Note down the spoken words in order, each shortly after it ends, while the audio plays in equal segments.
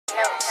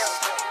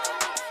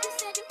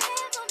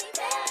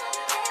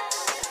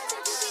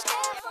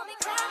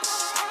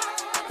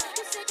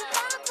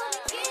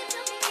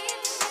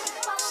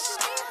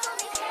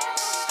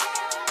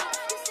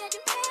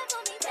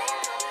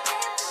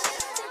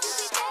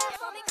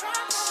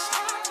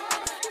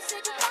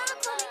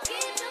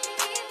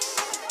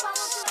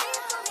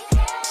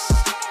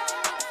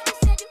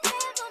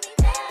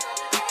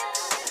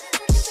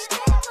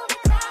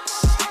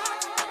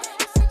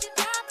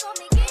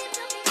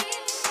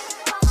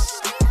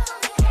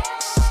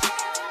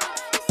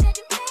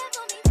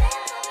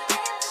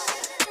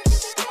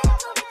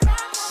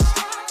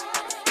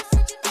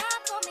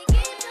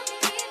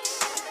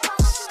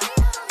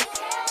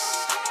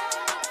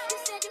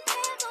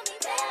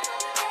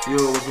Yo,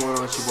 what's going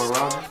on? It's your boy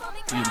Roger.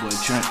 Your boy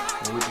Trent.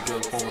 And we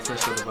together form a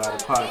Fresh Divided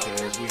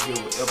podcast. We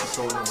here with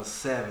episode number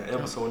 7.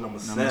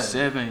 Number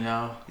 7,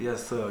 y'all.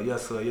 Yes,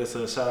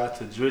 sir. Shout out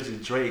to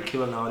Drizzy Drake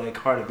killing all that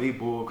Cardi B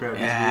bull crap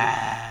this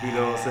week. You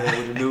know what I'm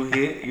saying? With a new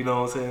hit, you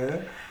know what I'm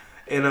saying?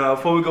 And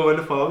before we go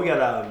into fall, we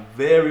got our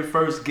very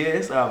first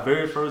guest. We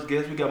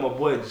got my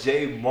boy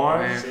Jay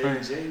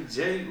Martin.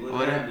 Jay,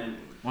 what happening?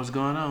 What's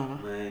going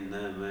on, man?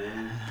 Nothing,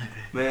 man.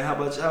 Man, how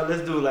about y'all?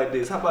 Let's do it like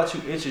this. How about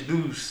you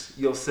introduce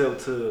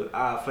yourself to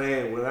our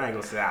fan? Well, I ain't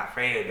gonna say our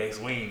fan base.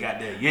 We ain't got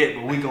there yet,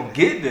 but we gonna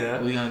get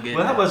there.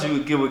 But how about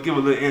you give a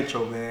little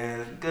intro,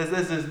 man? Cause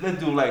let's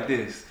do it like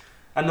this.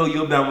 I know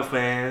you're a Bama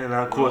fan, and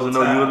of course I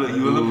know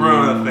you're a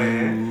LeBron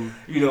fan.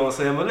 You know what I'm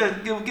saying? But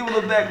let's give a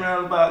little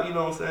background about, you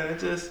know what I'm saying,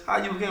 just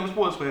how you became a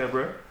sports fan,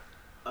 bro.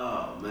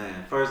 Oh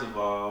man, first of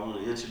all, I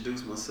want to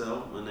introduce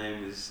myself. My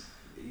name is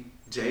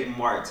Jay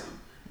Martin.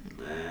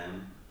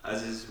 Man, I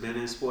just been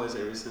in sports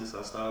ever since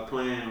I started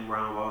playing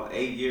around about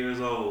 8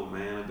 years old,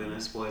 man. I've been in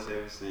sports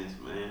ever since,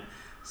 man.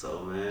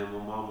 So, man, my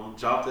mama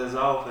dropped us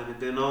off and it's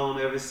been on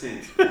ever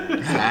since,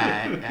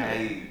 man.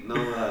 Hey, no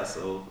lie.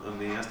 So, I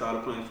mean, I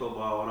started playing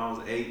football when I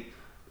was 8,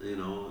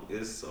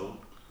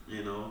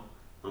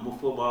 I'm a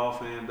football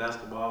fan,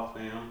 basketball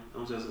fan.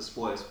 I'm just a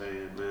sports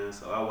fan, man.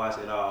 So, I watch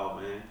it all,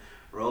 man.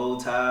 Roll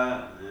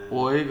Tide, man.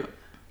 Boy,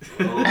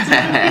 Roll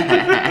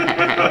Tide.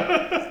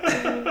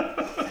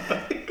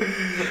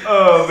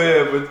 Oh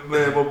man,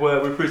 my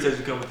boy, we appreciate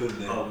you coming through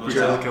today.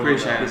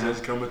 Appreciate you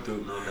coming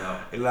through. No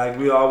doubt. And like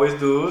we always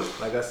do it,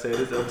 like I said,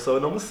 it's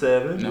episode number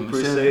 7. We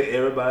appreciate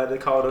everybody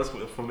that called us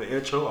from the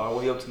intro all the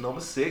way up to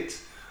number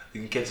 6.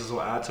 You can catch us on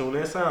iTunes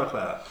and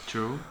SoundCloud.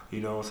 True.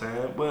 You know what I'm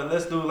saying? But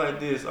let's do it like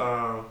this.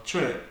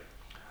 Trent,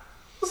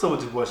 what's up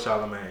with your boy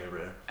Charlamagne,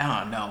 bro?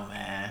 I don't know,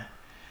 man.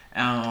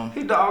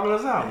 He dogging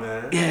us out,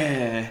 man.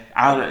 Yeah,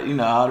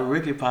 all the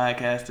rookie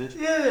podcasters.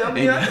 Yeah, I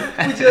mean,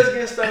 we just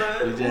getting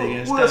started.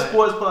 We're a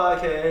sports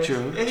podcast.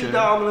 True. And he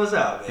dogging us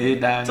out, man. He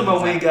dogging us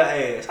out. We ain't got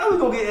ass. How we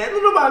gonna get ass?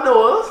 Nobody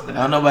know us.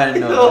 Don't nobody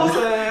know you know us. What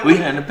I'm saying? We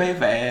had to pay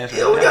for ass.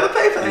 Yeah, we gotta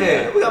pay for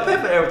ass. We gotta pay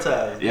for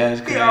advertising. Yeah, it's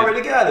crazy. He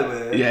already got it,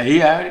 man. Yeah,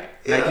 he already.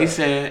 Like he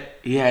said,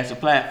 he has a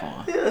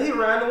platform. Yeah, he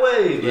riding the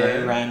wave, man. Yeah,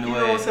 he riding the wave.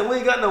 You know what I'm saying? We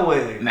ain't got no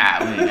wave. Nah,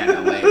 we ain't got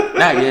no wave.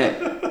 Not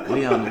yet.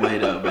 We on the way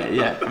though, but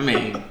yeah, I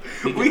mean.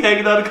 We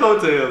hanging on the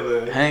coattails,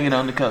 man. Hanging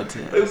on the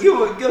coattails. Let's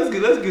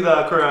get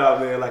our crowd,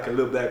 man, like a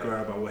little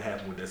background about what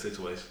happened with that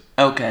situation.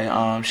 Okay,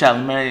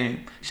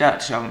 Charlamagne, shout out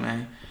to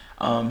Charlamagne.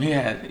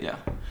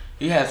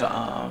 He has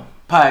a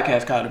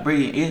podcast called The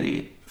Brilliant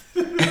Idiot.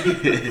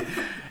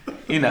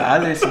 I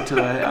listen to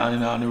it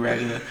on the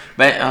regular.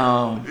 But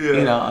on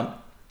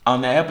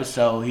the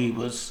episode he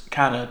was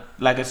kind of,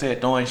 like I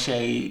said, throwing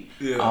shade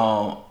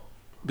on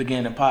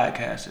beginning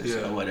podcasters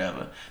or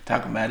whatever.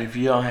 Talking about if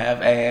you don't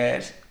have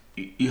ads,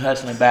 you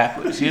hustling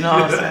backwards. You know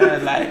what I'm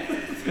saying? Like,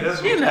 I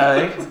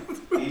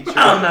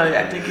don't know.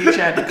 I think he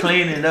tried to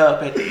clean it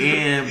up at the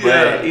end,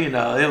 but it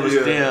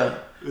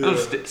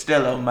was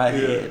still on my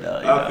head.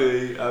 I feel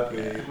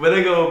you. But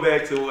they go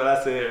back to what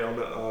I said on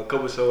the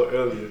couple shows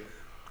earlier.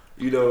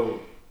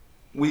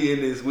 We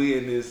in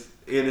this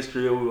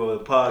industry or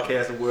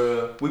podcasting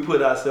world. We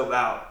put ourselves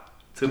out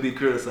to be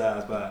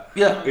criticized by.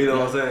 Yeah. You know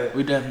what I'm saying?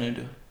 We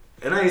definitely do.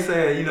 And I ain't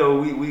saying,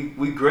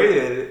 we great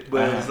at it,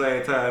 but at the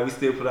same time, we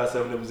still put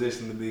ourselves in a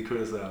position to be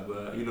criticized.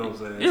 But you know what I'm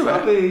saying? You're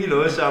right. I mean,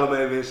 it's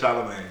Charlamagne being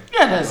Charlamagne.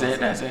 Yeah, that's it.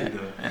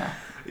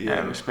 Yeah,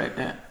 I respect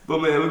that.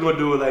 But man, we're gonna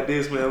do it like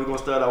this, man. We're gonna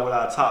start out with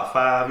our top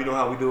 5. You know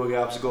how we do it,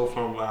 guys. We go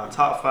from our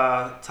top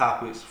 5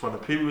 topics from the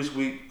previous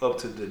week up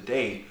to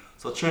today.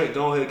 So Trent,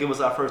 go ahead, give us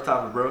our first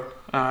topic, bro.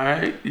 All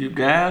right, you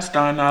guys,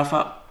 starting off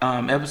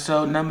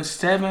episode number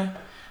 7.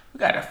 We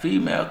got a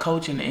female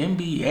coach in the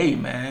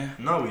NBA, man.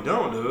 No, we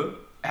don't, dude.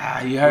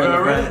 You heard we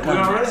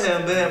already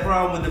have a bad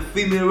problem with the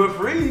female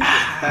referees.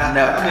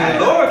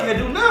 Laura can't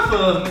do nothing for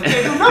us.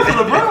 Can't do nothing for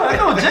LeBron. I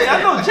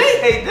know Jay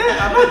hate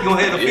that. I know you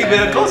gonna have a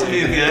female coach in the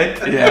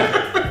NBA.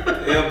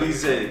 Yeah.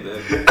 LBJ,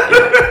 man.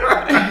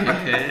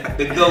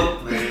 The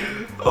GOAT,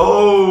 man.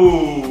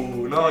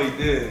 Oh, no, he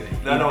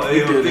didn't. Not on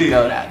AFD.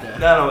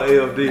 Not on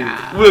AFD.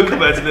 Nah. We'll come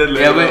back to that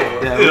later.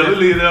 We'll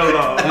leave that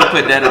alone. We'll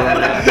put that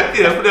on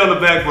there. Yeah, put that on the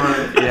back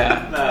burner.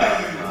 Yeah.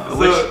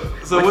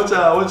 So what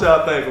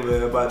y'all think,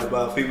 man,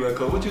 about female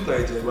coach? What you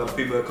think, Jay, about the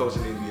female coach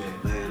in the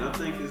NBA? Man, I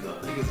think it's a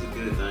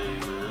good thing,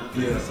 man.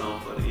 think it's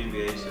something for the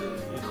NBA should,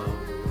 you know,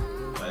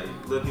 like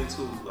look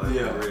into, like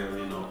for real,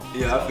 you know.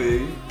 Yeah, I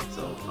feel you.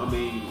 So I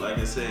mean, like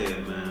I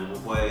said, man, my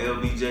boy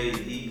LBJ,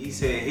 he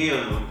said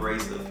he'll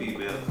embrace the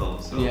female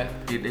coach. So yeah,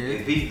 he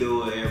did. If he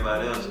do it,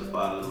 everybody else should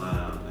follow the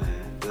line,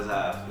 man. That's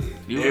how I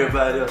feel.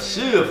 Everybody else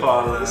should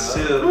follow the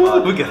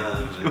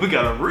line. We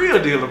got a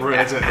real deal of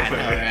brands in the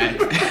fan.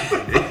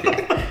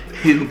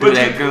 He can do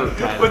that girl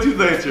title. What you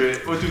think,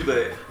 Trent? What you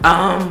think?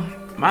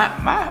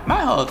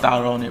 My whole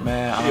thought on it,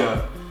 man.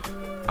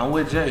 I'm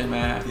with Jay,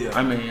 man. Yeah.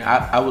 I mean,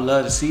 I would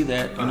love to see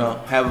that, you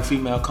know, have a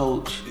female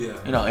coach, you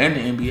know, in the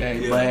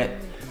NBA. But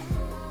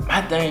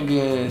my thing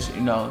is,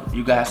 you know,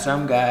 you got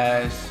some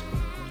guys,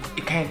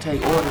 you can't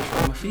take orders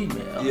from a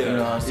female. You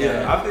know what I'm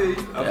saying? Yeah, I feel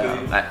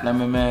you. Like my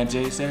man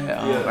Jay said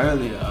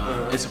earlier,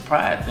 it's a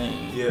pride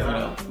thing. You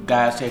know,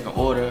 guys taking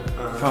order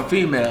from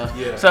females.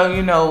 So,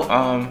 you know,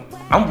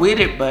 I'm with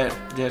it, but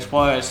as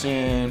far as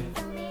seeing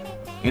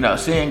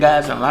guys in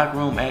the locker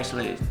room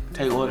actually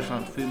take orders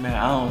from a female,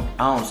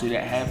 I don't see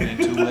that happening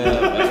too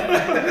well.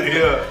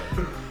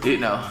 But, you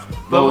know,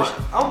 but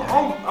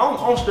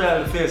I'm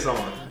straddling the fence on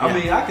it. I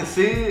mean, I can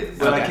see it,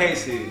 but I can't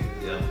see it.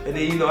 And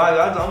then, you know,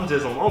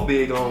 I'm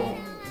big on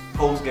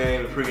post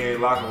game and pre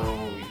game locker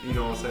room. You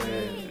know what I'm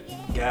saying?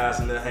 Guys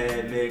in the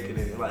head naked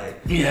and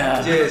like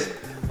just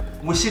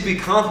we should be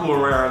comfortable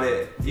around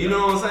that. You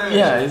know what I'm saying?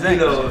 Yeah,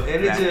 exactly. You know,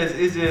 and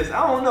it's just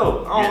I don't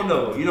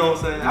know. You know what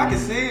I'm saying? I can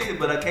see it,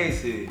 but I can't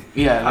see it.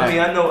 Yeah. I mean,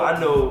 I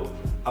know.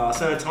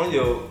 San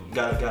Antonio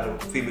got a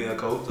female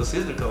coach,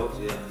 assistant coach.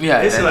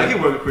 It seemed like he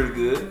working pretty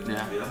good.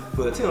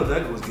 But Tim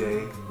Duncan was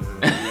gay.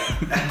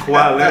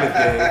 Kawhi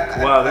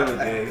Leonard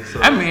gay.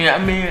 So. I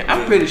mean,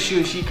 I'm pretty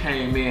sure she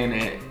came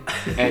in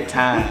at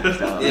times.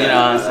 So, you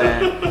know what I'm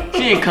saying? She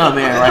didn't come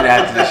in right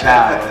after the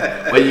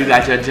shower where you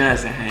got your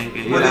Johnson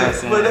hanging. You know what I'm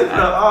saying? But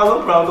all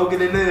them probably go get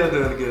their nails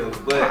done together.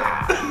 But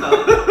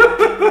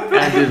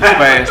I do the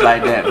Spurs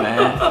like that,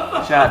 man.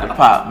 Shout out to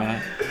Pop,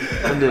 man.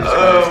 I do the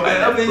Spurs like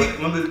that. I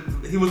mean,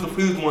 he was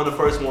one of the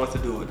first ones to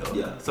do it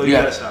though. So you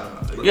gotta shout him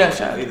out.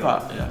 Shout out to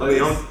Pop. But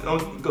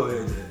go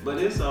ahead, Jay. But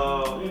it's you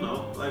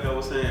know, like I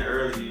was saying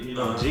earlier, you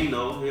know,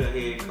 Gino, he's a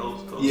head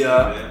coach. And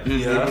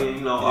then,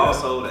 you know,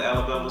 also the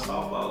Alabama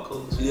softball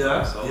coach. So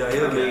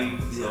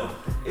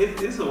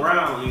it's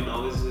around. You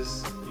know,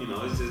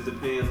 it's just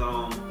depends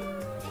on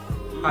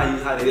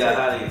how they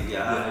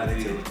feel.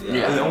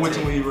 I'm with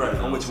you when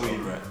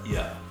you're right.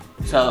 Yeah.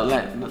 So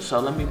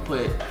let me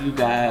put you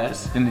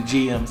guys in the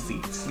GM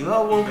seats. You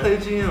all want to play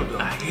GM though.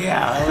 I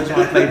always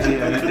want to play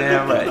GM. You're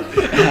damn right.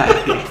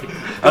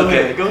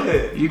 Okay, go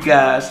ahead. You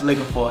guys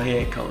looking for a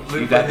head coach.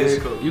 You got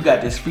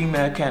this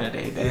female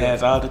candidate that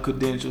has all the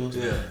credentials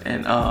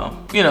and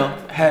you know,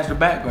 has the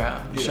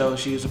background to show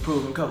she's a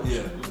proven coach.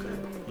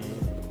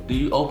 Do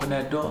you open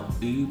that door?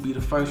 Do you be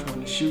the first one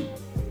to shoot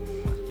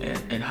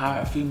and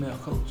hire a female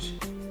coach?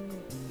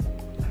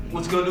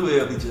 What you gonna do with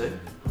LBJ?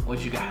 What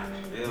you got?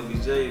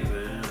 LBJ,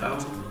 man. If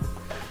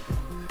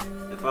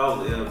I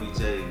was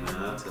LBJ, man,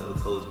 I'd tell the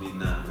coach me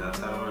nah.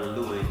 Tyronn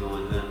Lue ain't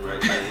doing nothing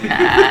right now.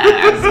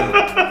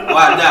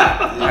 Why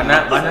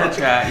not? Why not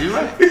try? You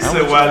right. He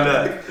said why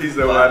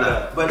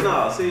not? But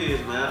no,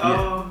 serious, man. I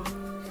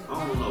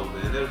don't know,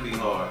 man. That'll be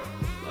hard.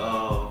 I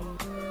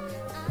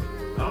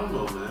don't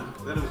know, man.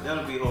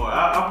 That'll be hard.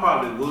 I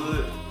probably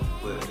would,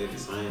 but at the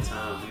same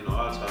time, you know,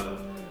 I'll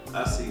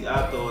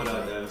throw it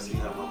out there and see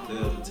how my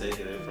players will take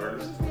it at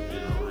first, you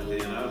know, and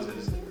then I'll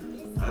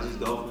just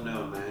go from there,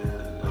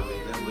 man. I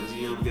mean, that's what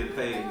GM get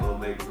paid for,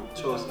 making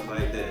choices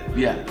like that,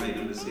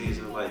 making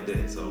decisions like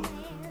that. So,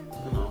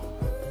 you know,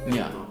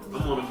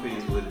 I'm on the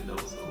fence with it though.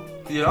 So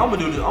I'm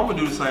gonna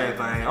do the same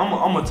thing. I'm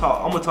gonna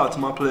talk to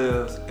my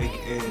players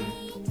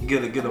and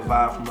get a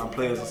vibe from my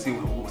players and see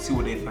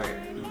what they think.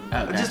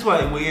 Okay. Just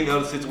like with any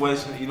other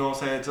situation, you know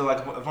what I'm saying? So like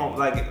if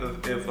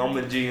I'm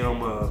a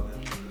GM.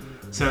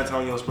 San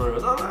Antonio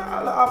Spurs,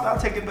 I'll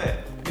take it back.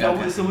 You know,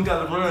 listen, we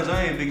got LeBron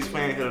James, biggest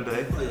fan here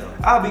today.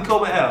 I'll be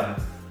Kobe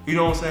Allen. You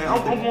know what I'm saying?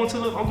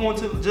 I'm going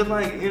to just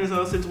like in this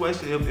other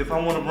situation. If I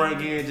want to bring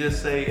in,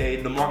 just say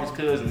a DeMarcus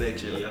Cousins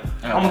next year,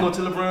 I'm gonna go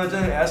to LeBron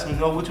James, ask him,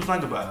 what you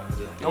think about it.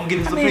 I'm gonna get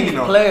his opinion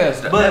on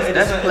players, it. But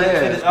that's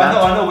players.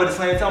 I know, but at the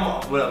same time,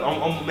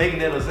 I'm making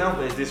that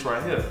example as this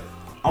right here.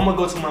 I'm gonna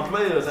go to my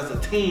players as a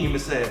team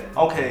and say,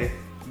 okay,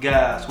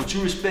 guys, would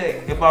you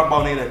respect if I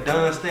brought in a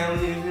Don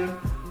Stanley in here?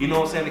 You know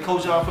what I'm saying? To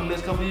coach y'all for the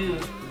next couple of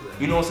years.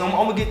 You know what I'm saying?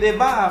 I'm gonna get that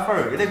vibe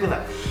first. And they be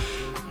like,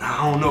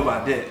 nah, I don't know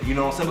about that. You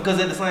know what I'm saying? Because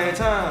at the same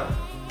time,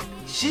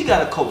 she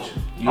got a coach.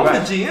 I'm the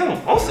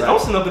GM. I'm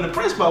sitting up in the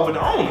press box with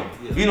the owner.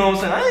 You know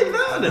what I'm saying? I ain't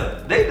down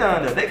there. They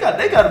down there. They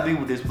got to be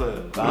with this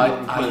player.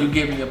 Are you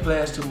giving your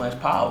players too much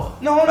power?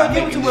 No, I'm not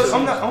giving too much.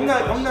 I'm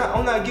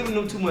not giving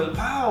them too much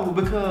power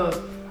because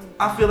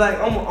I feel like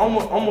I'm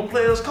a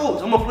player's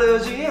coach. I'm a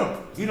player's GM.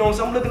 You know what I'm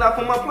saying? I'm looking out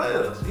for my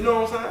players. You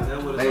know what I'm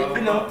saying?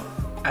 You know.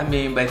 I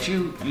mean, but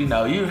you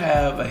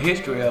have a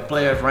history of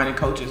players running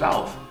coaches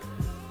off.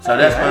 So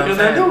that's what I'm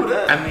saying. Do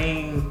that. I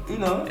mean,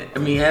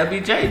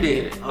 LBJ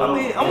did it. I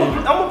mean,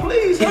 I'm gonna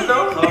please him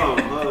though.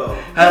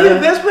 He's the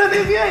best player in the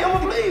NBA. I'm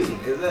gonna please him.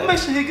 Exactly. Make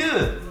sure he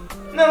good.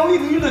 Now,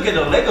 when you look at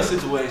the Lakers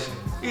situation,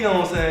 you know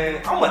what I'm saying?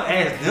 I'm gonna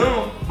ask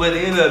them, but at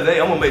the end of the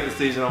day, I'm gonna make a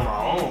decision on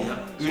my own.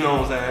 You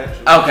know what I'm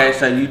saying? Okay,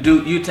 so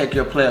you take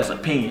your player's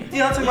opinion.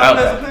 Yeah, I take my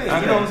player's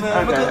opinion. You know what I'm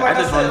saying?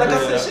 Because like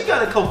I said, she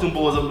got to coach them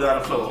boys up and down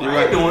the floor.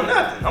 I ain't doing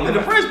nothing. I'm in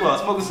the press bar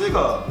smoking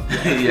cigars.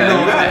 You know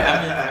what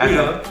I'm saying? You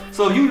know.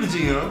 So you the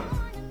GM,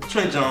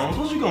 Trent Jones,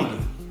 what you gonna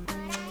do?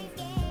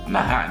 I'm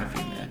not hiring a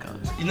female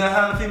coach. You not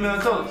hiring a female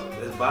coach?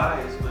 It's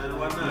biased, man.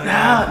 Why not?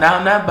 No,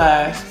 I'm not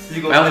biased.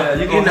 You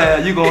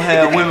gonna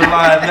have women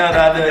lying down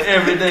out there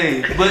every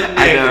day. But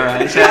I know,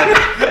 right?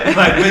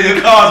 Like William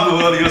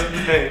Cosmo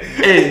yesterday.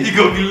 Hey. You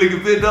gonna be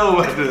looking bit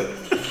over out there.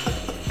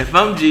 If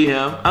I'm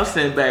GM, I'm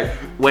sitting back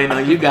waiting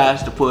on you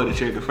guys to pull the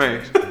trigger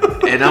first,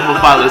 and I'm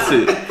gonna follow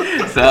suit.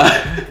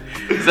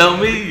 So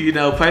me, you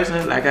know,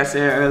 personally, like I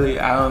said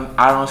earlier,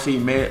 I don't see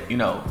males,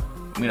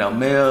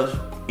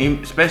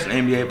 especially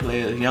NBA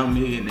players, young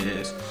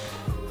millionaires,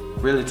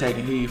 really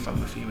taking heed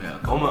from a female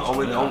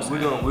coach.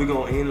 We're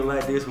gonna end it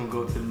like this. We're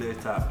gonna go to the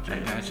next topic. I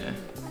gotcha.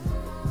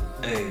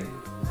 Hey,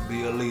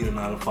 be a leader,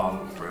 not a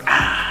follower, bro.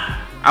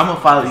 I'm gonna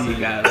follow you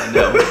guys. I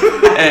know.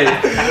 Hey,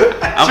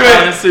 I'm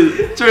following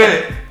suit.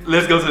 Trent,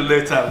 let's go to the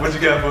next topic. What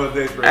you got for us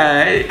next, bro? All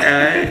right.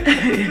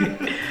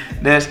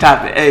 Next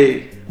topic.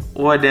 Hey,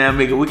 what damn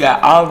nigga? We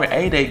got Auburn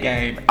 8-day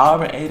game.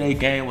 Auburn 8-day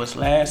game was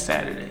last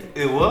Saturday.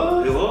 It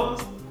was.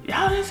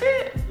 Y'all didn't see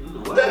it?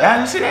 What? Y'all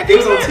didn't see that? It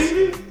was on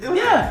TV?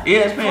 Yeah,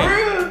 ESPN. For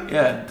real?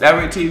 Yeah,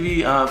 Direct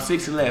TV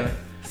 611.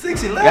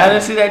 611? Y'all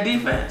didn't see that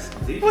defense?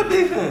 What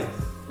defense?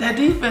 That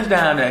defense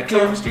down there,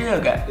 Kevin Steele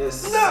got. No.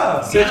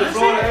 Central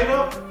Florida ain't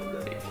up?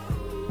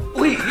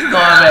 You going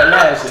back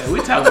last year.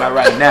 We talking about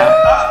right now.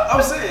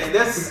 I'm saying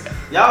that's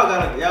y'all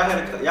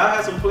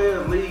had some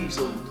players leave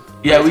some.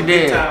 Yeah, we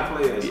did. Time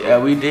players, so yeah,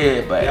 we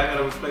did, but y'all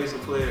gotta replace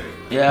some players.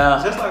 Yeah,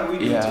 just like we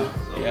do too. So.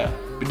 Yeah.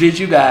 But did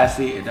you guys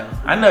see it though?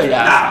 I know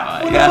y'all saw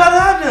it. What about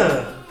out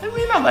there? I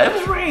mean, it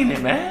was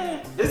raining, man.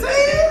 Is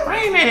it?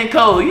 Raining and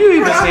cold. You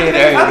even said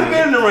earlier. I've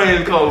been in the rain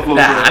and cold before.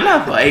 Nah,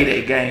 not for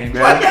 8-day game,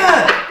 bro. Why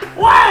not?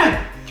 Why?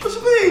 What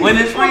you mean? When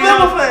it's free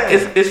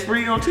it's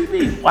free on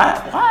TV. Why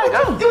go?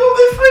 It won't be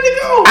free to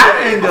go. I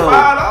didn't go. $5.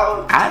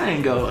 I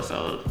didn't go,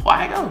 so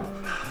why go?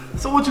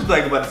 So what you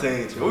think about the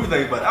Saints? What you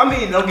think about it? I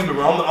mean, don't get me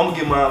wrong. I'm gonna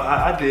give my.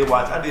 I did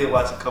watch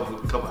a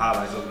couple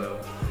highlights over there.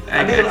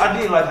 I did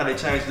like how they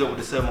changed it up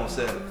with the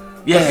 7-on-7.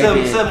 Yeah,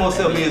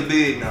 7-on-7 is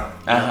big now.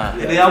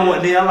 And then I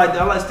like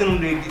Stidham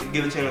to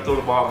get a chance to throw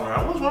the ball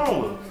around. What's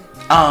wrong with him?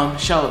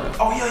 Shoulder.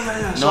 Oh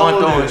yeah. No one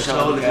throwing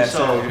shoulder.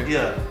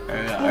 Yeah.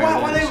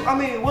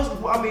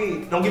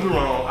 Don't get me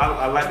wrong.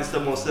 I like the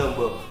 7-on-7,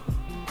 but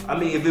I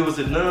mean, if it was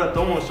a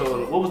non-throwing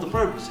shoulder, what was the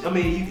purpose? I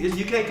mean,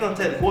 you can't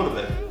contact the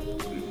quarterback.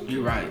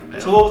 You're right, man.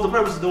 So what was the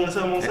purpose of doing the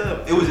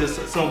 7-on-7? It was just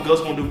something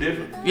Gus want to do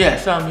different? Yeah,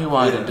 something he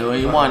wanted to do.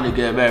 He wanted to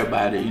give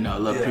everybody, a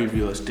little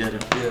preview of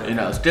Stidham.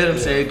 Stidham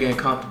said getting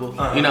comfortable.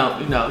 He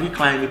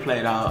claimed he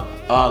played all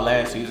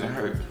last season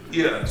hurt.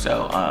 Yeah.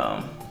 So,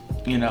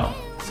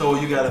 So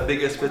you got a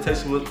big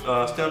expectation with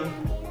Stidham?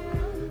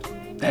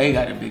 They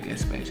got a big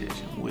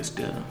expectation with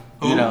Stidham.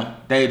 Who?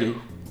 They do.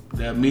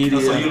 The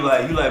media. So you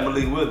like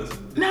Malik Willis?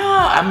 No,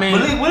 I mean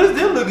Malik Willis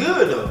didn't look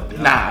good though.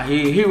 Nah,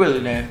 he really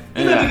didn't.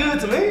 He looked good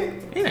to me.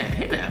 He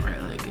didn't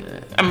really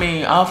good. I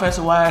mean,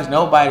 offensive wise,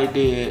 nobody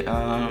did.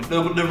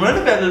 The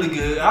running back looked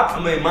good. I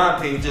mean, my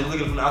opinion, just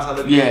looking from the outside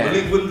looking good.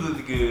 Malik Willis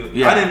looked good.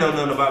 Yeah. I didn't know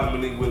nothing about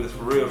Malik Willis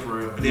for real.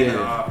 And then,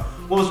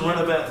 what was the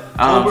running back?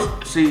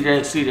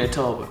 CJ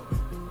Tolbert.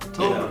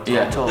 Tolbert?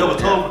 Yeah, Tolbert. That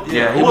was Tolbert.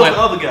 Yeah. Who was the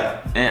other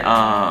guy? And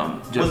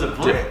was it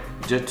Brett?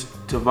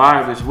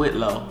 Javaris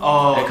Whitlow.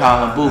 They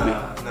call him Booby.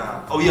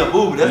 Nah. Oh yeah,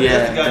 Booby.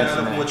 That's the guy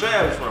from where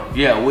Travis from.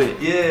 Yeah, Whit.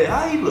 Yeah,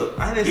 how he look?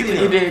 I didn't see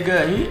him. He did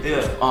good. He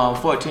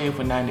 14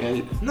 for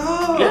 98.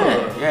 No.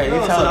 Yeah.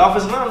 No, so the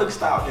offensive line looks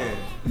stout then.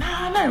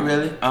 Nah, not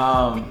really.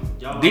 Y'all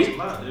lost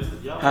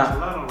a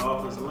lot on the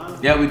offensive line.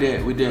 Yeah, we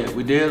did. We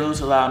did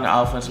lose a lot on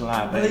the offensive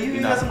line, but you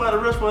got somebody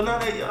rush for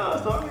 98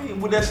 yards. So I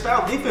mean, with that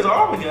stout defense,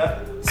 Auburn got.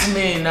 I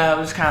mean, it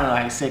was kind of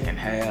like second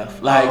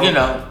half. Like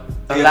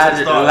a lot of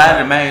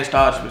the main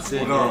starters were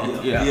sitting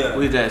there.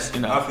 We just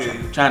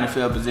trying to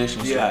fill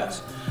position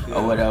slots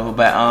or whatever.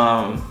 But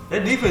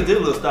that defense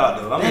did look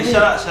stout though. I mean,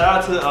 shout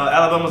out to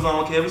Alabama's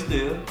own Kevin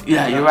Steele.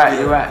 Yeah, you're right.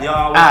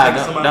 Y'all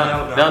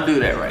don't do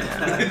that right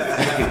now.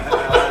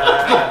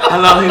 How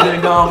long he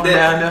been gone from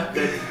down there?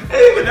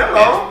 Ain't been that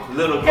long.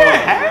 Little boy.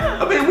 Yeah.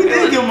 I mean, we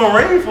did give him a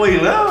ring before he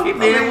left. He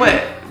did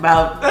what?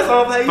 About that's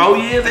all I'm saying. 4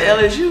 years at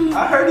LSU.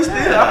 I heard he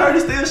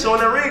still showing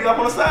that ring up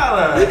on the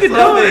sideline. He can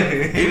do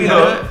it.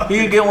 He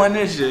can get one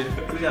this year.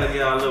 We gotta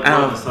get our little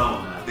brother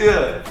song now.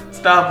 Yeah.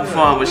 Star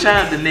performer.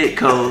 Shout out to Nick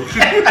Cole.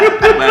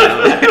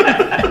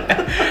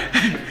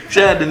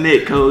 Shout out to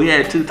Nick Cole. He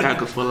had 2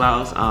 tackles for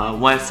loss,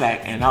 1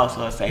 sack, and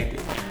also a safety.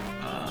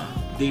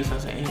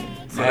 Defensive end.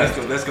 So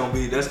that's gonna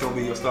be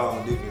your star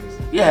on defense.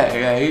 Yeah.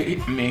 He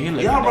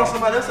looked. Y'all brought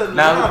somebody else at the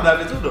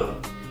linebacker too though.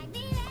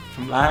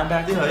 From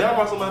linebacker? Yeah, y'all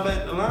brought somebody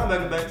back, the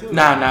linebacker back too.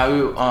 Nah,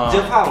 we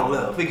Jeff Holland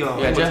left. We gone.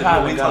 Yeah, Jeff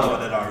Holland. We talked about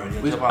that already.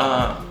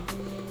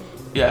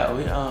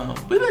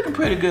 We looking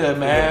pretty good,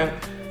 man.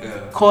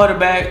 Yeah.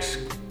 Quarterbacks,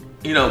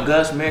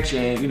 Gus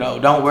mentioned,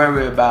 don't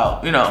worry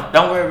about, he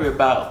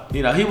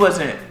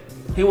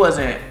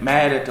wasn't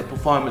mad at the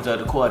performance of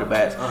the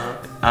quarterbacks.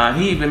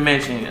 He even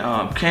mentioned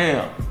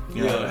Cam,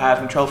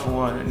 Heisman Trophy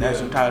winner,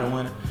 national title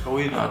winner,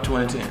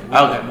 2010. Okay,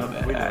 my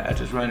bad. I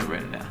just run it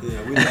right now.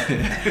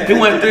 Yeah, he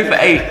went 3 for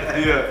 8.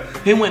 Yeah,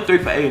 he went 3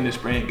 for 8 in the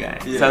spring game.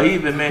 Yeah. So he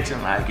even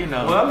mentioned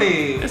Well, I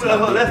mean, that's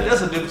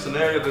a different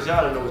scenario because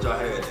y'all didn't know what y'all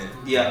had then.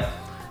 Yeah.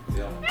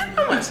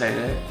 I wouldn't say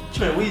that.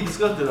 Trent, we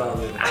discussed it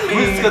already.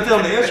 We discussed it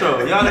on the intro.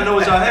 Y'all didn't know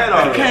what y'all had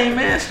already. You came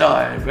in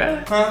started,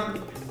 bro. Huh?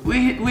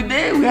 We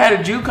did. We had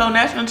a JUCO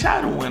national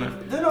title winner.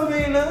 That don't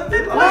mean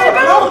nothing.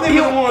 I don't think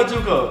he won a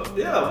JUCO.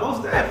 Yeah,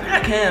 most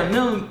definitely. Cam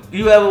Newton.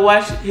 You ever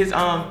watch his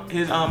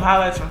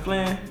highlights from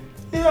Flynn?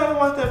 Yeah, I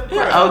watched that.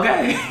 Yeah,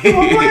 okay.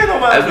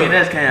 I mean,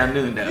 that's Cam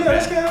Newton, though. Yeah,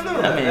 that's Cam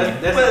Newton. I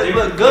mean,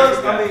 but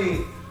Gus, I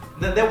mean,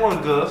 that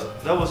wasn't Gus.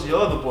 That was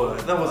your other boy.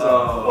 That was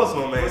what's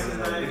my man?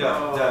 He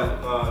got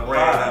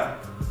ran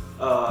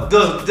out.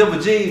 Gus, that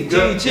was Gene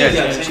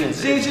Chisholm.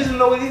 Gene Chisholm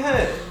know what he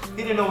had.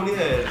 He didn't know what he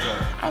had.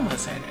 I'm gonna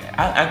say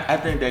that. I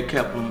think that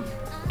kept him.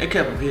 It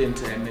kept him getting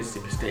to that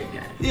Mississippi State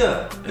game.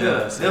 Yeah.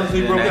 That was when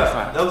he broke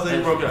out. That was when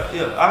he broke out.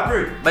 Yeah, I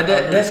agree. But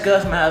that's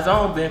Gus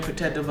Malzahn being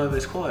protective of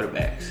his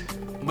quarterbacks.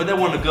 But that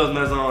wasn't Gus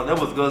Malzahn. That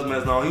was Gus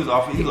Malzahn. He was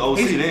OC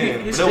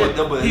then.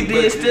 He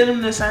did still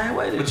him the same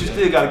way. But you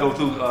still got to go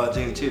through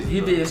Gene Chisholm. He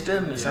did still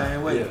him the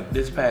same way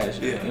this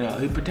past year.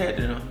 He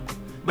protected him.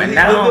 But it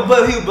go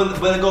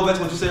back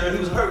to what you said. He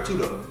was hurt too,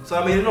 though. So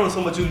I mean, there's only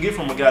so much you can get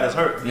from a guy that's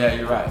hurt. Yeah,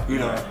 you're right.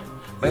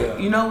 But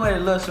you know what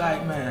it looks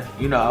like, man.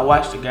 I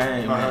watched the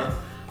game, man.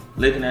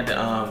 Looking at the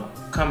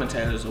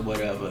commentators or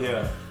whatever.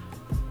 Yeah.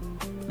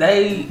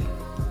 They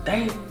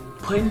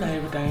putting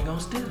everything on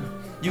Stidham.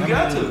 You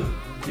got to.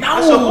 No,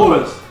 that's your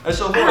voice. I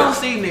don't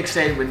see Nick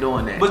Saban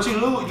doing that. But you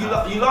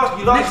lost.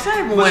 Nick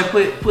Saban went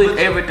put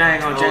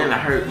everything on Jalen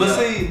Hurts. But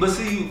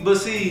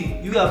see,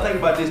 you gotta think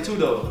about this too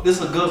though.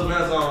 This is a Gus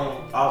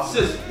Malzahn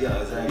system.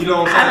 Yeah, exactly. You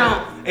know what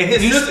I'm saying? And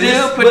his system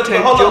still protect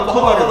your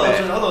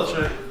quarterback. Hold on,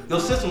 Trent.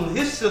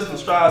 His system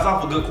strives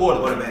off a good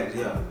quarterback.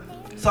 Yeah.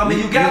 So I mean,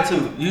 you got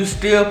to. You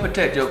still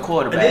protect your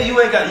quarterback. And then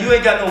you ain't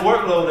got no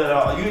workload at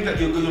all. You ain't got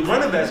your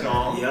running backs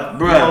gone. Yeah,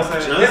 bro. You know what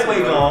I'm saying? That way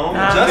gone.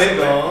 Justin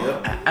gone.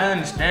 Yep. I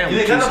understand. You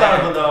ain't got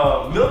nobody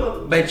but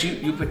Miller. But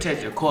you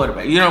protect your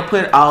quarterback. You don't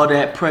put all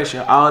that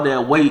pressure, all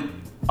that weight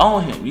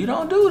on him. You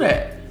don't do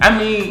that. I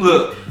mean,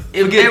 look.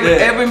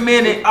 Every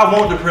minute, I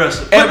want the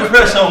pressure. Put the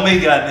pressure on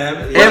me,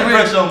 goddammit. Put the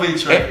pressure on me,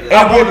 Trey.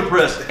 I want the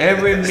pressure.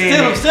 Every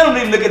minute. Still don't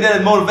even look at that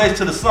as motivation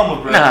to the summer,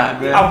 bro. Nah,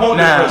 bro. I want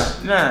the pressure.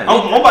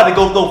 I'm about to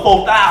go throw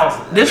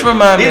 4,000. This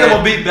reminds me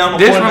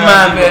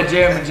of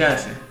Jeremy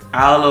Johnson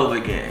all over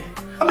again.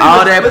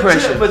 All that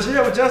pressure. But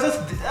Jeremy Johnson,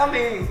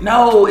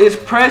 no, it's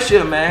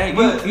pressure, man.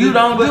 You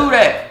don't do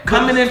that.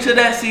 Coming into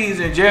that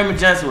season, Jeremy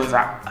Johnson was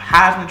a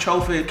Heisman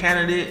Trophy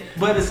candidate.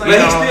 But he still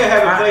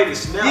haven't played the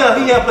snap. Yeah,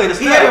 he haven't played the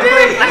snap.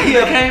 He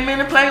came in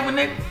and played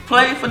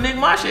for Nick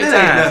Marshall at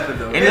times.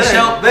 And that's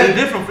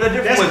different.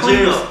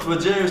 That's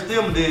what Jerry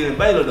Stillman did in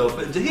Baylor though.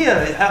 But he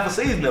had half a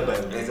season at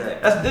Baylor. Exactly.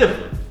 That's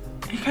different.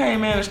 He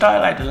came in and started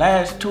like the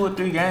last 2 or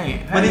 3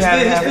 games. But he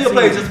still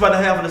played just about the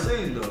half of the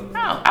season though.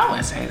 No, I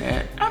wouldn't say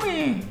that. I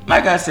mean,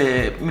 like I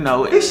said,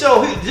 Stillman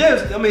showed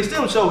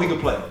he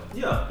could play.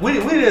 Yeah. We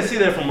didn't see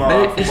that from our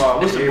you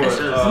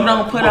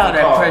don't put all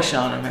that pressure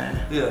on him, man.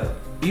 Yeah.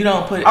 You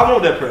don't put. I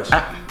want that pressure.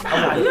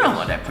 You don't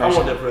want that pressure. I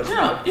want that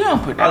pressure. You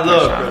don't put that pressure. I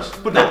love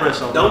pressure. Put that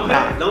pressure on.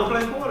 Don't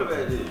play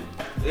quarterback then.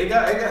 It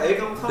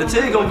gonna come. The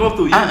team gonna go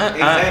through you.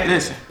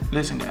 Exactly.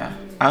 Listen, guys.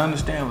 I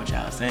understand what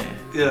y'all saying.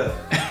 Yeah.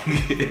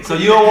 So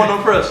you don't want no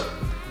pressure.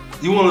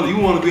 You want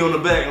to be on the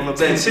back.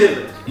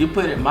 You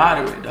put it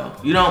moderate though.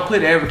 You don't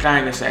put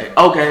everything and say,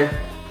 okay,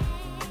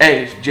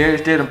 hey, Jerry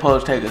Stidham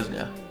supposed to take us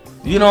there.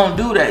 You don't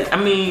do that. I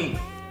mean,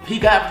 he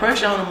got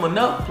pressure on him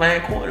enough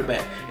playing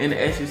quarterback in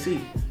the SEC,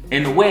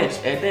 in the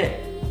West at that.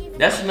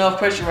 That's enough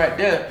pressure right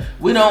there.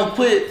 We don't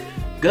put.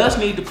 Gus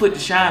need to put the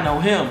shine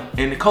on him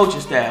and the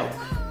coaching staff.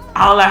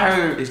 All I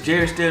heard is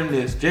Jerry Stidham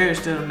this, Jerry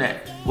Stidham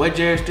that. What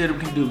Jerry Stidham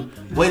can do,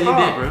 what he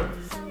did. Bro.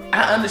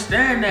 I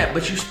understand that,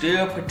 but you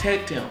still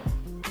protect him.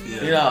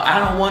 Yeah. I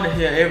don't want to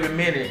hear every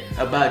minute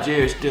about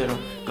Jerry Stidham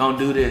gonna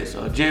do this,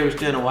 or Jerry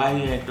Stidham why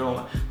he ain't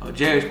throwing, or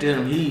Jerry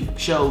Stidham he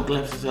showed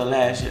glimpses of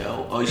last year,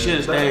 or he should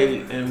have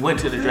stayed and went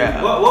to the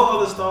draft. What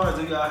other stars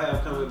do y'all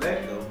have coming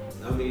back though?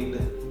 I mean,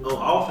 on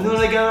offense.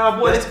 They got our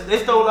boy. They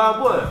stole our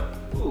boy.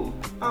 Who?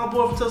 Our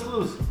boy from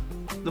Tuscaloosa.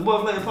 The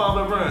boy playing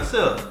Paul Brown.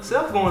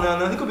 Seth going down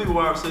there. He could be a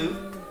wide receiver.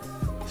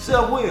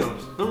 Seth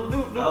Williams. The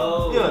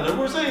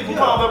receiver from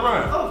Paul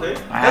Brown. Okay.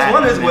 That's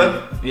one of his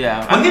weapons.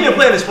 Yeah. But he didn't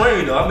play in the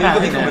spring though. I mean,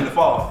 he come in the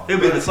fall. He'll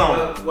be in the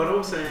summer. What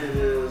I'm saying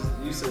is,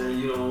 you saying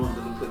you don't want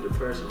them to put the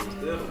pressure on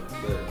Stidham,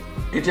 but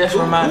it just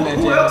reminds me of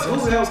who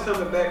else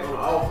coming back on the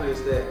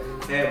offense that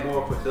had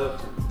more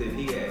production than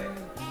he had?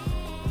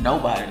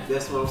 Nobody.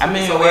 That's what I'm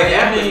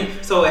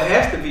saying. So it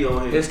has to be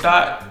on him. It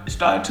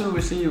start 2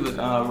 receivers,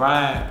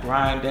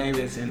 Ryan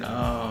Davis and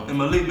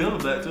Malik Miller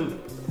back too.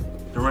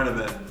 The running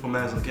back from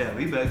Madison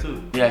Academy. He back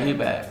too. Yeah, he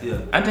back. Yeah.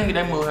 I think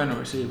they moved him to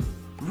receiver.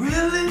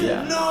 Really?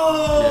 Yeah.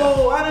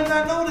 No, I did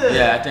not know that.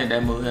 Yeah, I think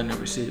that moved him to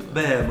receiver.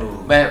 Bad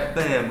move.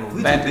 Bad move.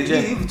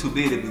 He was too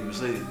big to be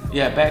receiver.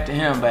 Yeah, back to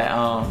him, but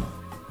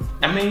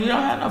I mean, you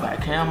don't have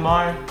nobody. Cam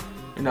Martin.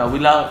 You know, we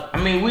lost.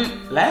 I mean,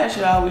 last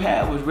year all we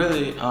had was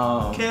really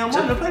Cam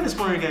Martin didn't play the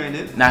spring game,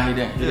 did he? Nah, he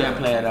didn't. He didn't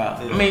play at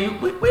all. Yeah. I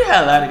mean, we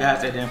had a lot of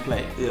guys that didn't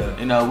play. Yeah.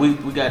 You know, we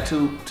got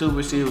two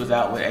receivers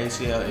out with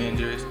ACL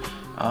injuries.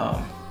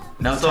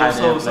 No so, tight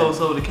end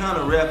so to kind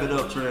of wrap it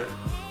up, Trent,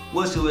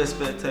 what's your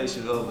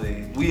expectation of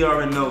we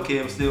already know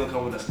Cam still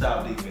come with a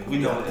stout defense. We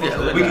know that.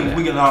 Yeah,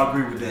 we can all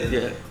agree with that.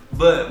 Yeah.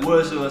 But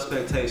what's your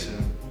expectation?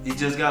 He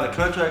just got a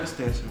contract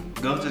extension.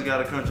 Gus just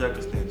got a contract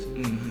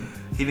extension.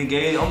 Mm-hmm. He done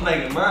gave. I'm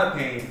thinking, in my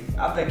opinion,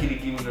 I think he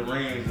done given the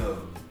reins up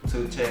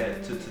to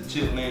Chad, to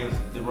Chip Lynch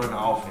to run the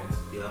offense.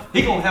 Yeah.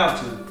 He gonna have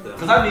to.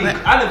 Cause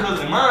because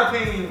in my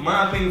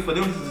opinion, for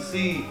them to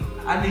succeed,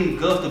 I need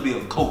Gus to be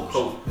a coach.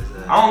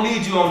 Exactly. I don't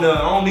need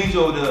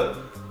you to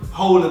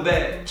hold the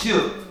back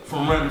Chip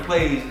from running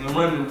plays and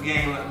running the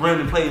game,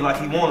 running the plays like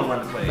he want to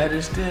run the plays. But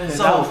it's still his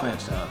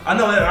offense, though. I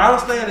know that. I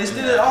understand. It's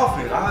still his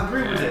offense. I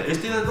agree with that. It's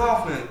still his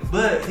offense.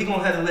 But he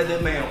gonna have to let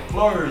that man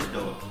flourish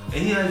though, and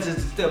he has to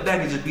just step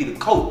back and just be the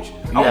coach.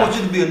 I want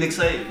you to be a Nick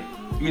Saban.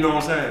 You know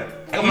what I'm saying?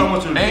 That's what I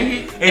want you to be.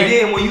 And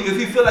then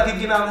if you feel like it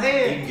getting out of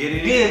hand,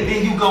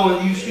 then you go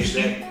and you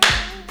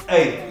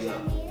hey.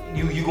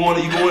 You going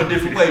a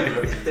different way,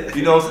 bro.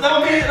 You know what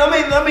I'm saying?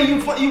 I mean,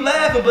 you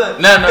laughing, but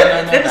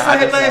that's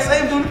the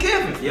same doing to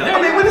Kevin. Yeah.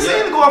 I mean, we done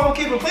seen him go off on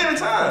Kevin plenty of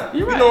time.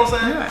 You know what I'm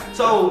saying? Right.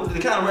 So to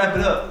kind of wrap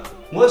it up,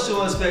 what's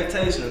your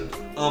expectation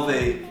of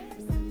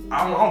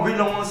I really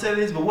don't want to say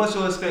this, but what's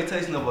your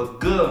expectation of a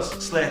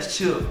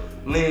Gus/Chip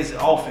Lynch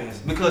offense?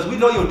 Because we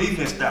know your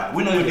defense style.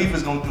 We know your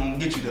defense gonna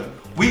get you there.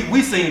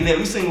 We seen that.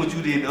 We seen what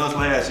you did to us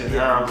last year.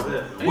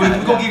 We're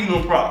gonna give you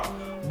no problem.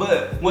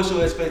 But what's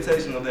your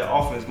expectation of that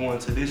offense going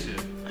to this year?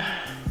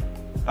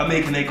 I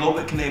mean, can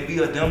they be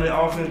a dominant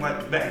offense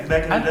like back in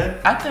the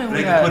day? I think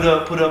they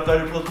can put up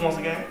 30 plus points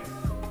a game.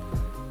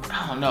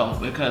 I don't know,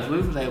 because we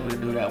was able to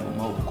do that with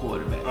mobile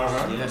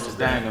quarterbacks. That's the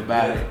thing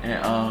about it.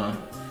 And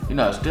you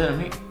know, still, I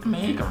mean,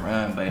 he can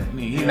run, but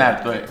he's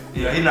not a threat.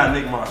 Yeah, he's not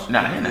Nick Marshall.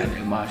 Nah, he's not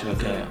Nick Marshall.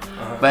 Okay.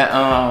 But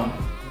I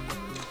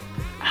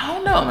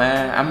don't know,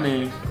 man. I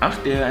mean, I'm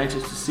still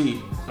anxious to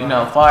see. You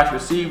know, as far as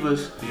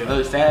receivers,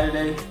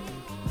 Saturday.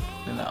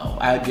 You know,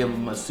 I give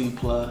him a C+.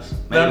 But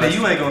I mean,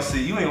 you ain't gonna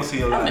see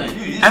a lot.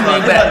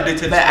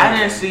 But I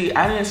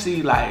didn't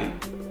see like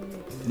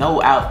no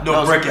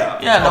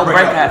breakout. Yeah, no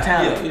breakout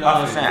talent. Yeah, you know what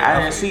I'm saying? I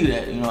didn't see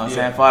that. You know what I'm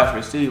saying? As far as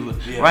receivers,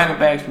 running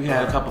backs, we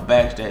had a couple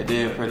backs that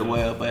did pretty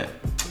well, but.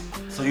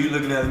 So you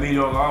looking at a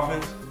mediocre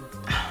offense?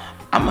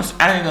 I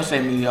ain't gonna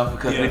say mediocre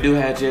because we do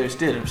have Jerry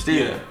Stidham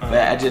still,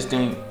 but I just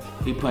think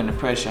he putting the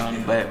pressure on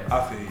him. But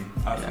I feel you.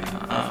 I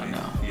don't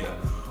know. Yeah.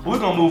 We're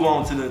gonna move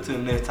on to the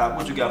next topic.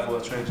 What you got for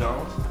us, Trent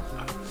Jones?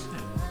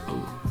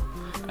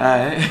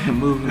 Alright,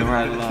 moving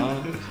right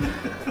along.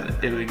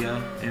 Here we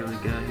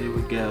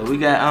go. We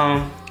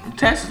got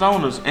Texas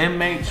owners,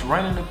 inmates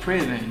running the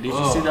prison. Did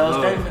you see those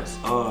statements?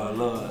 Oh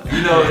Lord.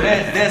 You know,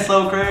 that's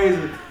so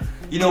crazy.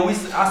 You know, I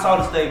saw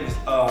the statements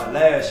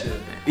last year.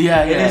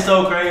 Yeah. And it's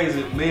so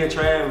crazy. Me and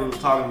Trav was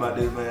talking about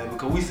this, man,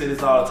 because we say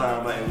this all the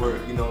time at work.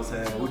 You know what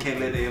I'm saying? We can't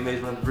let the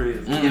inmates run the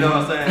prison. Mm-hmm. You know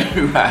what I'm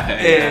saying? Right.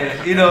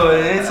 And you know,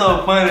 and it's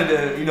so funny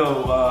that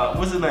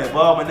what's his name?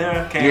 Bob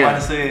Manera came out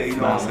and said, you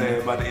know what I'm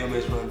saying, about the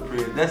inmates running the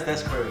prison.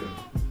 That's crazy.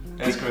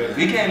 That's crazy.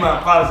 He came out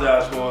and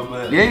apologized for it,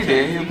 but yeah, he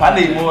did. I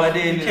need more.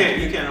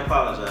 You can't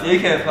apologize. Yeah, you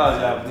can't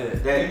apologize for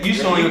that. You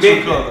showing your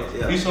true colors.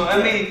 Yeah. You showing.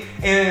 I mean,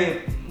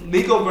 and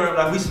Miko Grimes,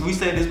 like we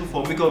said this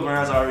before. Miko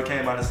Grimes already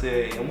came out and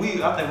said, and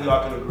I think we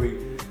all can agree.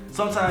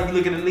 Sometimes you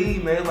look at the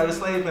league, man, it's like a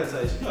slave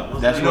plantation. Yeah,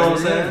 that's you know what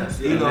I'm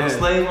saying? Yeah, you know,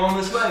 slave on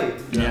the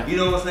slave. Yeah. You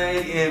know what I'm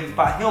saying? And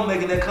by him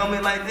making that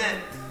comment like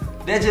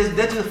that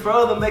just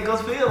further make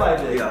us feel like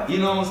that. Yeah. You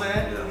know what I'm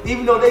saying? Yeah.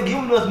 Even though they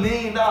giving us $1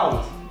 million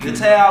to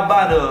tear our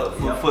body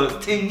up for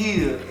 10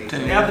 years.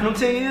 After them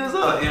 10 years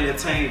up.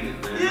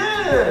 Entertainment, man.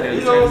 Yeah.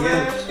 You know what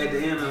I'm saying? At the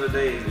end of the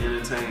day, it's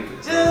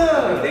entertainment. So,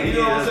 yeah. They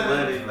give us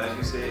money, like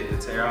you said, to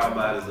tear our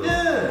bodies up.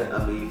 Yeah.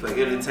 I mean, for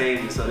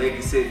entertainment, so they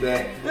can sit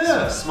back,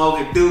 smoke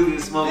a doobie,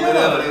 smoke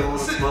whatever they want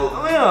to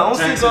smoke.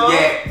 Drink some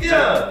yak.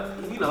 Yeah.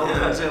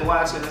 Just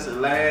watch us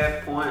and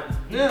laugh, point.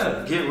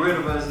 Yeah. Get rid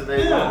of us if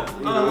they want.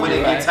 You know, when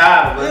they get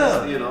tired of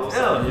us, you know.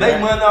 So, make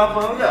money off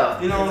of them.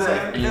 Yeah. You know what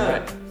I'm saying?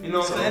 Yeah. You know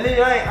what I'm saying? And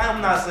then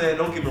I'm not saying,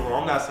 don't get me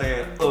wrong, I'm not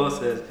saying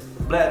us as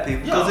black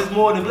people, because it's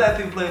more than black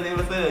people playing the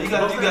NFL.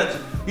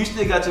 You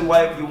still got your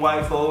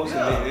white folks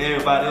and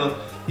everybody else.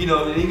 You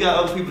know, and you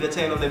got other people that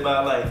take on their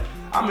body. Like,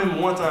 I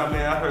remember one time,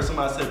 man, I heard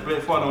somebody say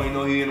Brett Favre don't even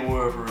know he in the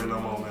world for real no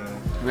more, man.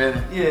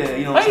 Really? Yeah,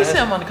 you know what I'm saying? Why you saying?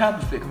 see him on the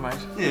Compass Fit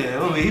commercial? Yeah,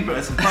 I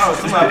mean,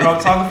 somebody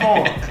probably talking for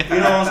him. You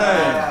know what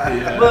I'm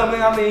saying? Yeah. But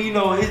man, I mean, you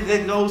know,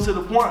 it goes to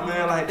the point,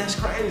 man. Like, that's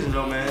crazy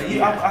though, man.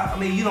 I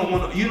mean, you don't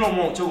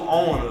want your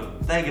owner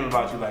thinking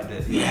about you like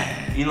that.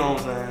 Yeah. You know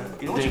what I'm saying?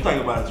 You know what you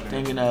think about it,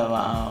 Thinking of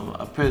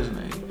a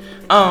prisoner.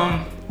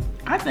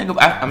 I think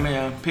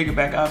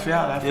piggyback off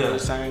y'all. I feel the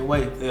same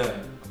way. Yeah.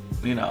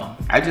 you know,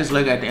 I just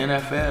look at the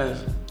NFL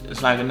as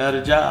it's like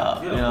another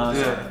job. You know what I'm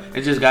saying?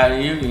 It just got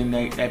a union.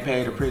 They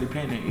paid a pretty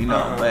penny. You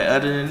know, but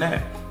other than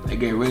that, they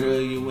get rid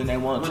of you when they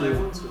want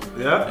to.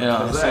 Yeah, you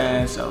know what I'm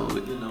saying? So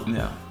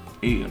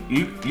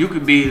you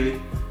could be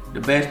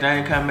the best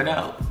thing coming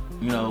out.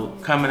 You know,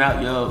 coming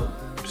out your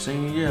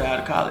senior year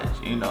out of college.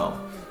 You know,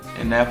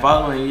 and that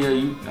following year,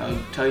 you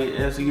tell your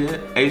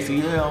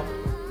ACL,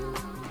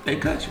 they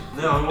cut you.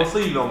 They don't want to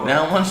see you no more. They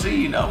don't want to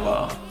see you no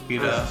more. You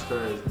know. That's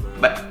crazy,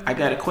 man. But I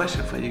got a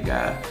question for you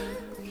guys.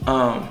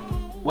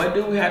 What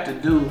do we have to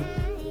do,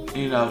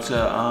 you know,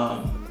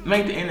 to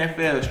make the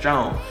NFL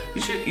strong?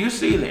 You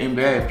see the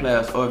NBA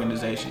players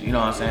organization, you know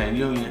what I'm saying,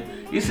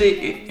 union. You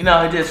see, you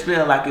know, it just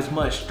feels like it's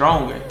much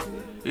stronger.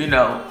 You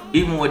know,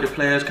 even when the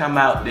players come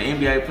out, the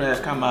NBA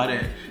players come out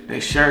in their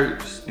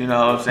shirts, you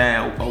know what I'm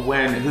saying, or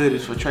wearing the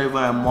hoodies for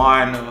Trayvon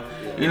Martin, or,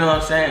 you know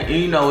what I'm saying. And,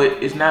 you know,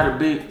 it's not a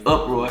big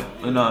uproar,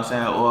 you know what I'm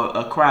saying, or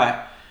a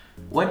cry.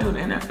 What do the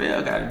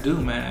NFL got to do,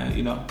 man?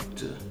 You know,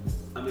 to.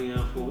 I mean,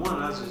 for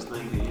one, I just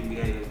think the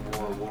NBA is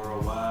more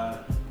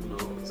worldwide, you know.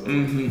 So, I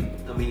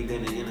mean,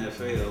 than the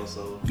NFL.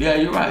 So yeah,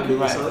 you're right. You're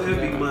right. So it'd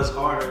be much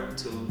harder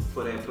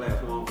for that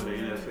platform for the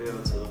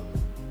NFL to,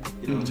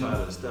 you know, try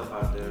to step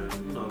out there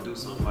and, you know, do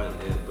something like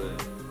that.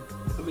 But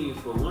I mean,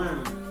 for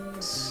one,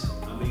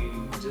 I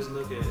mean, just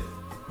look at,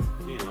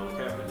 you know,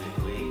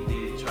 Kaepernick when he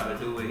did try to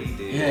do what he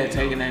did. Yeah,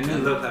 taking that new.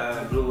 Look how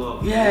it blew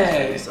up.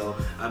 Yeah. So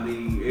I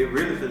mean, it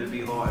really finna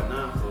be hard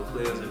now for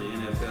players in the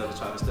NFL to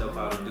try to step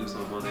out and do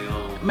something on their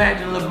own.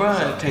 Imagine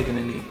LeBron taking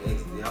a knee.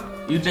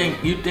 You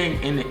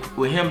think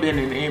with him being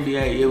in the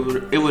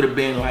NBA, it would have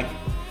been like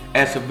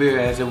as severe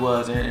as it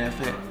was in the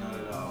NFL? Not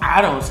at all.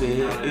 I don't see it.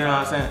 You know what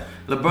I'm saying?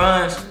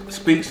 LeBron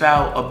speaks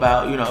out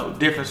about, you know,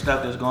 different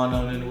stuff that's going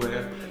on in the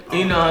world.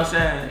 You know what I'm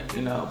saying?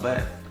 You know,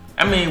 but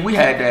I mean, we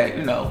had that,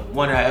 you know,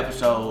 one of our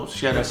episodes,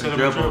 Shut Up and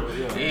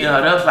Dribble. You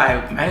know, that was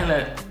like, man,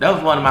 that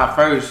was one of my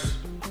first,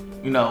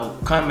 you know,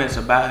 comments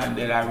about him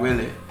that I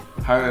really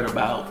heard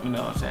about, you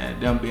know what I'm saying,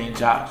 them being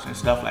jocks and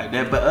stuff like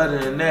that. But other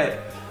than that,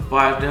 as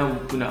far as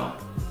them, you know,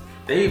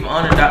 they even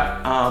honored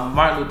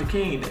Martin Luther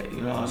King Day,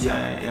 you know what I'm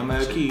saying,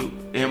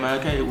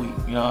 MLK week,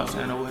 you know what I'm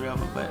saying, or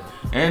whatever. But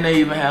and they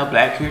even have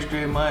Black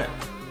History Month.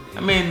 I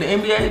mean, the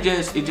NBA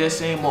just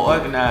seemed more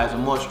organized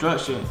and more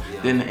structured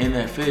than the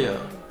NFL.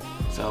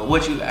 So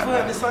what you got?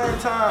 But at the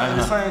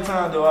same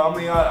time, though, I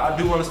mean, I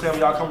do understand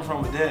where y'all coming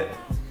from with that.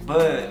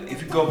 But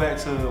if you go back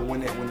to when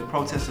the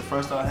protests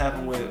first started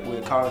happening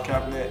with Colin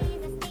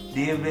Kaepernick,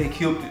 the NBA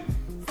killed it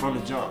from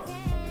the jump.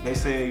 They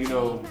said, you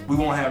know, we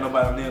won't have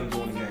nobody there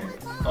doing the game.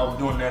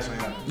 Doing the national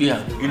anthem.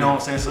 Yeah. You know what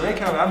I'm saying? So they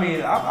kind of, I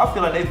mean, I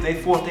feel like they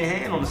forced their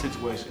hand on the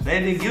situation. They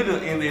didn't give the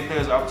NBA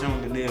players the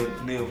opportunity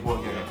to kneel for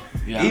a game.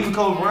 Yeah. Even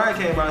Kobe Bryant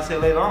came out and said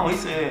later on, he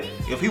said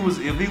if he was,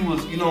 you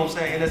know what I'm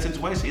saying, in that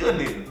situation, he'll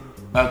kneel.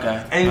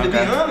 Okay. And to be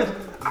honest,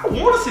 I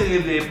want to see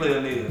an NBA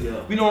player kneel.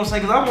 Yeah. You know what I'm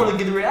saying? Because I want to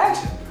get the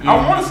reaction. I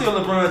want to see a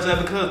LeBron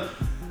James because,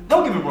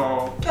 don't get me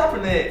wrong,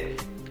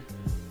 Kaepernick,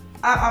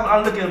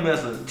 I look at him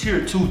as a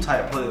tier 2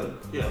 type player.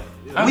 Yeah.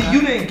 Okay.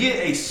 You didn't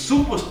get a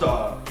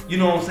superstar, you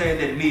know what I'm saying,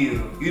 that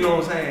kneel. You know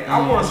what I'm saying?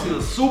 I want to see a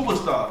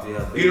superstar.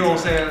 Yeah, you know what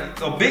I'm saying?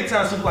 A big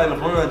time super like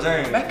LeBron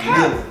James. But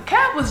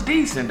Cap was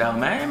decent though,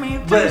 man. I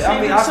mean,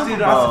 I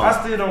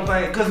still don't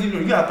think, because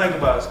you gotta think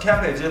about it.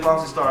 Cap had just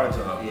lost his starting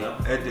job.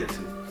 Yeah. At that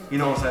too. You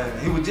know what I'm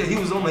saying? He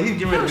was getting ready to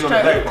go to the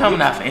back. Coming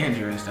out for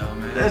injuries though,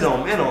 man. It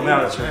don't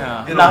matter, Trey.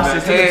 Yeah. Lost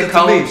his head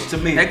coach. To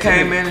me, they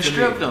came in and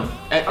stripped him.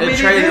 They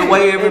traded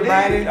away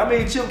everybody. I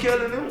mean, Chip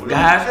Kelly them.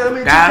 Guys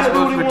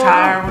was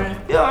retiring.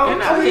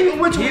 Yeah,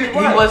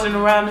 he wasn't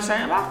around the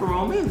same locker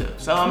room either.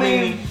 So I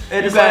mean,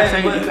 you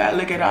gotta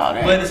look at all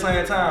that. But at the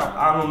same time,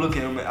 I don't look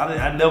at him.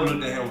 I never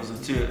looked at him as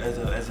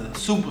a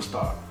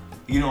superstar.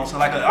 You know what I'm saying?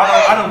 Like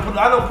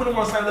I don't put him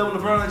on the same level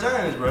with LeBron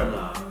James,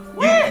 bro.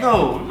 What?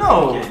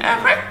 No.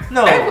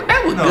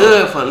 They were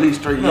good for at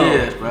least 3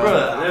 years, bro.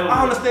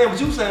 I understand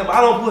what you're saying, but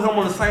I don't put him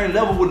on the same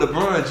level with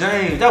LeBron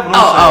James. That's what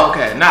I'm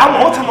saying. Okay.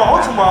 I'm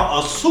talking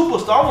about a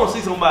superstar. I want to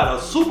see somebody, a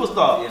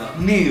superstar,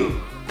 kneel.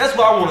 That's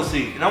what I want to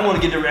see, and I want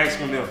to get the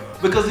reaction from them.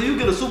 Because if you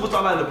get a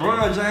superstar like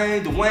LeBron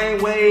James, Dwayne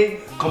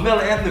Wade,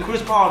 Carmelo Anthony,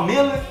 Chris Paul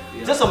kneeling, like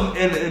you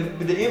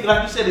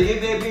said, the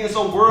NBA being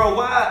so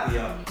worldwide.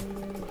 Yeah.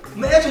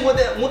 Imagine what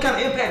kind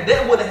of impact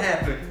that would have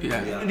happened.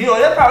 Yeah. You know,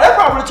 that probably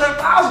would have turned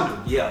positive.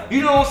 Yeah.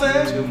 You know what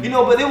I'm saying? You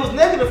know, but it was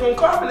negative from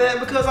Kaepernick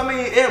because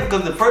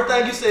because the first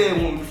thing you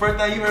said, the first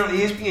thing you heard on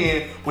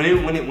ESPN when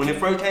it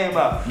first came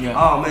out,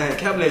 oh man,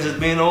 Kaepernick just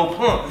being an old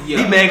punk.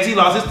 Yeah. He mad because he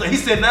lost his. He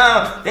said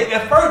down.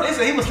 At first they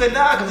said he was sitting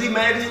down because he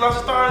mad because he lost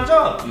his starting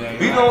job. Yeah,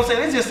 you know what I'm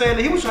saying? They just saying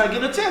that he was trying to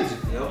get attention.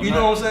 You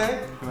know what I'm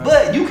saying? Right.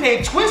 But you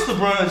can't twist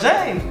LeBron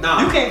James.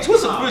 You can't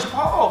twist a Chris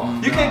Paul.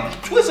 You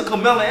can't twist a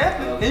Carmelo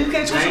Anthony. And you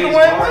can't twist a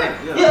Dwayne Wade.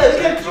 You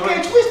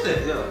can't twist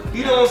it.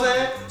 You know what I'm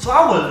saying? So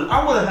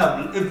I would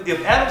have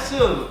if Adam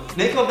Silver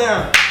they come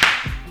down,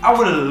 I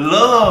would have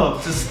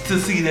loved to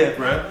see that,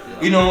 bro.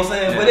 You know what I'm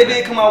saying? But they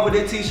did come out with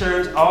their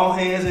t-shirts, all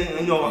hands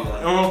and on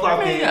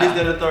stop this, that,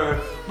 and the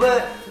third.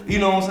 But you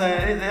know what I'm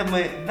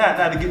saying?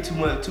 Not to get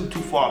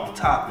too far off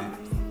the topic.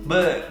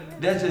 But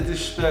that's just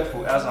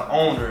disrespectful as an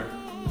owner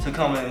to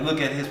come and look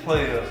at his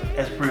players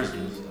as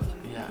prisoners.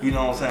 Yeah. You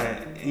know what I'm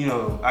saying? You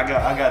know, I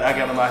got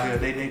them out here.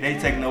 They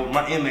taking over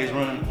my inmates,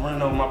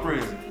 running over my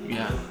prison.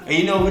 Yeah. And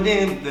you know, but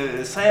then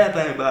the sad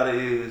thing about it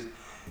is,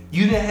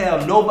 you didn't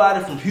have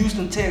nobody from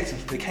Houston,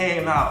 Texas that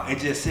came out and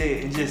just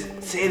said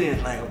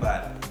anything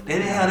about it. They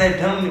didn't have that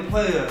dominant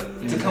player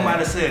to come out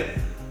and say,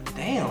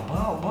 damn,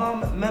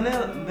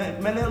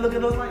 man, look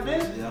at us like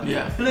this.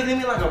 Yeah. You look at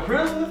me like a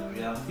prisoner.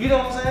 Yeah. You know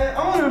what I'm saying?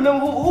 I don't even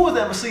remember who was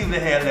that receiver they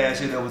had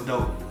last year that was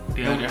dope.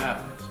 Yeah, that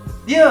happens.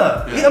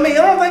 Yeah. I mean, I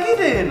don't think he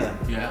did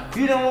nothing. Yeah.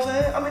 You know what I'm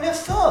saying? I mean, that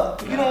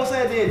sucked. You know what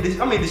I'm saying?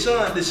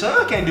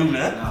 Deshaun can't do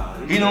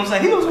nothing. You know what I'm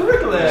saying? He was a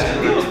Ricky last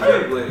year. He was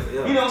hurt.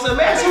 You know what I'm saying?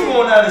 Imagine you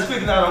going out and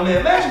speaking out on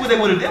that. Imagine what they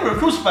would have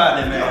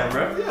crucified that man,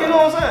 bro. You know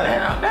what I'm saying?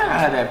 They don't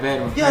have that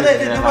veteran. Yeah,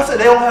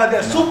 they don't have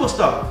that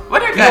superstar. Well,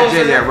 they got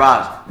JJ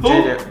Ross.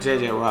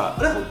 JJ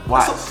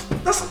Ross.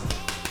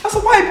 That's a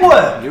white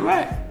boy. You're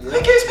right. He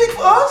can't speak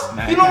for us.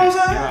 Nah, you know what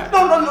I'm saying?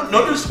 Right.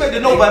 No disrespect to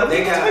nobody.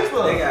 They can't speak for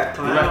us. They got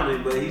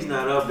Clowning, but he's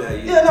not up there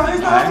yet. Yeah, no,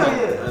 he's not up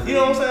there yet. You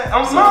know what I'm saying?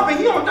 I'm mopping.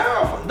 He on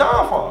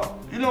downfall.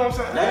 You know what I'm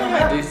saying? They don't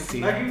have this.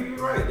 Like you're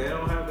right. They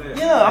don't have that.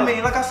 Yeah, I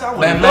mean, like I said, I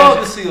would love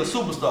to see a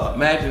superstar.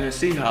 Imagine the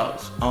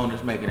Seahawks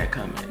owners making that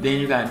comment. Then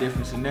you got a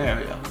different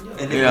scenario.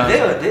 And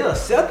they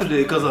accepted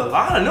it because a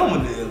lot of them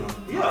were there.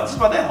 Yeah, just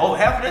about that whole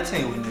half of that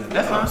team was there.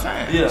 That's what I'm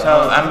saying. Yeah.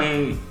 So I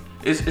mean,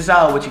 it's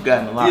all what you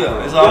got in the locker room.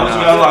 Yeah, it's all what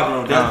you got in the locker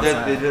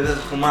room.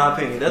 That's from my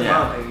opinion. That's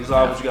my opinion. It's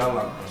all what you got in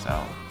the locker room.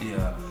 So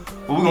yeah.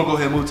 But we're gonna go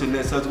ahead and move to the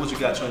next subject. What you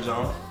got, Trent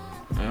Jones?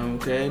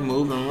 Okay,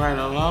 moving right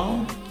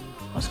along.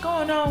 What's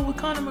going on with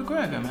Conor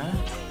McGregor, man?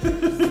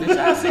 Did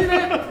y'all see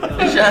that?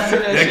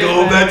 That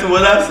goes back to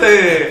what I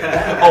said.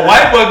 A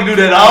white boy can do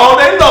that all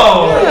day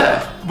long.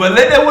 Yeah. But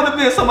that would have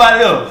been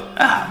somebody else.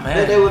 Ah,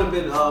 man. They would have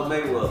been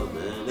Mayweather,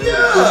 man. They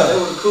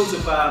would have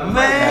crucified him.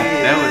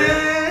 Man. That would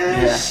have.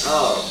 Yeah.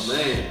 Oh,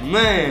 man.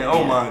 Man,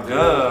 oh my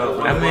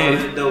God. I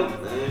mean, dope,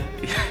 man.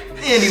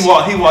 And he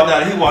walked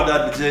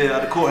out the jail,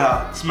 the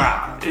courthouse,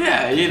 smiling.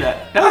 Yeah, you know.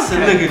 I said,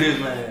 look at this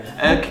man.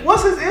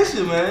 What's his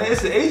issue, man?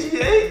 It's the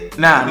HGA?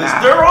 Nah.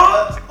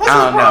 Steroids? What's his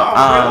problem?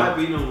 Might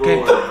be them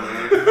roids,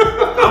 man.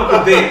 I'm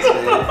convinced,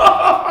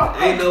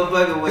 man. Ain't no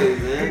fucking way,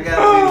 man. It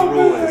gotta be the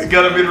roids. It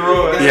gotta be the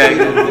roids.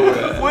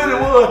 Yeah. When it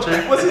was, Trey?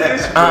 What's his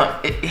issue?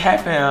 It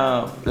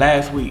happened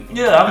last week.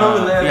 Yeah, I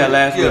remember last week. Yeah,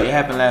 last week. It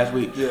happened last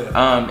week.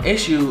 Yeah. The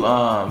issue,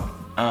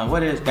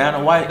 what is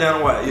Dana White? Dana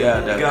White, yeah.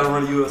 The guy that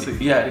run the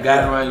UFC. Yeah, the guy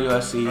that run the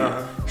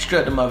UFC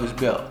stripped him of his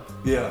belt.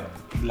 Yeah.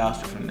 He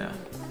lost it from there.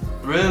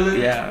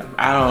 Really? Yeah,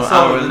 I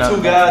don't really know. So the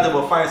two guys that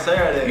were fighting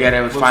Saturday. Yeah,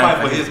 they was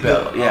fighting for his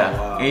belt. Yeah, oh,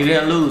 wow. And he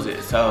didn't lose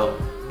it. So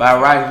by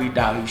right, he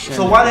shouldn't.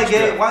 So why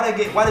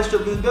they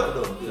strip his belt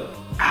though? Yeah.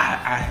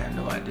 I have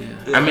no idea.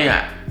 Yeah. I mean,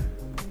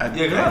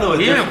 I know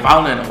he didn't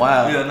fall in a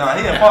while. Yeah, nah,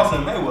 he didn't fall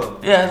in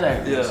Mayweather. Yeah,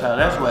 exactly. Yeah. So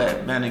that's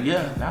what been a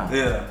year now.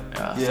 Yeah.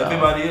 So, been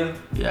about a year.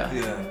 Yeah.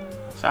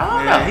 So I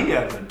don't know. know. He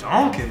got the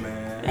donkey,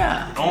 man.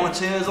 Yeah. Throwing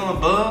chairs on the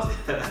bus.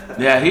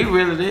 Yeah, he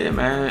really did,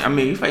 man. I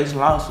mean, he facing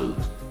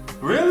lawsuits.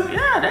 Really?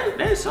 Yeah,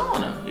 they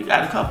suing him. He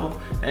got a couple.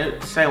 They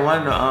say one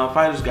of the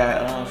fighters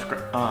got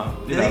cut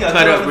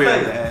up real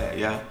bad.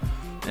 Yeah,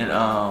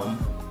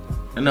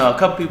 and a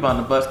couple people on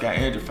the bus got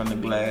injured from the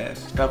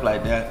glass, stuff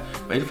like that.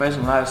 But he's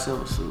facing a lot of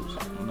civil suits.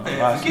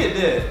 Man, forget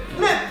that.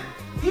 Man,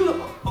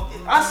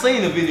 I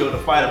seen the video of the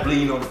fighter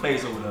bleeding on the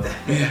face over there.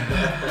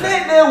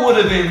 That would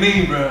have been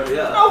me, bro.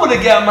 Yeah. I would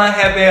have got my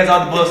happy ass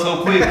out the bus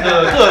so quick, cuz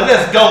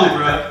let's go,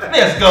 bro.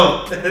 Let's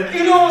go.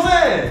 You know what I'm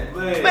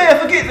saying? Man,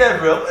 forget that,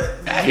 bro.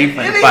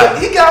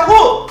 He got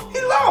whooped.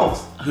 He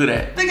lost. Who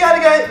that? The guy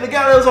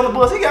that was on the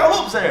bus, he got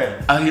whooped,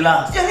 sir. Oh, he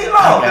lost? Yeah, he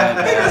lost.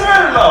 Okay. He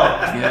deserved it, though.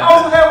 Yeah. I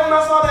was happy when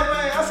I saw that,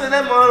 man. I said,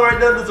 that man right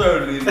there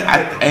deserved it.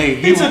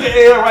 He took an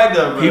L right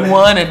there, bro. He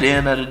won at the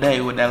end of the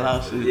day with that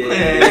lawsuit.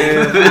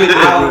 Yeah.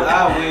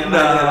 I'll win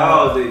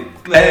all day.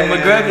 Hey,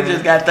 McGregor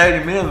just got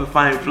 30 million for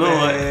fighting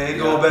Floyd. Man,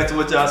 going back to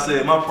what y'all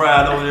said, my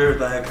pride over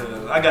everything, cause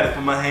I got to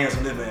put my hands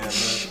on this man, bro.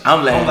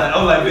 I'm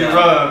like Big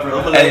Rod, bro.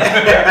 I'm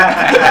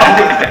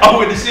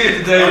with the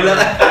shit today, bro.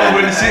 I'm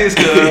with the shit,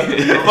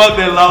 cuz. Fuck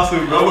that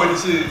lawsuit, bro. I'm with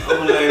the shit. I'm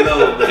gonna lay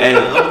low, man. Hey.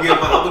 I'm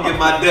gonna get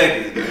my deck.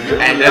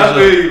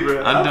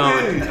 I'm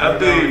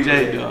doing what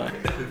Jay doing.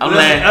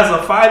 As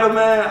a fighter,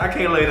 man, I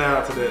can't lay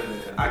down to that, man.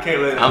 I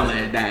can't lay down. I'm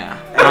laying down.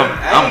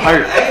 I'm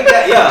hurt.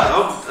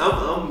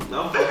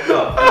 I'm fucked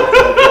up.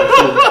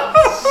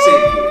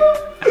 Shit.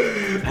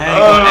 I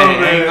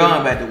ain't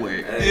going back to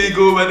work. You ain't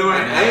going back to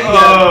work?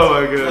 Oh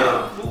my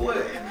God.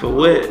 For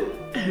what?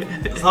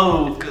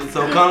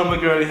 So Conor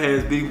McGregor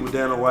has beef with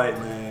Dana White,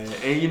 man.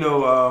 And you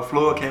know,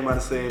 Floyd came out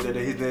and said that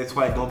his next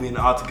fight gonna be in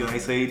the octagon. He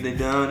said they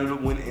done in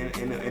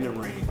the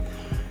ring.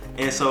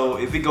 And so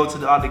if he go to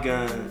the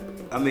octagon,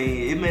 I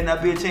mean, it may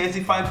not be a chance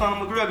he fight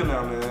Conor McGregor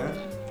now, man.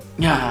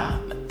 Yeah,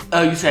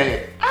 Oh, you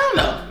say, I don't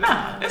know.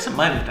 Nah, it's a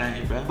money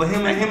thing, bro. But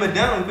him and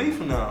Dana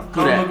beefing now.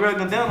 Conor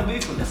McGregor and Dana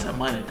beefing now. It's a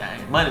money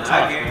thing. Money talk.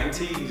 I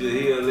guarantee you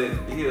he'll let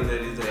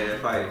his ass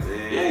fight,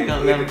 man. Yeah, he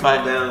gonna let him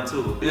fight down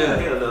too. Yeah,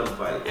 he'll let him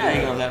fight. Yeah,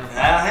 he gonna let him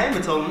fight.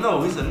 Heyman told him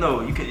no. He said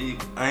no. You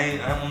can't.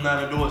 I'm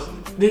not endorsing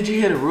it. Did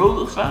you hear the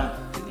rules, son?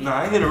 Nah,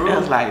 I ain't hear the rules. It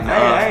was like, no.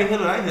 I ain't hear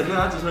nothing.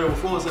 I just heard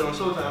before it said on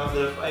Showtime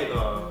after that fight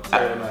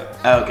Saturday night.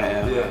 Okay.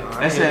 Yeah.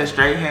 That said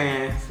straight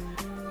hands.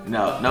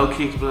 No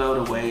kicks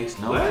below the waist.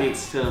 No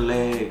kicks to the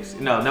legs.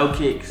 No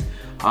kicks.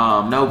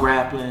 No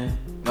grappling.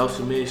 No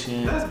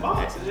submission. That's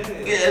boxing. Yeah,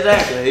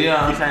 exactly. You know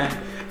what I'm saying?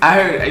 I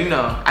heard.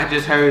 I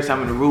just heard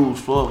some of the rules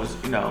for us.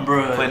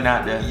 Bruh, putting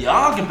out there.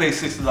 Y'all can pay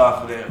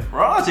 $60 for that.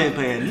 Raj ain't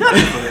paying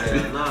nothing for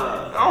that.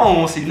 Nah. I don't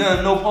want to see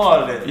nothing, no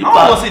part of that. I don't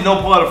want to see no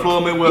part of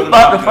Floyd Mayweather. You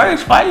bought the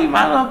first fight. You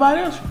might not buy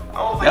this one. I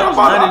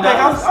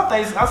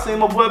think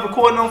my boy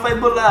recording on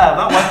Facebook Live.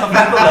 I watched on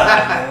Facebook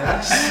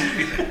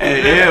Live,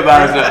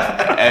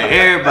 man.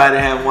 Everybody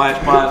have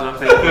watched parts on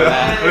Facebook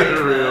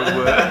Live. Real,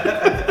 boy.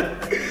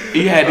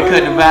 You had to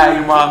cut the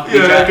volume off.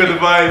 Yeah, I cut the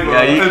volume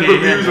off. You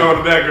put music on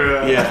the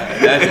background. Yeah,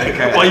 that's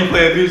crazy. While you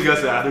playing music, I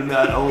said, I do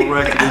not own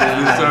rights to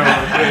this song.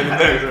 I'm playing the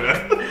background.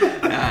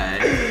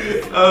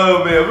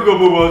 Oh, man, we're going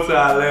to move on to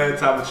our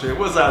last topic, Trent.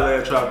 What's our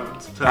last topic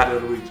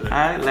of the week, Trent? All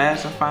right,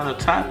 last and final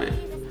topic.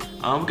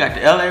 We got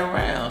the LA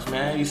Rams,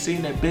 man. You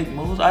seen that big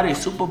moves? Are they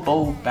Super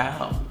Bowl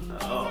bound?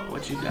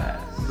 What you got?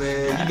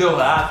 Man, you know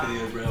how I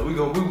feel, bro. We're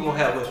gonna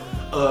have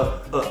a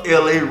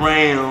LA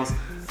Rams,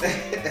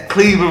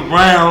 Cleveland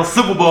Browns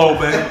Super Bowl,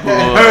 man.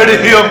 Heard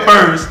it here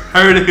first.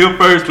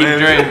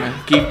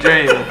 Keep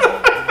dreaming.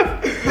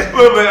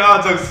 But man, all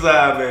jokes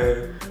aside,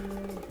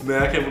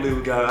 man, I can't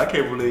believe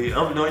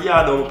y'all know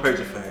I'm a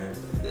Patriot fan.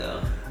 Yeah.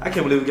 I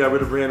can't believe we got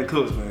rid of Brandon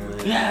Cooks, man.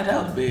 Yeah,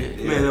 that was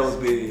big. Man, that was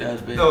big. That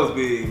was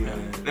big,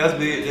 man. That's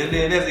big, and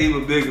then that's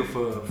even bigger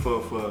for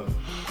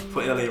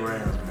LA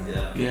Rams,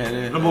 man.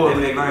 Yeah. The boys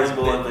make nice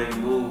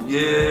moves.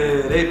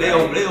 Yeah, they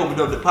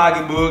opened up the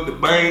pocketbook, the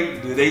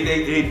bank.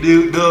 They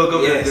dug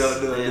up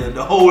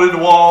the hole in the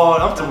wall.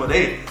 I'm talking about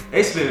they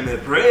spending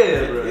that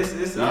bread, bro.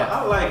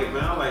 I like it,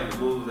 man. I like the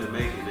moves they're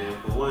making. And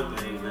for one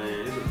thing,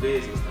 man, it's a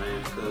business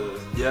thing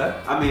because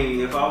I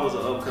mean, if I was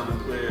an upcoming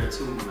player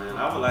too, man,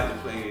 I would like to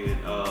play in.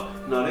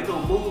 They're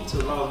gonna move to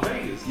Las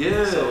Vegas.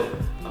 Yeah. So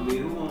I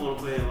mean, who wouldn't want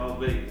to play in Las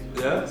Vegas?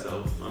 Yeah.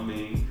 So I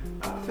mean,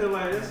 I feel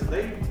like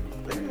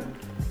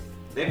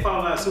they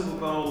probably not Super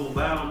Bowl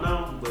bound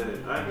now, but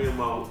I give them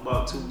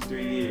about 2-3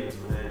 years,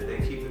 man. They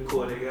keep the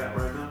core they got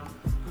right now.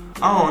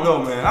 I don't know,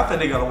 man. I think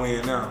they gotta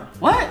win now.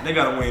 What? They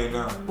gotta win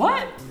now.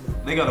 What?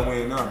 They gotta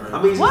win now, bro. I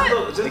mean, what?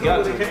 Just look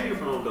where they came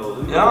from,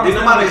 though. Yeah, Did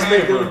nobody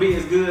expect them to be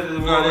as good as they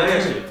were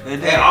last year?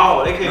 At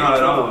all. They came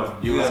at all.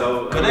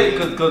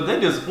 Cause they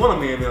just won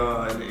me in the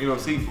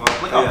NFC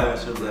playoff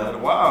last year, bro.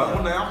 Wow.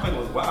 One day I think it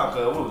was wild,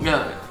 cause what was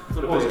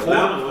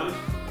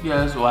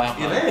Yeah, it's wild.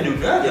 Yeah, they didn't do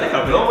nothing. They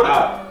got blown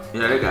out.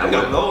 Yeah, they got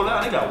blown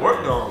out. They got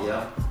worked on.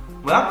 Yeah.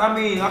 But I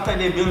think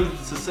they've been a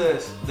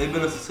success. They've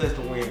been a success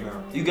to win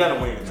now. You gotta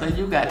win now. So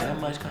you got that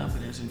much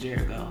confidence in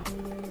Jared Goff?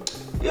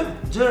 Yeah,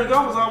 Jared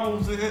Goff was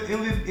almost in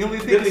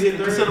MVP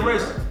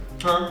consideration.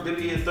 Huh? Did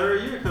he hit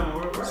third year coming,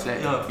 right?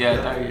 Third year.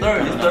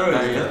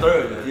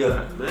 Third.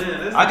 Yeah.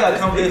 Man, I got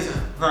confidence.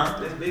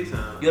 That's big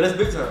time. Yeah, that's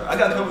big time. I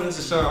got confidence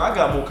in Sean. I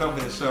got more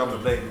confidence in Sean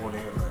McVay more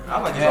than him. I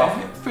like his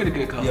offense. Pretty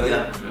good coach.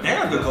 Yeah.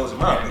 Damn good coach in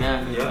my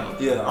opinion.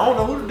 Yeah. I don't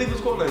know who the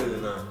defense coordinator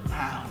is now.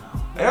 I don't know.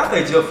 And I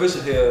think Jeff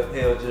Fisher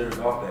held Jared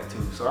Goff back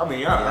too. So I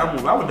mean, I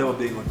would never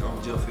big on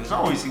Jeff Fisher. I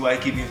don't really see why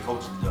he keep his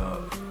coaching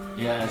job.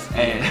 Yes,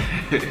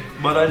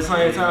 but at the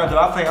same time, though,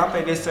 I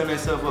think they set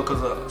themselves up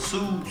because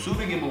Sue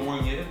didn't give him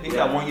 1 year. He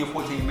got 1 year,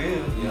 $14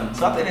 million. Yeah.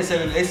 So I think they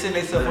set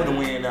themselves up to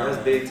win now.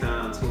 That's big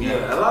time too.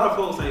 Yeah. A lot of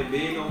folks ain't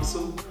big on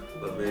Sue,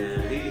 but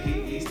man,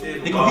 he still.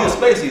 He gonna get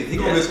spacey. He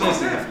gonna get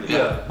spacey.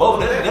 Yeah. Both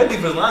that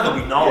defense line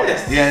gonna be gnarly.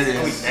 Yeah, it is.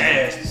 Gonna be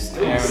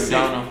nasty.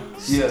 Arizona.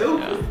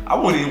 Yeah. I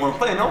wouldn't even want to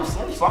play. No, I'm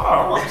sorry. If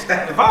I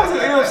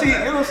was in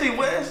NFC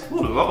West,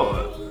 oh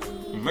Lord,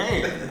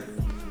 man.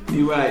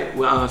 You right.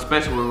 Well,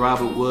 especially with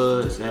Robert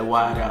Woods and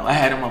wide out. I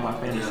had him on my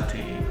fantasy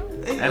team.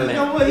 I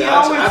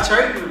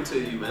traded him to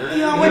you, man.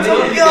 He always took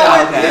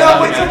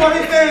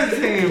my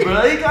fantasy team,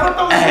 bro. He got to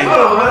throw some.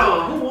 Hold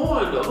on. Who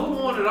won though? Who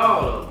won it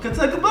all though?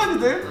 Kentucky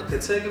Buckets, then.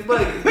 Kentucky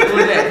Buckets. Who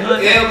was that?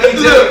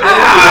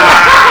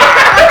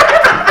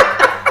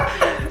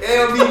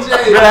 LBJ.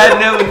 Bro, I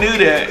never knew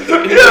that.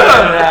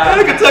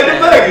 Kentucky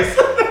Buckets.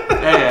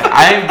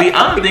 I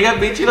don't think I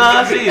beat you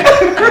last season.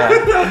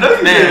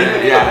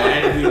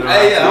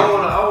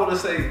 I want to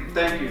say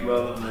thank you,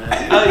 brother, man.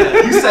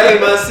 You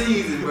saved my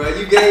season, bro.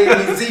 You gave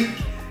me Zeke.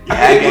 You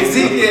gave me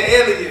Zeke and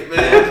Elliott, man.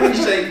 I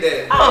appreciate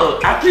that. Oh,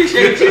 I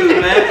appreciate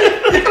you, man.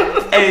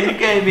 Hey, you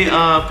gave me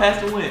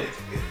Pastor Wentz.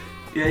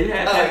 Yeah, you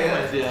had Pastor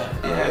Wentz.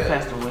 Yeah, you had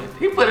Pastor Wentz.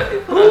 He put us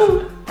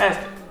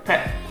Pastor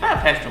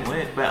Paxton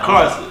Wentz.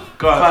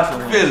 Carson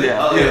Wentz. Philly.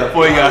 Yeah,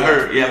 before he got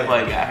hurt. Before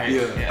he got hurt.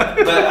 Yeah.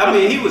 But I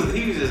mean, he was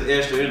just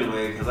extra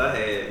anyway because I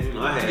had.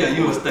 Yeah,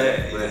 you was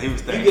stacked. Yeah, he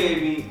was stacked. You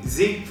gave me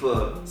Zeke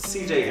for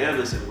C.J.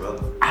 Anderson,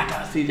 brother. I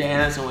thought C.J.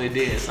 Anderson would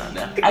did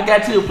something. I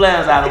got 2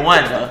 players out of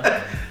 1 though.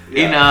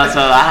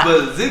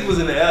 But Zeke was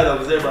in the air though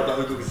because everybody thought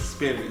he was going to get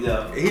suspended.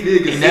 Yeah, he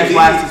did get suspended. And that's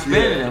why I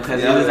suspended him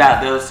because he was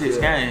out there 6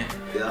 games.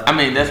 Yeah. I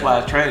mean, that's why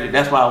I traded.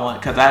 That's why I won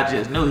because I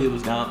just knew he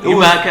was gone. It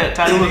was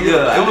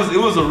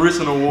a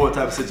risk and reward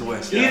type of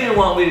situation. He didn't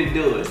want me to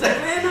do it. It's like,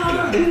 man, no,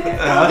 don't do that.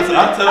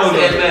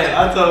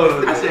 I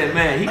told him. I said,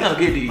 man, he gonna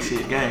get these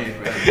shit games,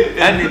 bro.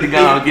 I need to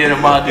go and get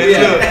him all this.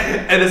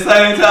 At the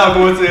same time,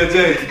 going to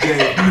Jay,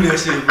 do that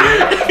shit, bro.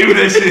 Do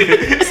that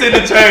shit. Send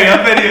the train. I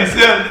bet he'll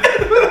sell it.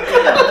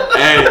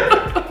 Hey,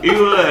 he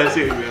was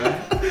shit, bro.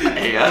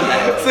 Hey, I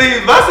like.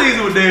 See, my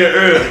season was dead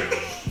early.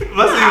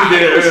 My season was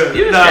dead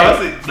early.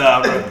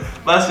 Nah, bro.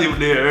 My shit was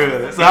dead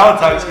early. So I was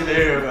talking shit to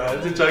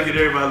everybody. Just trying to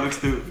get everybody to look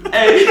stupid.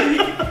 Hey,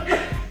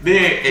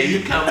 then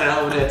you coming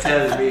over there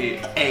telling me,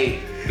 hey,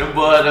 them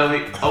boys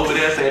over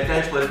there said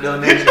thanks for the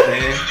donation,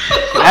 man.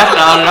 I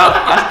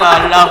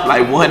started off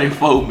like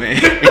 1-4, man.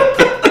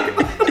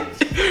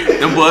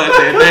 Them boys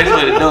said thanks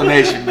for the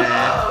donation, man.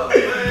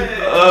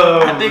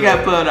 I think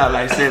I pulled out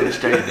like 7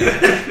 straight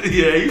there.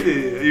 Yeah, you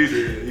did.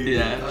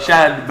 Yeah,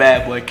 shout out to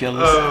Bad Boy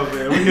Killers. Oh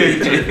man, we hear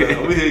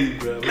you, we hear you,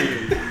 bro.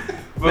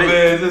 But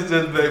man, just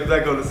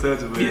back on the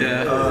subject, man.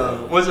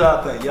 Yeah. What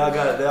y'all think? Y'all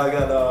got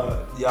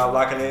y'all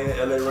locking in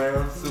LA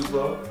Rams Super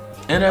Bowl?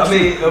 And I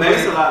mean,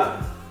 it's a lot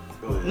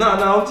of. No,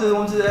 I'm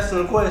just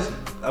asking a question.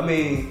 I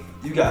mean,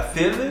 you got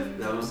Philly.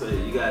 That's what I'm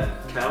saying. You got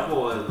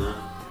Cowboys now.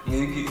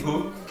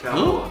 Who?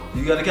 Cowboy.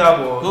 You got the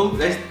Cowboys. Who?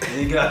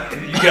 You got.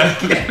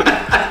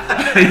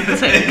 You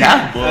said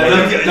Cowboys.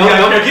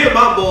 Don't forget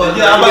my boys.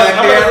 Yeah,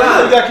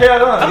 you got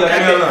Carolina. You got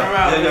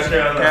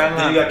Carolina.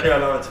 Then you got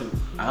Carolina too.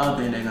 I don't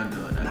think they're gonna do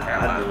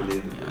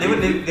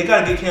it. They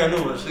gotta get Cam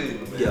Newton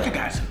receiver. Yeah, I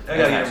got you. They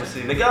gotta get him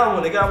receiver. They got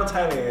him a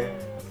tight end.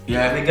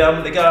 Yeah, they got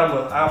him.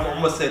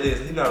 I'm gonna say this.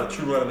 He's not a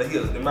true runner, but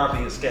it might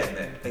be a scat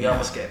back. They got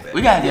him a scat back.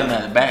 We gotta get him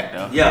at the back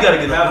though. Yeah, you gotta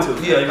get him.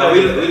 Yeah, you gotta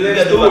get him. We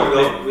let Stewart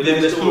go. We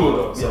let Stewart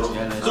go.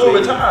 Stewart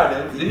retired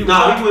then. No,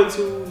 he went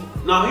to.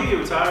 No, he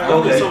retired.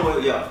 Okay. Somewhere,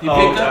 yeah. He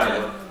picked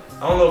up.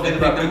 I don't know if they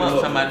picked him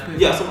up. Somebody picked him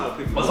up. Yeah, somebody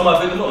picked him up. Somebody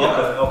picked him up.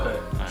 Okay.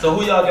 So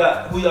who y'all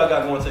got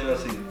going to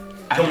NFC?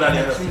 Coming out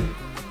of NFC.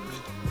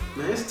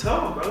 Man, it's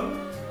tough, bro.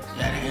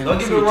 Yeah, don't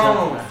get me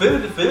wrong. Philly.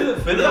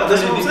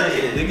 That's what I'm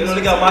saying.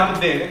 They got Michael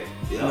Bennett.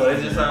 Yeah.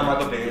 They just signed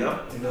Michael Bennett.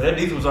 Yeah. That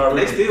defense was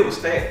already. They still was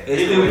stacked.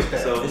 They still was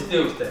stacked. I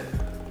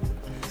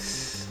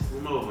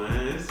don't know,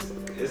 man.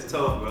 It's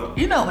tough, bro.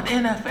 You know, with the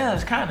NFL,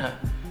 it's kind of.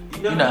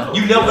 You never know.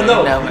 You never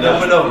know. You're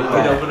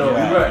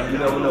right. You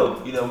never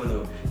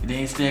know. Then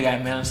you still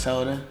got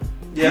Minnesota.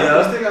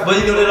 Yeah. But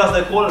they lost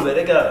their quarterback.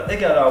 They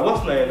got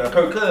what's name now?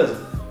 Kirk Cousins.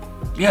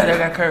 Yeah, they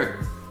got Kirk.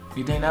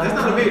 You think that's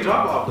not a big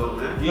drop off though,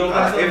 man? You don't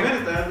think so? If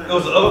anything, it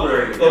was an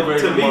upgrade.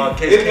 To me,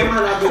 it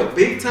might not be a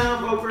big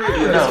time upgrade. It's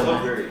an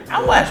upgrade.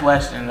 I watched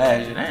Washington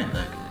last year. They ain't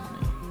looking at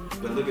me.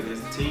 But look at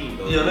this team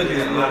though. Yeah, look at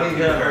him.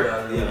 He ain't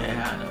hurt. He ain't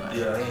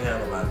had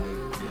nobody.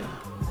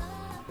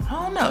 I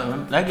don't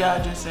know. Like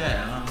y'all just said.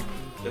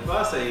 If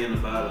I say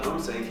anybody, I'm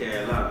gonna say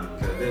Carolina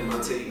because they're my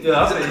team.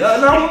 Yeah, I say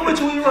no. I'm with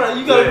you. You right.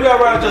 You gotta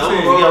ride your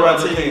team. You gotta ride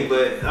your team.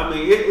 But I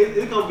mean,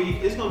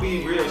 it's gonna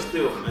be real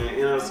stiff, man.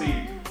 NFC,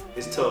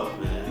 it's tough,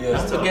 man. Yeah,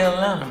 it's tough. Forget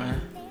Atlanta,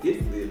 man. I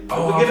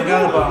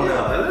forgot about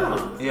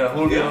Atlanta. Yeah,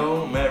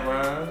 Julio, Matt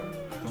Ryan,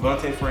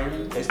 Devontae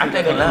Freeman. I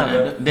think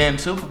Atlanta. Then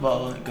Super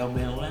Bowl gonna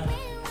be in Atlanta.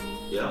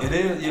 Yeah. It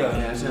is.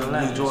 Yeah, it's in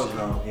Atlanta. Georgia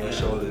now. Yeah,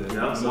 sure it is.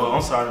 Yeah, well,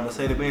 I'm sorry,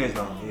 Mercedes-Benz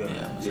now.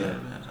 Yeah.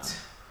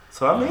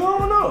 So I mean, I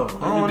don't know.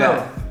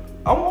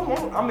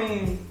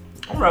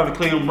 I'm riding the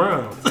Cleveland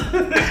Browns. But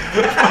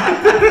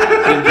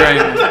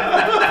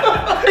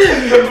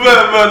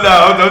no,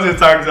 I'm just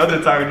talking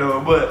to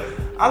him. But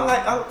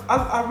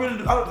I really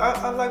do.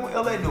 I like what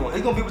LA doing.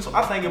 It's gonna be between.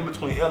 I think in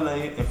between LA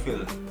and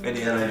Philly. At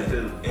the end of the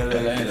day, LA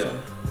and Philly.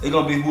 It's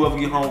gonna be whoever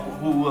get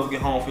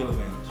home field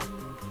advantage.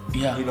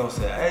 Yeah. You know what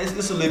I'm saying?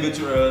 It's a little bit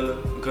too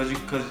early because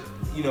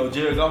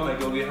Jared Goff may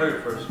go get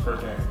hurt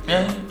first game.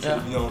 Yeah.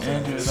 You know what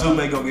I'm saying? Sue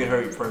may go get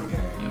hurt first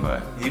game. You're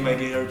right. He may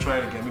get hurt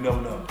training camp. You never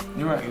know.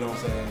 You're right. You know what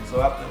I'm saying? So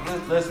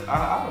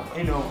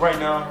right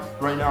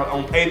now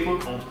on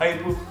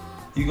paper,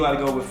 you gotta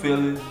go with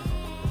Philly.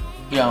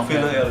 Yeah.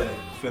 Philly, LA.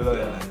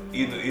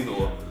 Either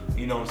or.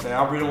 You know what I'm saying?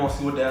 I really want to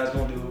see what Dad's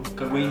gonna do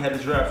because we ain't had the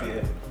draft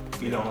yet.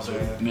 You know what I'm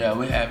saying? Yeah,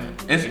 we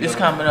haven't. It's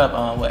coming up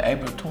on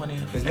April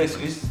 20th?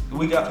 It's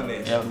week after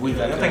next. Yeah, week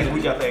after. I think it's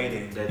week after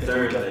 18. That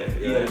Thursday.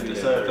 Yeah,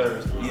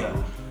 Thursday. Yeah.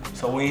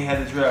 So we ain't had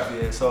the draft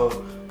yet.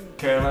 So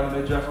Carolina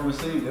may draft a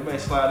receiver. They may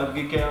slide up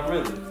and get Cam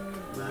really.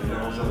 Man, you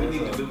know, so we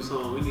need to do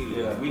something.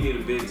 We need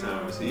a big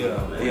time receiver.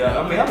 Man.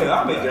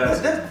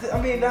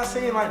 I mean, that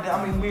saying like that.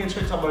 I mean, we and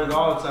Trey talk about it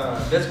all the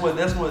time. That's what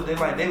they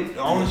like. The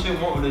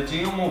ownership want, the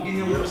GM won't give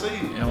him a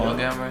receiver. Yeah, won't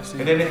give him a receiver.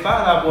 And then they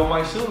find out, boy,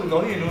 Mike Shula,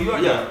 no, he in New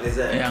York. Yeah,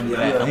 exactly. Yeah,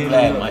 I'm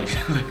glad Mike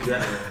Shula.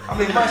 Yeah. I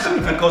mean, Mike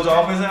Shula can coach the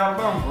offense in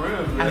Alabama for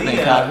real. He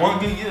had 1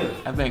 good year.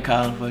 I've been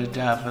calling for his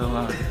job for the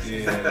longest.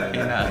 Yeah. You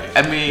know,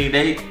 I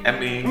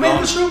mean,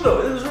 it's true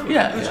though. It's true.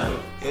 Yeah, it's true.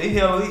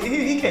 Yeah,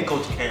 he can't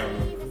coach a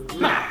camera.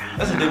 Nah.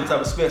 That's a different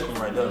type of specimen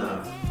right there.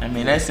 Nah. I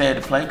mean, they said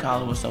the play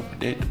caller was so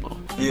predictable.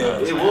 Yeah,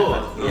 it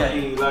was. Yeah. I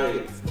mean,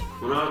 like,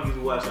 when I used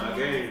to watch our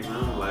games,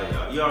 I'm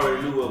like, you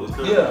already knew what was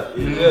coming. Yeah,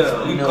 you know? yeah.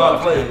 So, you call the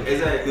play.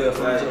 Exactly.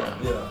 Yeah,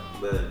 yeah.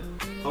 But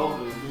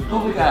hopefully, who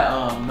we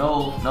got?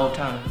 No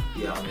Turner.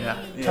 Yeah.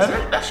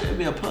 That should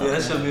be a plus. Yeah,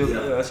 that should be.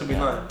 That should be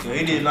nice. Yeah,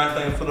 he did nice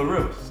thing for the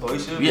Rivers, so he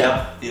should.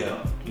 Yeah.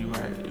 You're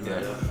right.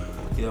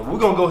 Yeah, we're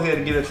gonna go ahead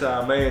and get into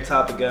our main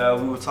topic,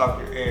 guys. We were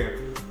talking,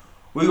 and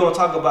we're gonna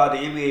talk about the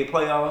NBA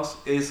playoffs.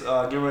 It's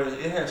getting ready.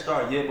 It hasn't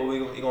started yet, but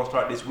we're gonna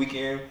start this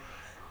weekend.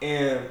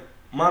 And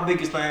my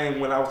biggest thing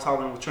when I was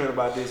talking with Trent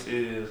about this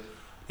is,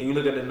 and you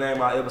look at the name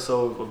of our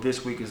episode of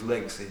this week is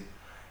Legacy.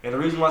 And the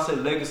reason why I say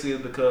Legacy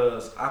is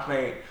because I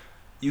think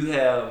you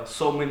have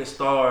so many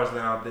stars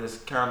now that's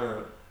kind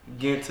of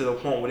getting to the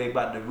point where they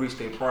about to reach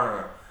their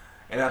prime.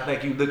 And I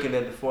think you looking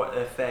at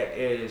the fact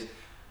is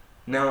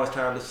now it's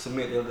time to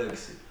submit their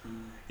legacy.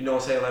 You know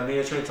what I'm saying? Like me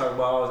and Trent talk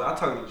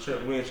about,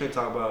 me and Trent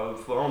talk about,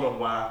 I don't know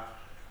why,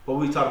 but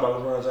we talk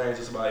about LeBron James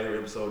just about every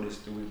episode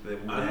this week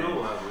that we I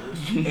know why,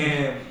 man.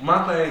 And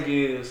my thing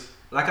is,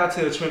 like I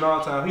tell Trent all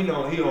the time, he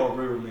don't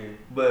agree with me,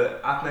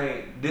 but I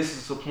think this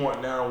is the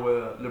point now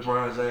where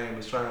LeBron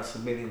James is trying to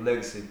submit his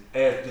legacy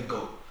as the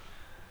GOAT.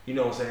 You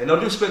know what I'm saying? No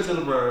disrespect to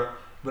LeBron,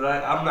 but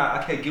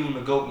I can't give him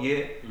the GOAT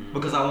yet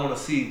because I want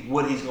to see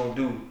what he's gonna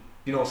do.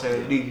 You know what I'm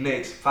saying? These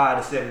next 5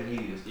 to 7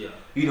 years. Yeah.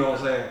 You know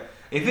what I'm saying?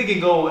 If he can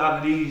go out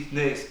of these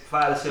next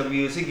 5 to 7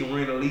 years, he can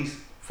win at least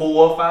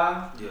 4 or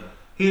 5. Yeah.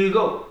 Here you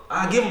go.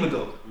 I give him the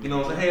GOAT. You know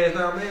what I'm saying? Hands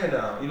down, man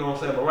down. You know what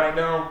I'm saying? But right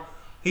now,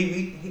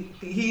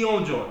 he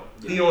on joint.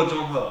 Yeah. He on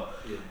joint her.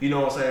 Yeah. You know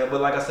what I'm saying?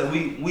 But like I said,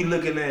 we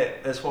looking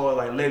at as far as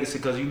like legacy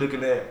because you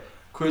looking at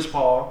Chris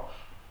Paul.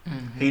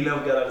 Mm-hmm. He never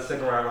got out of the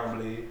second round, I don't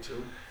believe.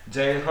 True.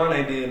 James Harden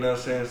ain't did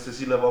nothing since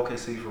he left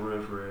OKC for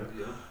real.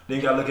 Yeah. Then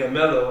you gotta look at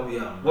Melo.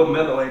 Yeah. What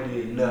Melo ain't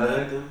did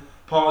nothing.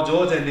 Paul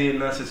George ain't did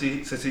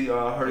nothing since he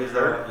hurt his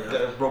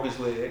broke his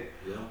leg.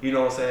 Yeah. You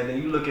know what I'm saying? Then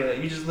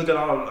you just look at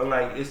all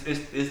like it's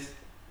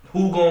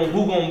who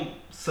gon'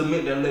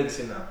 submit their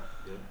legacy now.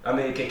 Yeah. I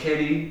mean, can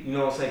KD, you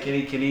know what I'm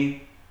saying?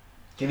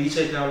 Can he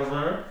chase down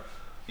LeBron?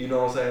 You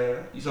know what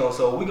I'm saying?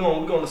 So we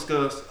gonna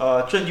discuss.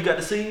 Trent, you got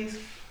the C's?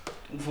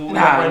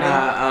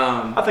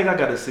 I think I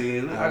got to see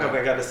it. I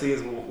got to see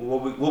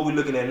what we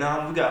looking at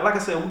now. We got, like I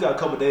said, we got a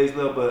couple days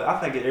left, but I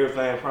think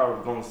everything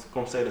probably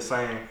gonna stay the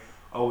same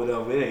or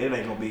whatever. It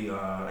ain't gonna be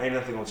ain't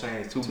nothing gonna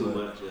change too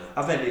much. Yeah.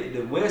 I think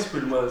the West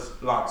pretty much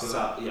locked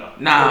up. Yeah.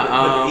 We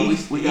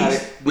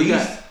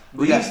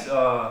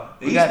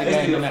got the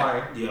game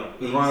tonight. Yeah.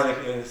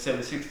 LeBron and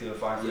 76 still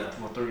fighting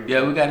for 3.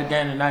 Yeah, we got the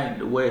game tonight.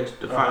 The West,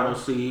 the final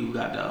seed. We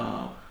got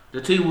the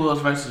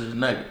T-Wolves versus the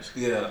Nuggets.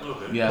 Yeah.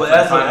 Okay. Yeah. But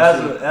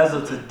as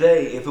of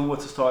today, if it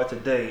was to start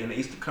today in the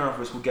Eastern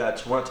Conference, we got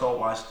Toronto,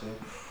 Washington.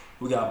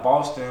 We got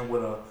Boston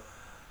with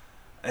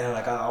and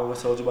like I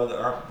always told you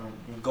about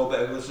go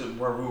back and listen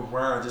to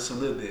Ryan just a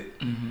little bit.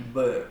 Mm-hmm.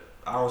 But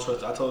I don't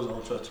trust. I told you I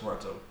don't trust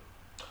Toronto.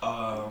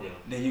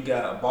 Then you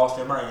got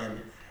Boston, Miami.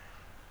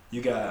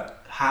 You got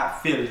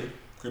hot Philly,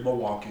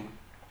 Milwaukee.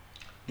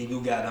 Then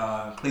you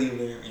got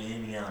Cleveland and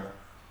Indiana.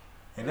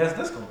 And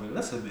that's gonna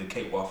be a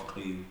cakewalk for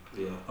Cleveland.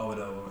 Yeah. Or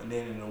whatever. And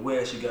then in the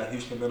West you got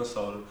Houston,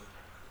 Minnesota.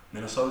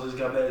 Minnesota just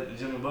got back to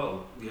Jimmy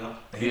Butler. Yeah.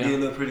 And he did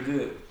look pretty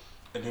good.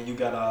 And then you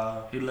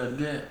got he looked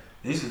good.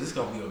 This is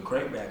gonna be a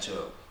great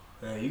matchup.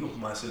 Man, you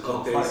might see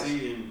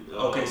OKC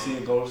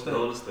and Golden State.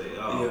 Golden State.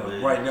 Oh, yeah,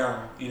 man. Right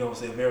now, you know what I'm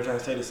saying, if everything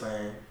stay the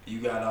same, you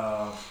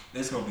got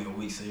this gonna be a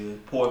weak series.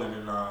 Portland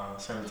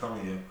and San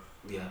Antonio.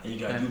 Yeah. And you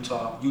got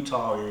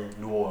Utah and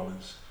New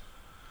Orleans.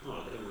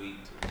 Oh, they're weak.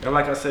 And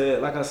like I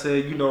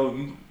said, you know,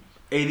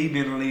 AD been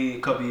in the league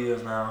a couple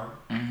years now.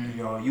 Mm-hmm.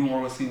 You know, you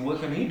want to see what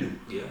can he do.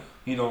 Yeah.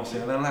 You know what I'm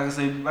saying?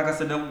 And like I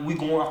said, we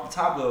going off the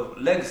top of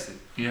legacy.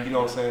 Yeah. You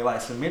know what I'm saying? Like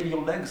cementing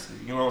your legacy.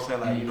 You know what I'm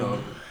saying? Like you know.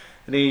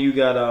 And then you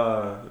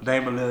got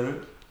Damian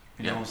Lillard.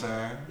 You know what I'm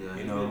saying? Yeah.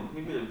 You know,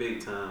 he been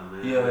big time,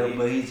 man. Yeah,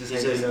 but he just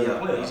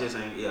ain't player. He just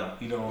ain't. Yeah.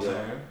 You know what I'm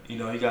saying? You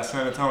know, you got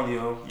San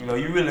Antonio. You know,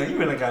 you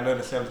really got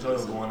nothing San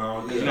Antonio going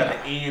on. You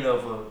got the end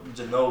of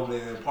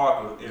Ginobili and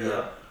Parker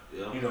era.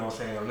 Yeah. You know what I'm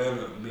saying?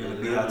 Leonard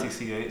being the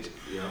BITCH.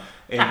 Yeah.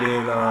 And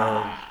then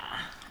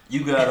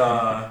you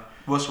got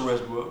Russell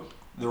Westbrook,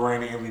 the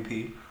reigning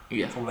MVP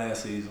from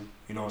last season.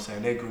 You know what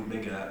I'm saying? That group they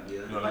got.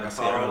 Yeah. You know, like I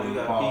said earlier, we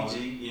got PG.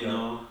 You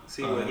know,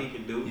 see what he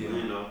can do. Yeah.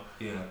 You know.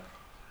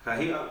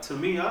 Yeah. To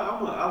me,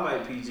 I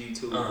like PG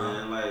too,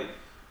 man. Like.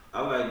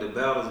 I like the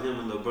battles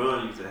him and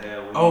LeBron used to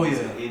have when he was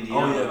in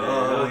Indiana.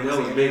 That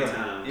was big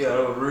time. Yeah,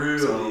 that was real.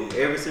 So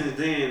ever since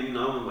then, you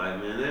know, I'm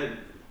like, man,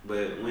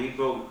 But when he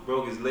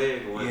broke his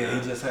leg or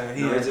whatnot, he just ain't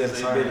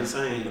been the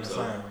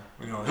same.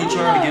 You know, he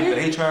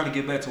trying to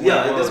get back to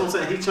where he was. That's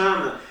what I'm saying.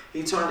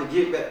 He trying to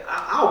get back.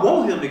 I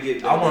want him to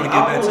get back. I want to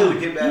get back too. To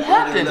get back. He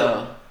have to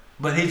though.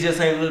 But he just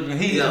ain't looking.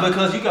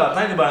 Because you got to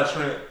think about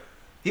Trent.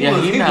 He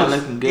was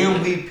looking good.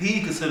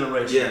 MVP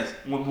consideration. Yes.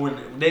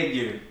 When that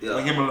year,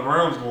 when him and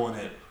LeBron was going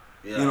at.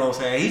 Yeah. You know what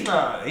I'm saying?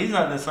 He's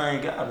not the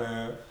same guy,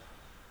 man.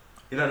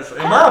 In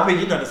my opinion,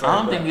 he's not the same guy. I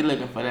don't think he's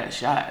looking for that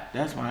shot.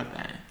 That's my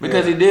thing.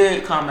 Because he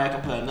did come back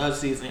and play another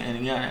season in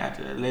Indiana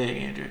after the leg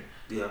injury.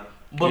 Yeah.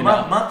 But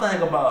my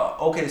thing about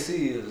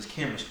OKC is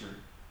chemistry.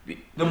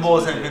 Them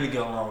boys ain't been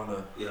together long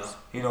enough. Yeah.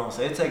 You know what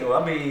I'm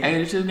saying?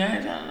 82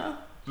 games, I don't know.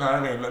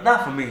 No, it ain't.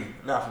 Not for me.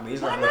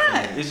 It's Why not?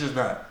 not? For me. It's just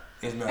not.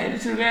 It's not.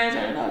 82 games,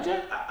 I don't know,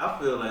 Jay. I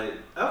feel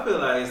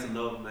like it's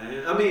enough,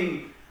 man. I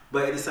mean,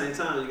 but at the same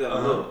time, you gotta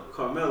look.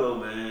 Carmelo,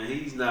 man,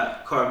 he's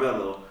not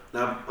Carmelo.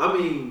 Now, I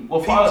mean,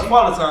 Father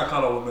time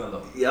called him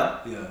Melo.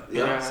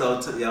 Yeah.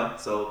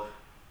 So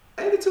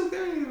 82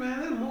 games, man,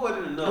 that's more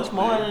than enough. That's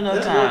more than enough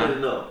That's time. more than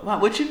enough.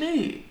 What you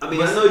need? I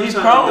mean, I know you're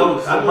trying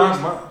pros. to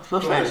go.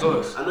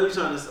 Professionals. I know you're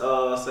trying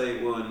to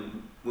say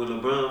when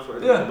LeBron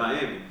first went to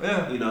Miami,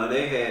 you know,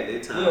 they had their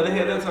time. Yeah, they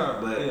had their time.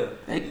 But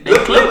they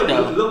clicked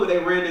though. Look what they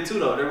ran into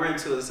though. They ran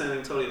into a San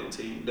Antonio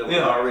team that was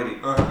already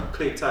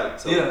clicked tight.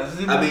 So, I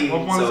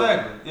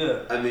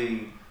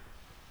mean,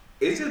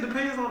 it just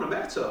depends on the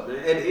matchup, man.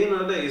 At the end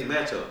of the day, it's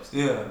matchups.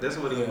 Yeah, that's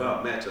what it's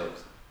about,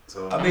 matchups.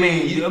 So I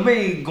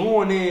mean,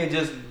 going in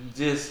let's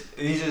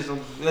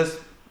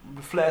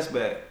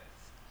flashback.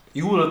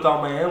 You would have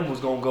thought Miami was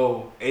gonna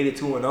go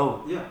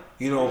 82-0. Yeah,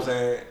 you know what I'm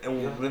saying.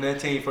 And when that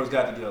team first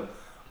got together,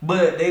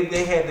 but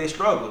they had their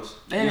struggles.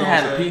 They didn't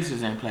have the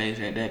pieces in place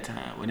at that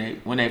time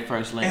when they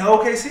first linked. And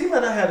OKC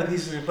might not have the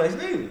pieces in place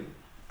neither.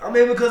 I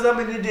mean, because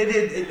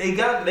they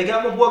got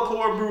my boy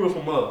Corey Brewer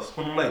from the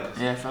Lakers.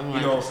 Yeah, from the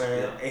Lakers. You know what I'm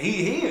saying? Yeah.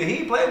 And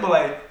he played for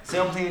like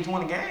 17,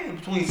 20 games,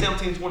 between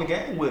 17 and 20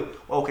 games with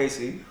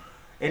OKC.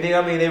 And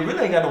then they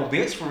really ain't got no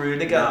bench for real.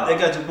 They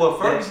got your boy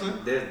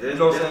Ferguson. You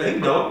know what I'm saying?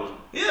 He dope.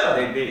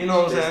 Yeah, you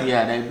know what I'm saying?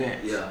 Yeah, they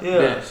bench. Yeah.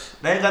 Bench.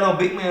 They ain't got no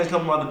big man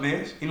coming off the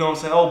bench. You know what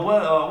I'm saying? Oh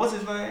boy, what's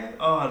his name? The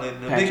Patrick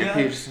big guy.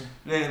 Peterson.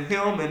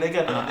 Him, and they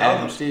got the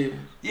Adam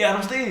Stevens. Yeah,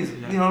 Adam Stevens.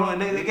 Yeah. You know, and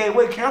they gave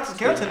away counts in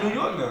New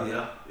York now.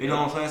 Yeah. You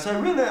know what I'm saying?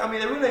 So really,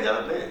 they really ain't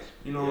got a bench.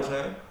 You know what I'm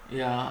saying?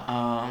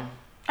 Yeah.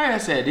 Like I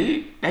said,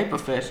 they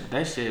professionals.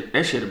 They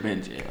should have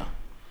been jail.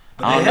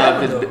 But I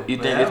don't know if you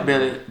think it's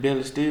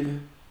Billy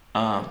Stevens.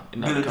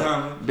 Billy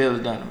Donovan.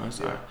 Billy Donovan,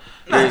 sorry.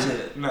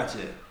 Not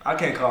yet. I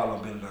can't call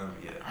him Billy Donovan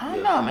yet. I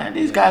don't know, man.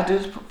 These guys do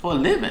this for a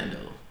living,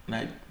 though.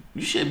 Like,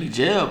 you should be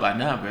jailed by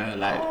now, bro.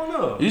 Like, I don't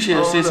know. You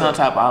should sit on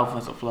top of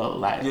offensive flow.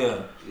 Like,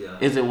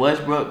 is it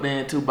Westbrook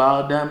being too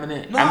ball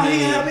dominant? No,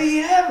 he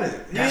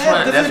haven't.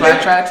 That's what I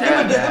tried to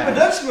tell you. The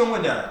production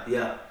went down.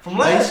 Yeah. From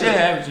last year. He's still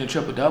averaging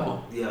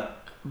triple-double. Yeah.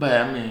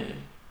 But,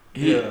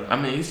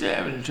 he's still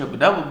averaging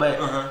triple-double. But,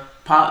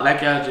 Paul,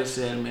 like y'all just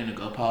said a minute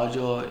ago, Paul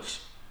George,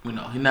 you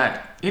know, he's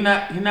not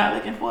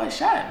looking for a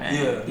shot, man.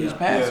 Yeah. He's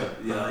passive.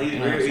 Yeah, he's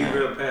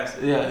real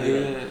passive. Yeah, he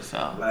is. So,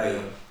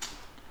 I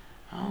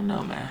don't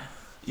know, man.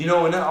 You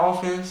know, in that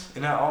offense,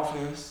 you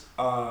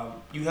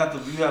have to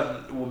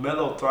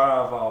Melo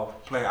thrive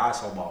off playing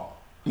iso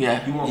ball. Yeah.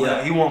 He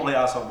won't play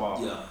iso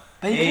ball. Yeah.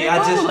 But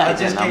I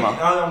just can't.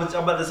 I'm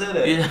about to say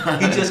that. Yeah.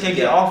 He just can't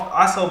get off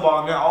iso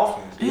ball in that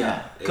offense.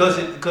 Yeah.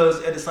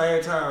 Because at the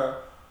same time,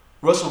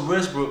 Russell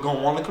Westbrook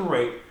gonna want to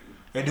create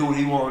and do what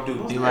he want to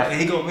do. Right. And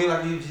he gonna be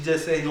like you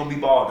just said, he gonna be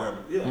ball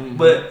dominant. Yeah. Mm-hmm.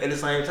 But at the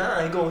same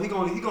time, he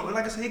gonna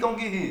like I said, he gonna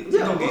get his.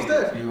 Yeah, most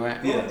definitely. You're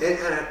right.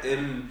 Yeah.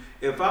 And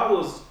if I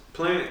was a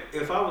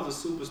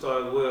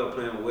superstar as well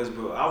playing with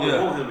Westbrook, I would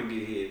want him to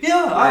get hit.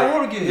 Yeah, I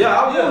want to get hit. Yeah,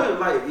 I want him.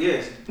 Like,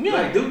 yes. Yeah.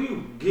 Like, do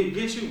you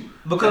get you?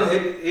 Because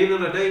at the end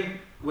of the day,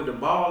 with the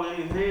ball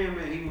in his hand,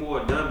 man, he's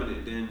more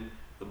dominant than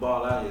the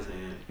ball out of his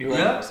hand. You're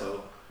right.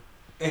 So,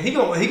 and he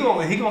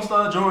gonna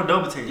start drawing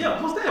double teams. Yeah,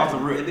 most definitely. Off the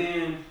rip. And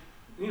then,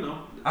 you know,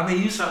 I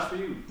mean, shots for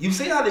you. You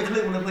see how they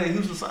click when they play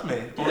Houston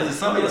Sunday? Or is it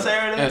Sunday or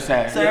Saturday? Yeah,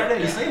 Saturday. Saturday.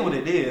 Yeah. You see what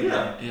they did?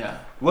 Yeah.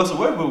 Russell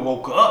Westbrook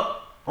woke up.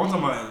 I'm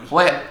talking about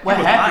what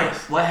happened.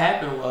 Nice. What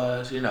happened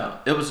was, you know,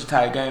 it was a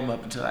tight game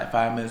up until like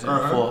 5 minutes in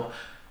the fourth.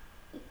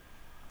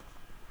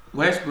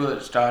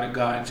 Westbrook started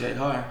guarding Jay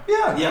Harden.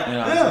 Yeah. You know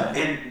what I'm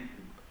saying? And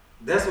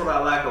that's what I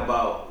like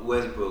about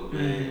Westbrook,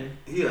 man.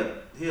 Mm-hmm.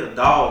 He a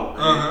dog,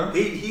 man.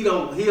 He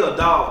a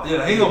dog.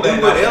 Yeah, he gonna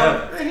do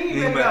whatever.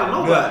 He ain't back out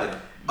nobody.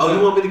 Oh,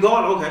 you want me to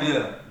guard? Okay.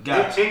 Yeah.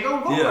 Gotcha. Ain't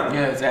gonna guard.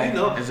 Yeah, exactly.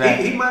 You know,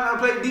 exactly. He might not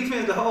play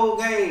defense the whole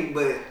game,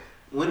 but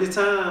when it's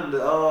time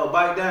to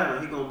bite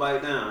down, he gonna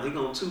bite down. He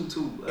gonna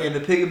 2-2. And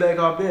to piggyback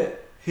off that,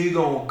 he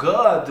gonna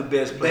guard the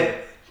best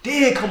player.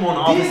 Then come on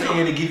the offensive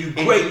end and give you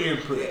great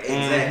input. Yeah,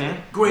 exactly.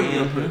 Mm-hmm. Great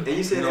input. And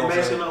you said they're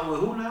matching up with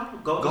who now?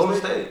 Golden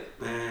State.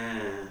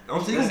 Man.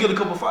 I'm saying you gonna get a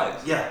couple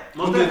fights. Yeah.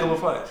 Most get a couple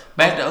fights.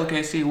 Back to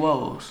OKC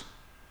Wolves.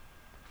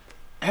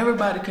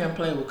 everybody can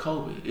play with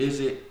Kobe.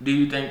 Do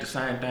you think the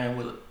same thing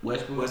with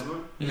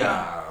Westbrook?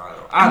 Yeah.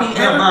 I mean,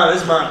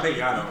 it's my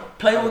opinion. I don't.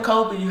 Play with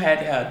Kobe, you had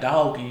to have a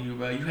dog in you,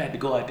 bro. You had to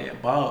go out there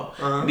and ball.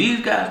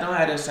 These guys don't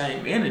have that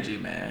same energy,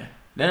 man.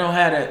 They don't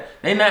have that.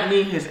 They not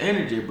mean his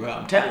energy, bro.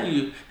 I'm telling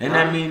you, they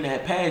not mean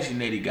that passion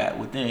that he got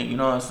within. You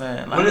know what I'm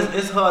saying? Like, but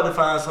it's hard to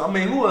find some. I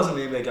mean, who else in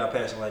the NBA got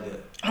passion like that?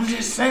 I'm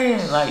just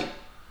saying, like,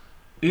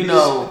 you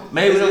know,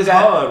 maybe it's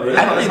hard, bro.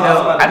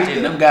 I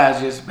think them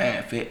guys just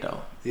bad fit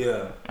though.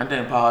 Yeah. I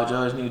think Paul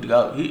George need to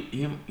go.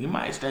 He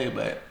might stay,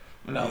 but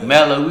you know,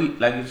 Melo,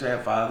 like you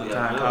said, father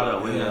time caught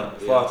up with him.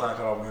 Father time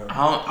caught up with him.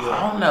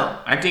 I don't know.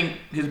 I think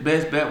his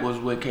best bet was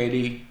with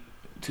KD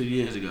 2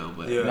 years ago,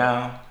 but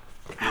now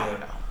I don't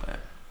know. But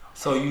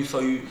so you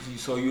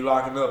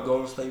locking up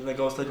Golden State? You think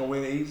Golden State gonna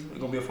win the East? It's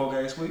gonna be a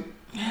 4-game sweep?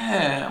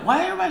 Yeah.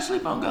 Why everybody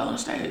sleep on Golden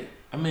State?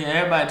 I mean,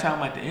 everybody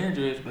talking about the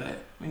injuries, but I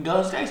mean,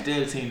 Golden State's still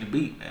the team to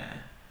beat, man.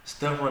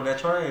 Steph run that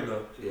train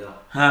though. Yeah.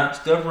 Huh?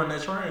 Steph run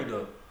that train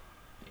though.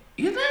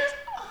 You think?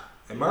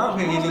 In my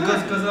opinion,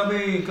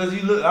 because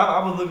you look,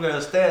 I was looking at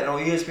a stat on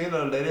ESPN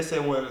the other day. They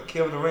said when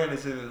Kevin Durant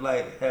is the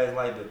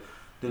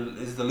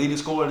leading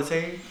scorer of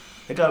the team,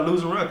 they got a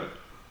losing record.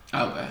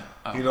 Okay.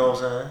 You know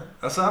what I'm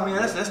saying? So I mean,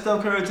 that's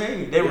Steph Curry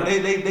team.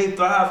 They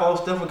thrive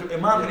off Steph Curry.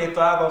 In my opinion, they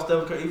thrive off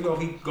Steph Curry. Even though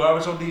he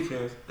garbage on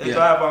defense, they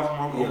thrive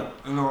off him. You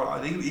know,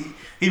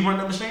 he run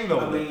the machine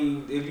over there. I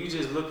mean, if you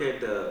just look at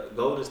the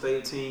Golden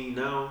State team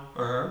now.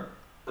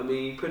 I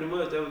mean, pretty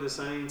much that was the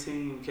same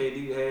team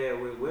KD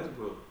had with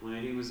Westbrook when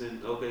he was in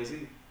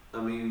OKC. I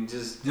mean,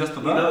 just about.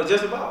 You know,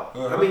 just about.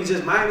 I mean,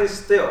 just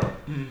minus Steph.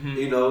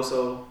 You know,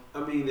 so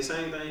I mean, the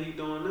same thing he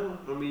doing now.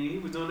 I mean, he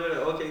was doing that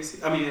at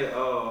OKC. I mean, at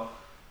OKC.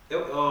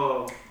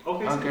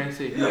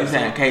 OKC. You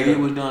saying KD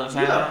was doing the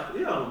same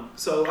thing? Yeah.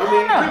 So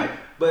I mean,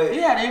 but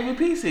he had an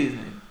MVP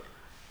season.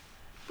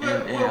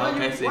 But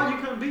why you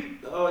couldn't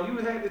beat? You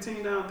had the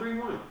team down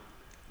 3-1.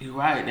 You're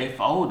right. They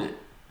folded.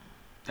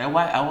 I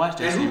watched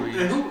that series.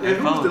 And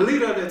who's the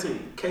leader of that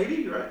team?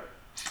 KD, right?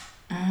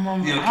 I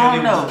don't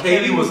know.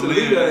 KD was the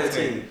leader of that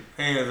team.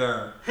 Hands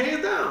down.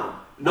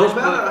 No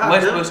matter how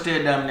Westbrook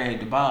still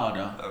dominated the ball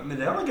though. I mean,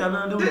 that don't got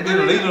nothing to do with being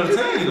the leader of the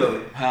team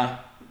though. Huh?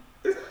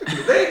 I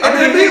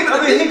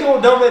mean, he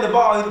gonna dominate the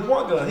ball. He's the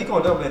point guard. He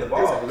gonna dominate the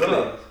ball.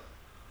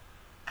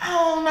 I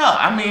don't know.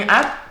 I mean,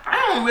 I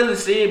don't really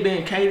see it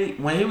being KD.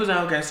 When he was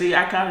on OKC,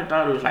 I kind of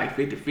thought it was like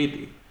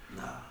 50-50.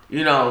 Nah.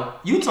 You know.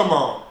 You talking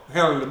about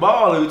handling the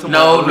ball, or you talking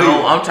about the leader?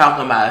 No, I'm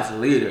talking about as a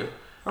leader.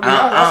 I mean,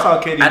 I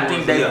saw KD. I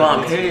think they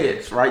bumped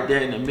heads right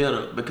there in the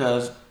middle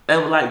because they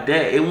were like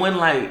that. It wasn't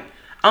like,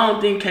 I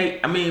don't think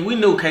I mean, we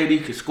knew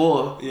KD could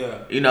score.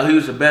 Yeah. You know, he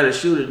was a better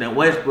shooter than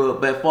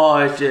Westbrook, but as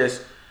far as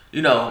just,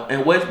 you know,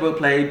 and Westbrook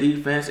played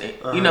defense, and,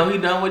 you know, he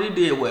done what he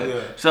did well.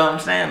 Yeah. So I'm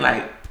saying,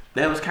 like,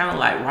 that was kind of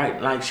like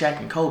Shaq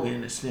and Kobe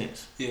in a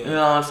sense. Yeah. You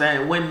know what I'm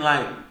saying? It wasn't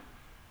like,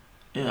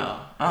 you know,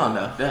 I don't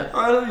know. That,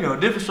 you know,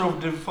 different show for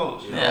different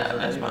folks. You know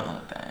that's my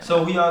other thing.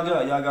 So who y'all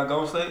got? Y'all got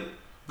Golden State?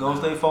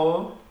 Golden State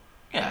 4-0?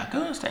 Yeah,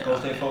 Golden State.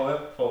 Golden State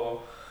 4-0.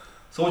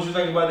 So what you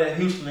think about that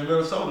Houston and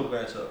Minnesota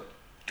matchup?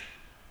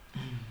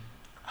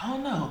 I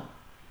don't know.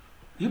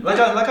 Like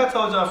I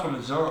told y'all from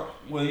the jump,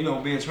 well, you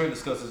know, me and Trent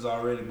discussed this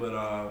already, but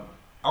I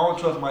don't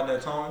trust Mike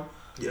D'Antoni.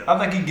 Yeah. I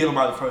think he can get him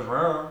out of the first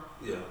round.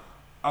 Yeah.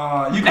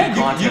 You can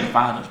go into the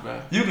finals,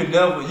 bro. You can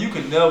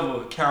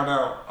never count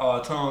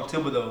out Tom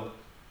Thibodeau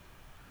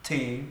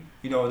team.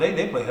 You know,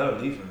 they play hell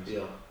of defense.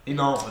 Yeah. He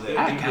known for that.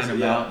 I count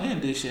him out. He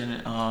didn't do shit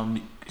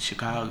in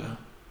Chicago.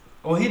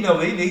 Well, he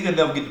could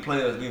never get the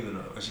players neither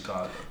though in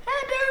Chicago.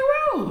 Hey,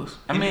 Derrick Rose.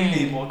 I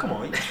mean, come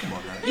on, man.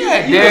 He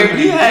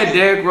had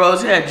Derrick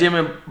Rose. He had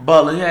Jimmy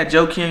Butler. He had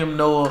Joakim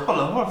Noah. Hold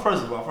on.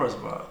 First of all,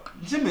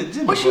 Jimmy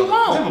what you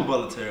want? Jimmy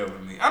Butler terrible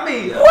to me. I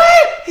mean,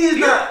 what? He's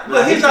not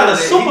a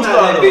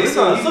superstar. He's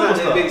not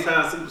a big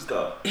time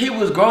superstar. He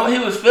was growing. He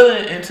was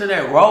filling into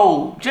that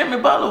role.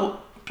 Jimmy Butler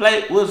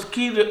was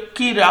key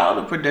to all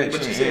the production.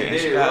 But you said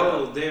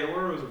Derrick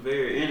Rose was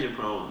very injury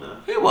prone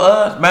now. He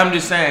was. But I'm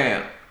just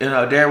saying. You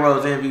know, Derrick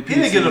Rose MVP. He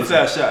didn't get a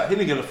fast shot.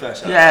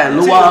 Yeah,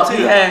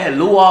 He had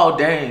Luol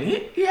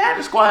Deng. He had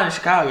the squad in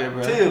Chicago,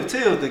 bro. Tibbs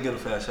didn't get a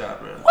fast shot,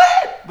 bro.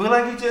 What? But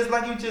like we just He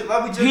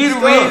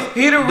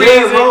the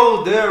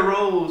reason. Derrick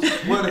Rose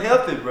wasn't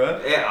healthy, bro.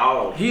 At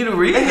all. He the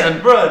reason.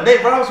 Bro,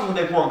 Nate Robinson was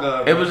their point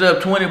guard. It was up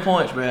 20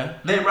 points, bro.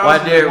 Nate Robinson. Why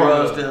Derrick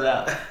Rose still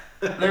out?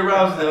 Nate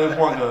Robinson their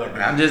point guard,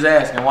 bro. I'm just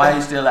asking, why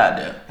he still out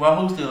there? Why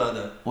who's still out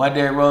there? Why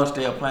Derrick Rose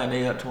still playing?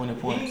 They up 20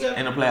 points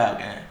in a playoff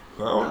game.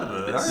 The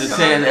ATL.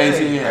 I ain't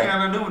got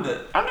nothing to do with that.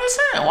 I'm just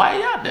saying, why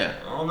he out there?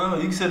 I don't know.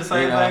 You can say the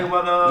same thing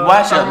about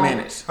wash up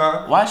minutes.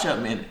 Huh? Wash up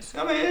minutes.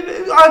 I mean,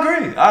 I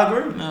agree. But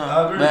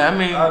I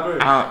mean,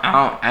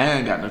 I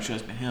ain't got no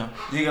trust in him.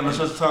 You ain't got no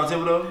trust in Tom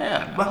Thibodeau?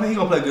 Yeah. No. But I mean, he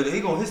gonna play good.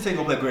 His team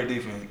gonna play great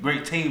defense,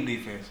 great team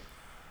defense.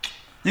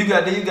 You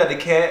got the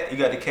cat,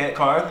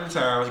 Carl Anthony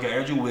Towns. You got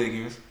Andrew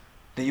Wiggins.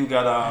 Then you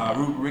got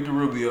Ricky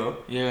Rubio.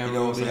 Yeah, you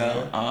know what I'm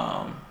saying?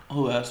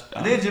 Who else?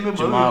 And then Jimmy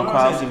Jamal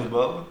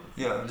Crawford.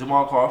 Yeah,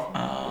 Jamal Crawford.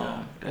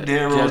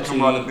 Derrick Rose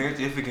come out the bench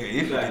if he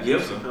can.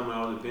 Gibson come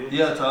out the bench.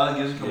 Yeah, Todd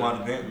Gibson come out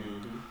the bench.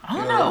 I I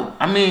don't know.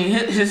 I mean,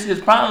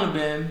 his problem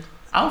been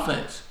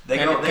offense.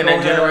 Can they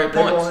generate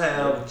points? They're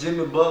gonna have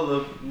Jimmy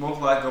Butler most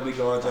likely gonna be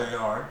going James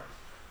Harden.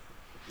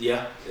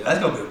 Yeah. That's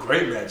gonna be a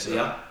great matchup.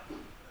 Yeah.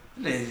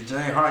 James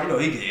Harden,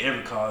 he get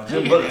every call.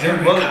 Jimmy Butler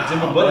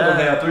gonna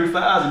have 3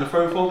 fouls in the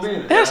first 4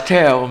 minutes. That's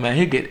terrible, man.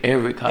 He get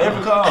every call.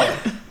 Every call.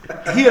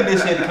 He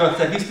initiated the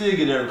contact. He still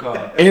get every call.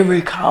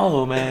 Every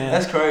call, man.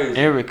 That's crazy.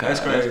 Every call. That's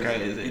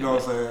crazy. You know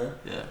what I'm saying?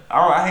 Yeah.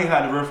 I hate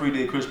how the referee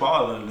did Chris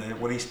Paul the other day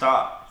when he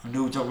stopped.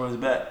 Dude jumped on his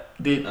back.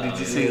 Did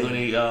you see when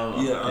he? How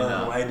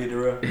he did the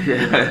ref.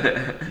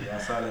 Yeah, I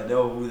saw that.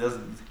 That's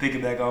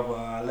thinking back off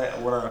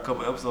a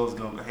couple episodes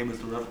ago. Hey,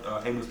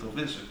 Mr.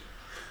 Official.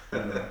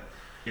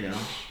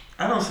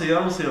 I don't see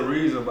a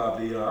reason about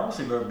I don't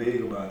see nothing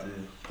big about the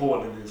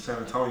Portland and San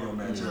Antonio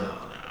matchup.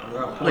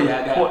 I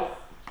got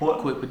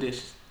Portland. Quick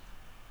predictions.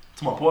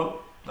 To my Portland?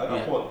 I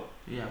got Portland.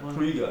 Yeah.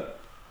 Who you got?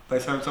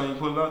 Think San Antonio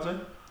pull it out, Jay?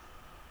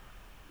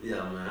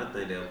 Yeah, man. I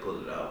think they'll pull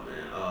it out,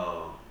 man.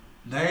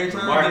 Dame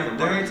Time and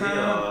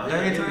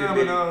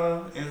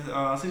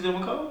CJ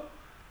McCollum?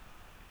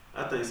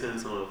 I think San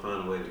Antonio will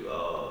find a way to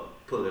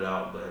pull it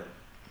out, but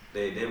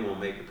they won't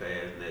make it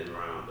past next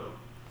round though.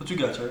 What you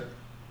got, Trey?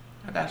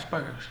 I got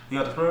Spurs. You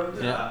got the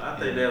Spurs? Yeah, I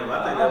think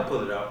they'll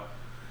pull it out.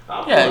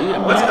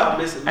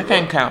 I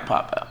can't count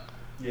Pop out.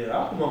 Yeah,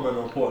 I'll put my money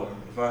on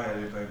Portland if I had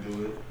anything to do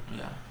with it.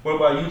 Yeah. What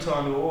about Utah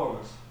and New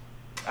Orleans?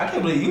 I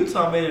can't believe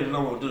Utah made it.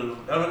 Now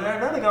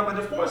they got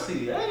the 4th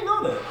seed. I didn't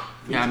know that.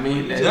 Yeah, I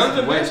mean,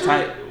 that's West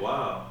tight.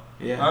 Wow.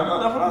 Yeah. I know,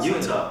 that's what I said.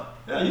 Utah.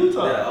 Yeah,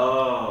 Utah. Yeah,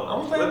 I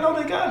don't think I know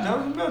they got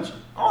Donovan Mitchell.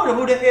 I don't know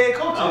who the head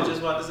coach is. I was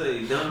just about to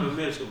say, Donovan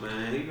Mitchell,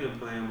 man. He been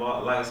playing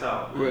ball lights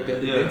out. Big time.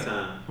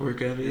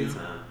 Big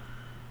time.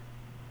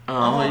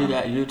 What you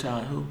got? Utah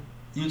and who?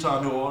 Utah,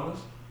 New Orleans,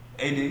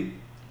 AD, and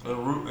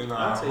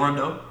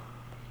Rondo.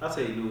 I'll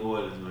tell you New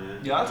Orleans,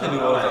 man. Yeah, I'll tell you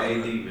New Orleans. I like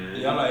AD, man.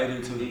 Yeah, I like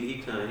AD too.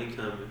 He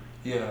coming.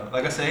 Yeah,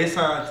 like I said, it's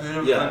time to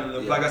him.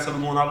 Like I said,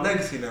 we're going off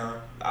legacy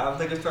now. I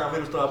think it's time for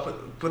him to start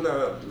putting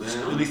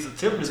at least a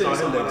tip to start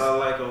his legacy. I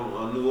like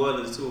on New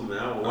Orleans too, man.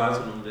 I was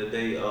watching them that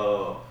they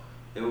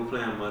were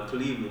playing my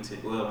Cleveland team,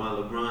 my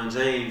LeBron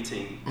James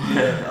team.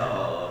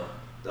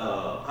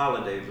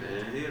 Holiday,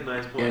 man, he a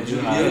nice player.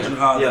 Drew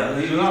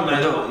Holiday. He's a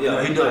nice player.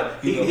 Yeah, he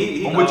does.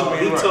 He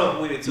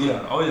tough with it too.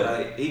 Yeah, oh yeah.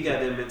 Like, he got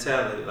that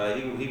mentality. Like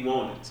he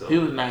wanted. So he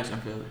was nice in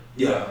Philly.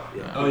 Yeah.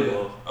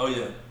 Oh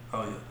yeah.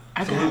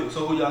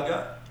 So who y'all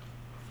got?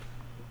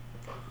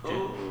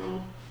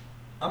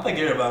 I think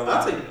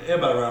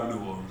everybody around New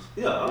Orleans.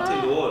 Yeah, I'll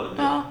take New Orleans.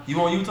 No. You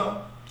want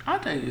Utah? I'll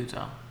take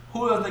Utah.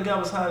 Who else they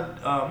got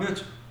beside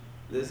Mitchell?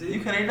 You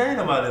can't even name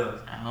nobody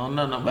else. I don't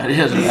know nobody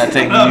else, but I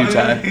take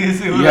Utah.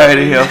 You heard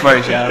it here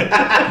first, y'all. You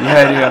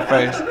heard it here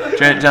first.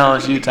 Trent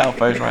Jones, Utah,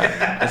 first round.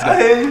 Let's go.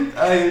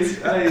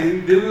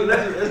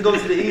 Let's go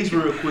to the East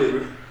real quick.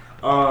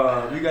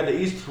 We got the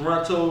East,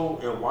 Toronto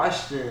and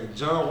Washington.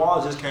 John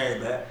Wall just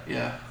came back.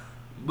 Yeah.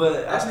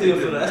 But that's still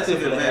for that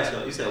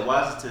matchup. You said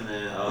Washington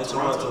and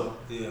Toronto.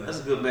 Yeah. That's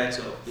a good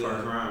matchup.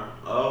 First round.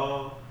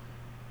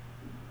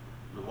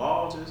 The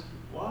Wall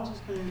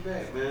just came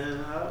back,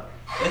 man.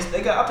 I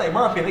think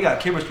my opinion, they got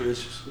chemistry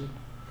issues.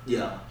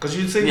 Yeah. Cause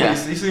you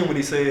see when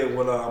he said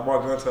when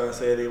Mark Gunter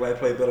said they might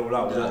play better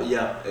without Wall.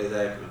 Yeah,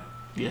 exactly.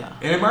 Yeah.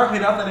 And in my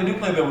opinion, I think they do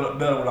play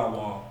better without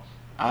Wall.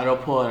 Otto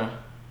Porter.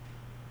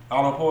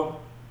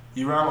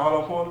 You round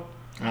Otto Porter?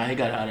 Nah, he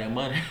got all that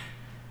money.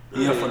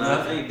 Yeah, for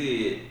nothing. He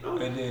did.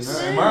 And then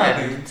in my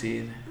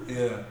opinion,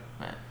 yeah.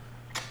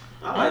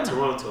 I like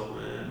Toronto,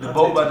 man. The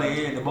boat about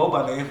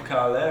to end for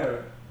Kyle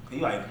Lowry. He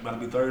about to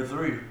be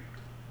 33.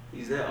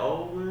 He's that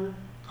old, man?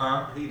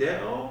 Huh? He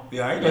that old?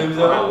 Yeah, I ain't know he was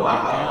that old.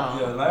 Wow.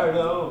 Yeah, Larry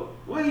that old.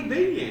 Where he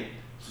been?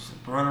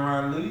 Running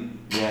around the league.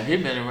 Yeah, he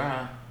been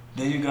around.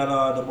 Then you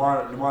got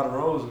DeMar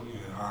DeRozan. Yeah,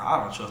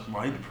 I don't trust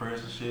DeMar. He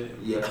depressed and shit.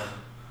 Yeah.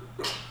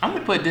 I'm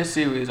gonna put this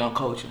series on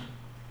coaching.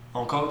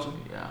 On coaching?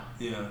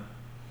 Yeah.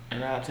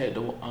 And I'll take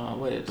the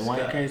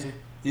Dwayne Casey.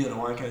 Yeah,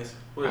 Dwayne Casey.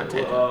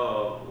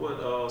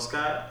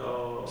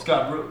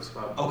 Scott Brooks.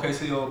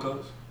 OKC old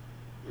coach.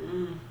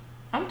 I'm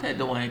gonna take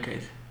Dwayne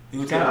Casey. I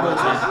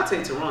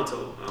take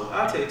Toronto.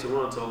 I take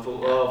Toronto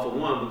for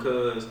one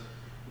because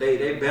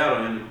they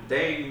battle and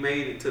they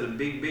made it to the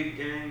big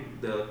game,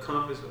 the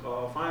conference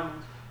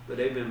finals. But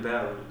they've been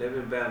battling. They've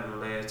been battling the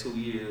last 2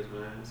 years,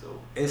 man.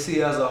 So and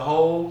see, as a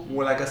whole,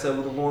 like I said,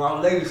 we're going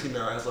off legacy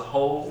now. As a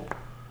whole,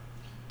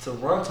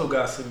 Toronto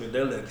got cemented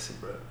their legacy,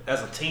 bro.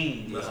 As a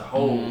team, as a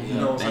whole, you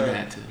know what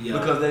I'm saying?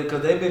 Because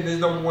they've been this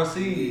number one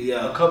seed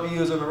a couple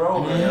years in a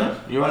row, man.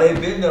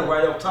 They've been there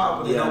right up top,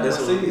 but they number one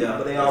seed,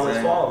 but they always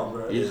falling,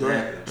 bro.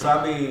 Exactly. So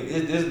I mean,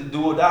 it's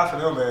do or die for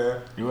them,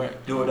 man. You're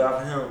right. Do or die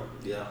for him.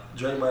 Yeah.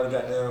 Drake might have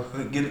got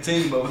down, get a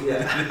team over there.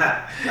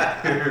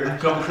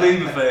 Become a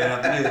Cleveland fan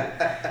after this.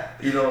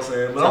 You know what I'm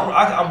saying?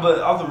 But but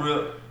off the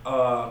rip,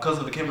 because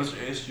of the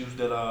chemistry issues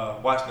that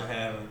Washington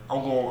having,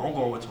 I'm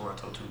going with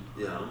Toronto too.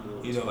 Yeah, I'm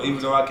going.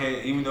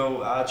 Even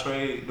though I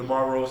trade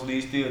DeMar DeRozan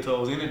these steel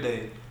toes any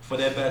day, for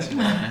that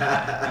basketball.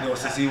 You know,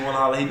 since he won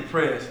all the heat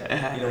press,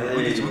 you know,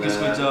 we can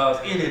switch jobs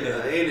any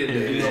day.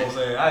 You know what I'm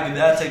saying?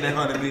 I'll take that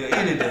 $100 million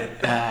any day.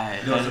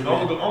 You know, so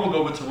I'm gonna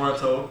go with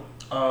Toronto.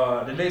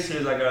 The next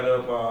series I got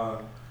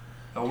up.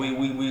 We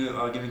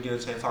gonna get a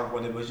chance to talk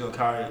about it, but you know,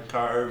 Kyrie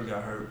Irving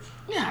got hurt.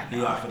 Yeah,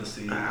 he out for the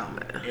season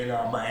in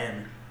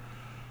Miami.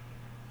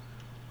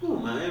 Ooh,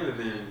 Miami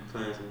been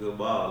playing some good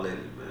ball lately,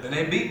 man. And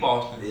they beat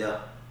Boston. Yeah.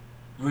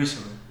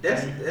 Recently.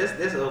 That's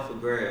up for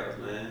grabs,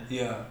 man.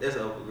 Yeah. That's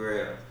up for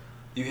grabs.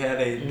 You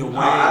had a Dwayne.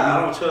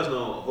 I don't trust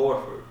no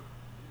Horford.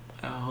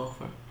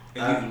 Horford.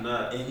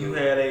 And you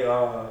had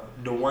a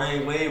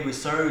Dwayne Wade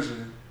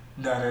resurgence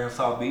down there in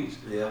South Beach.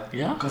 Yeah.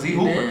 Yeah. Because he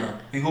hooping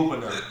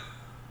now.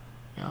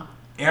 Yeah.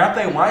 And I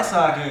think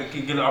Whiteside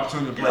can get an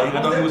opportunity to play. I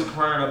know he was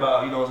crying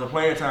about, you know, some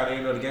playing time at the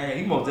end of the game.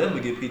 He most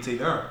definitely get PT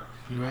down.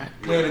 Right.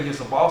 Playing against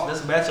the Boston,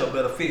 this matchup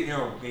better fit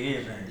him than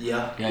anything.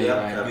 Yeah.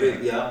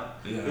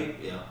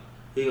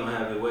 He gonna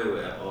have his way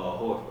with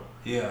Horford.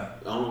 Yeah.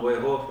 The only way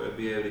Horford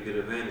be able to get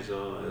advantage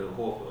on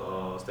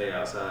Horford stay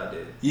outside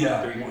there.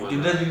 Yeah. He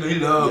love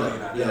being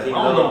out there. I don't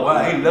love know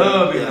why. He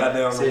love being out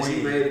there on the wing. Since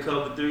he made a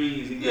couple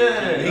threes. He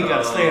got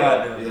to stay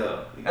out there.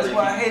 Yeah. That's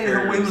why I hated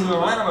him when he was in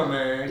Atlanta,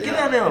 man. Get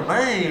out there and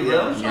bang,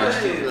 bro.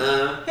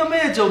 Your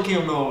man Joe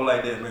Kim know over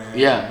like that, man.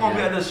 Yeah. You want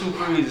to be out there shoot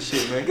threes and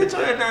shit, man. Get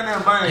your head down there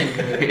and bang,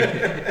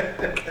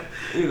 man.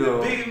 You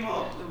know.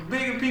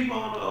 Bigger people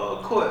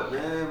on the court,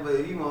 man,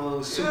 but you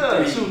want to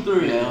shoot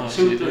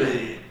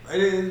three.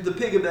 And then to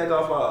piggyback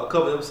off a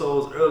couple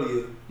episodes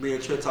earlier, me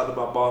and Trent talked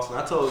about Boston.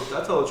 I told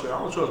Trent I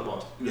don't trust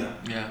Boston.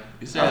 Yeah.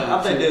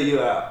 I think they're a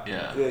year out.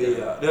 Yeah.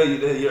 They're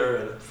a year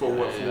early for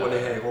what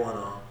they had going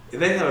on. If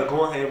they had a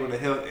going ahead with a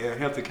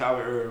healthy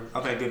Kyrie Irving,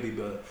 I think they'd be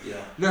better.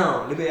 Yeah.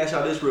 Now, let me ask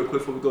y'all this real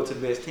quick before we go to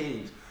the next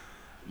teams.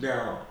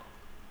 Now,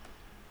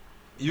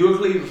 you're a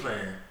Cleveland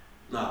fan.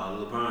 No,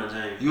 LeBron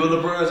James. You're a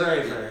LeBron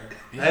James fan.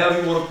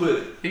 However you want to put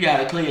it. He got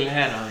a Cleveland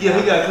hat on. Yeah,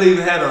 he got a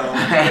Cleveland hat on.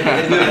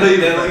 He's a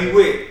Cleveland he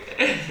with.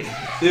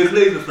 He's a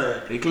Cleveland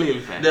fan. He's a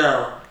Cleveland fan.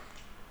 Now,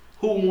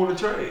 who want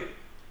to trade?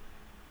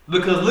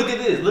 Because look at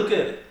this. Look at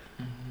it.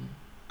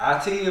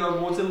 IT and I'm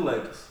going to the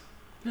Lakers.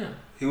 Yeah.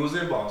 He was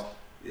in Boston.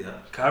 Yeah.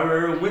 Kyrie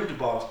Irving went to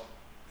Boston.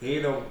 He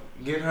ended up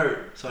getting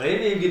hurt. So they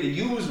didn't get to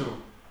use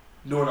him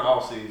during the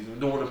offseason,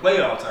 during the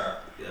playoff time.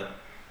 Yeah.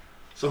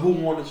 So who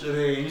wanted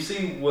to? You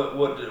see what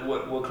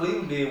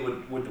Cleveland did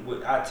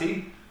with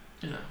IT?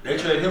 Yeah. They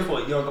traded him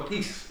for a younger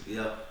piece.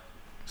 Yeah.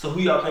 So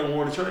who y'all think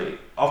wanted to trade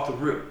off the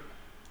rip?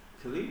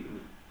 Cleveland.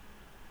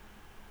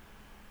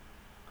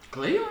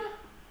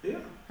 Yeah.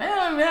 They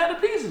don't even have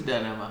the pieces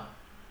down there,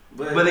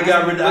 But they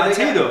got rid of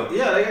IT though.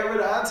 Yeah, they got rid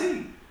of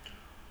IT.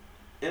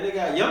 And they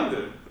got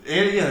younger.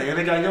 And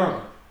they got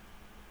younger.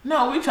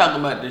 No, we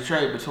talking about the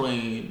trade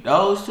between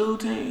those two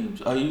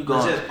teams. Are you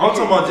going? I'm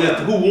talking about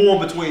just who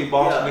won between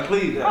Boston and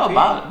Cleveland. Oh,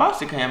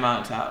 Boston came out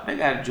on top. They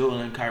got Jewel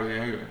and Kyrie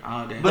Irving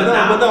all day. But no,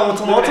 I'm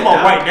talking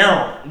about right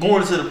now,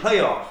 going into the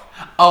playoff.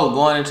 Oh,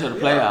 going into the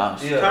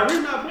playoffs. Yeah.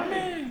 Kyrie not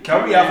playing.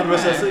 Kyrie out for the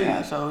rest of the season.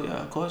 Yeah, so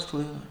of course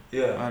Cleveland.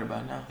 Yeah. Right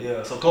about now.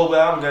 Yeah, so Kobe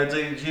Allen got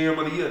GM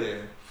of the year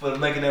then for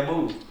making that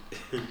move.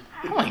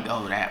 I ain't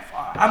go that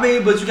far. I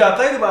mean, but you got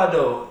to think about it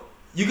though.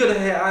 You could have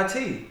had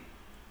IT.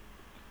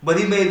 But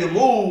he made the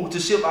move to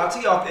ship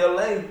IT off to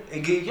LA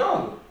and get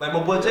younger. Like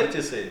my boy Jake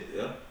just said.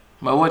 Yeah.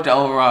 But what the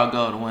overall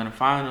goal, to win the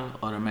finals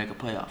or to make a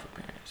playoff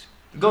appearance?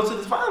 Go to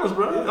the finals,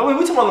 bro. I mean,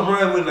 we talking about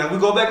LeBron with like we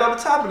go back on the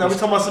topic now. We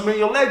talking about cementing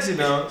your legacy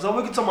now. So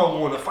we can talk about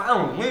winning the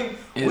finals.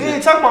 We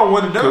ain't talking about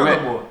winning done no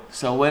more.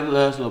 So what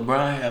does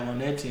LeBron have on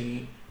that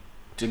team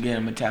to get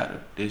him a title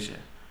this year?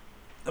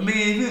 I mean,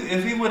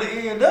 if he would have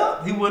ended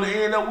up, he would have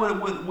ended up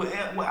with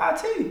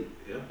IT.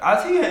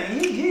 Yeah.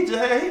 IT, he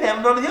had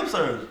another hip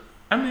surgery.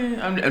 I mean,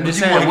 I'm But just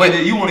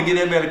saying. You want to get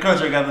that man the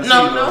contract out of the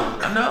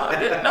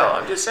No,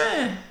 I'm just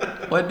saying.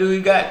 What do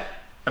he got?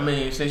 I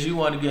mean, since you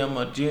want to give him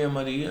a GM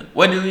of the year,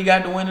 what do he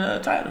got to win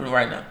a title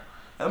right now?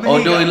 I mean,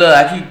 or do he look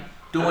like he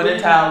doing the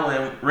title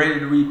and ready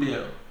to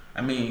rebuild?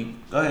 I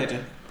mean, go ahead,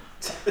 Jay.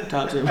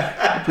 Talk to me.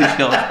 Put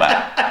you on the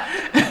spot.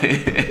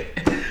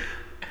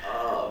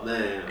 Oh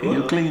man,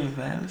 You're a Cleveland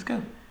fan. Let's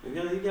go. He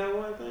got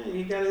one thing.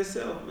 He got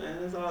himself,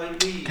 man. That's all he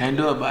needs. Can't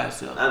do it by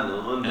himself. I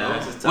know.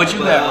 Yeah. What you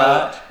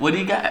got, Raj? What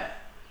he got?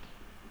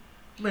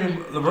 I mean,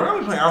 LeBron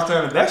been playing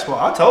outstanding basketball.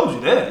 I told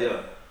you that.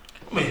 Yeah.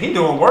 I mean, he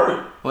doing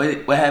work.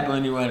 What happened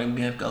when you run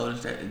against Golden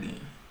State again?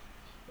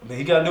 I mean,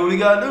 he got to do what he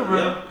got to do, bro.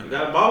 Yeah. He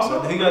got to boss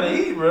up. He got to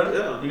eat, bro.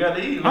 Yeah. He got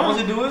to eat. As long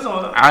as he do his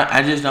own.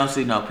 I just don't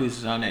see no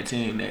pieces on that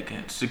team that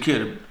can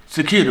secure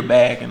the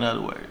bag, in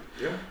other words.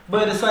 Yeah.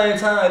 But at the same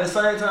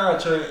time,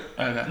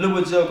 Trent, look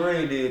what Joe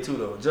Green did too,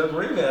 though. Joe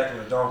Green been acting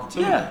a donkey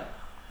too. Yeah.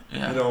 You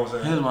know what I'm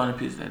saying? He was one of the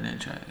pieces that didn't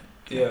trade.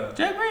 Yeah.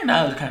 Jack Green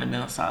always kind of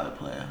been a solid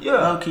player. Yeah.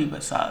 Low key,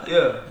 but solid.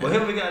 Yeah. But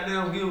him to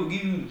goddamn give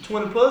you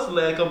 20 plus the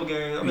last couple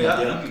games. I mean,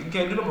 you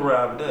can't get up a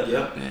ride with that.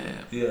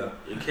 Yeah.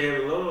 And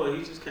Kevin Love,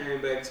 he just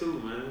came back too,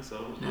 man.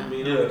 So, I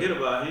mean, don't forget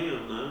about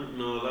him, man. You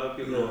know, a lot of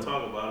people don't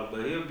talk about it,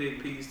 but he's a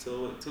big piece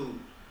to it too,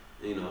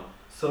 you know.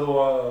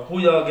 So, who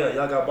y'all got?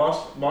 Y'all got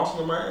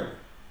Boston or Miami?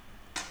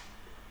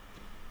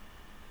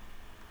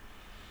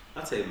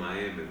 I take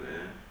Miami,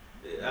 man.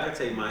 I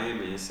take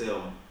Miami and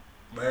sell.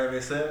 Miami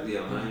and 7?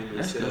 Yeah, Miami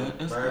and 7.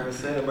 Miami and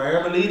 7.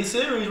 Miami lead the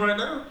series right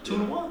now,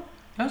 2-1.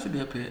 That's a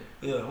good pick.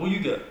 Yeah, who you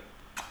got?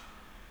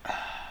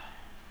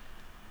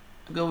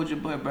 Go with your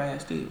boy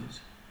Brad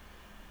Stevens.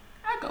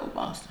 I go with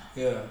Boston.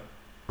 Yeah.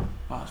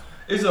 Boston.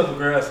 It's up for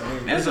grabs to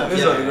me. It's up for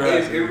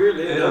grabs. It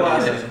really is. You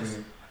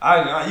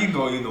can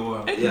go either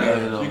one. You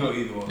can go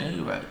either one. Yeah,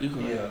 you're right. You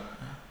can. Yeah.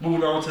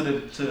 Moving on to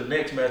the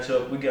next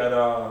matchup, we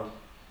got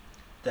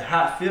the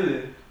hot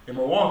Philly in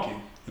Milwaukee.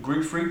 The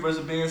Greek Freak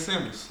versus Ben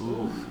Simmons.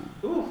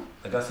 Ooh.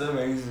 Like I said,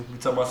 man, we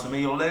talking about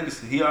Semenyo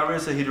legacy. He already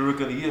said he the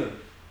rookie of the year.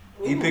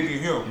 He picking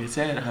him. You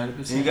said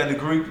 100%. You got the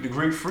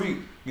Greek Freak.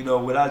 You know,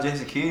 without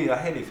Jason Kidd, I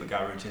hate they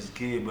forgot about Jason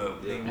Kidd,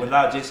 but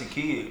without Jason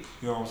Kidd,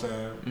 you know what I'm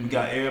saying? We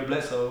got Eric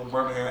Bledsoe,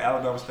 Birmingham,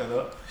 Alabama stand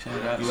up. Shout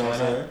out. You know what I'm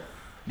saying?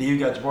 Then you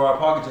got Javaris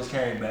Parker just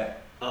came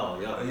back. Oh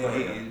yeah.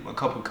 Yeah, a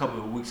couple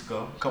of weeks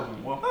ago. He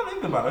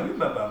been about a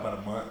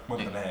month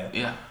and a half.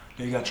 Yeah.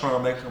 Then you got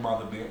Tron Mack come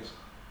off the bench.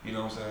 You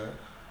know what I'm saying?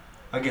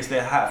 I guess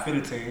that hot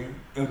Philly team.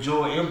 If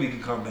Joel Embiid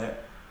can come back.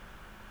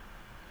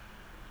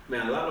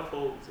 Man, a lot of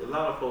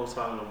folks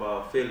talking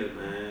about Philly,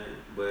 man,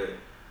 but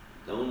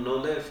don't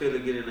let Philly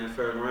get in that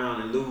first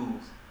round and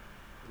lose.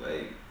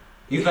 Like,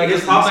 you think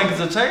it's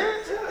a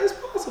chance? Yeah, it's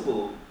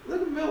possible.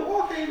 Look at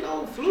Milwaukee, ain't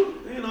no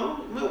fluke. You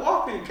know,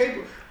 Milwaukee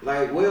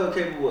well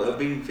capable of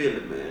beating Philly,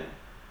 man.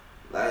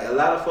 Like a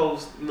lot of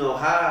folks, you know,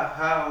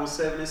 high on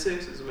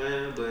 76ers,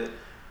 man, but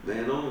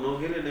man, don't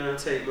get in there and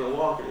take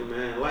Milwaukee,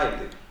 man,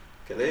 lightly.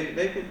 Cause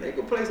they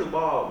can play some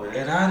ball, man.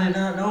 And I did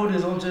not know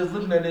this. I'm just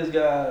looking at this,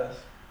 guys.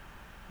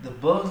 The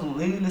Bucks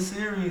leading the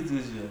series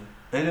this year.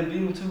 They done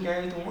beat them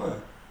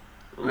 2-1.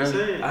 I'm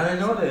saying. I didn't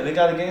know that. They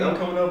got a game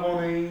coming up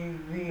on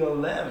the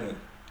 11th.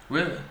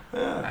 Really?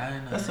 Yeah. I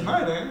didn't know. That's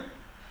tonight, ain't it?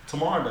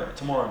 Tomorrow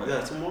night.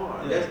 Yeah,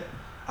 tomorrow. Yeah.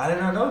 I did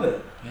not know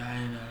that. Yeah, I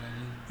didn't know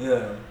that either.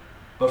 Yeah.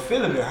 But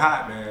Philly been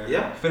hot, man.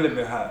 Yeah. Philly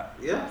been hot.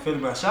 Yeah. Philly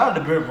been hot. Shout out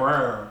to Brett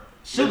Brown.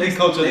 Should be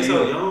coach of the year. They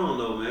so young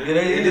though, man.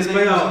 Yeah, and this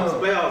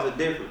playoffs are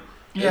different.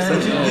 Yeah,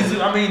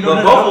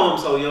 but both of them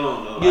so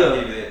young though.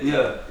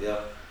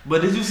 Yeah.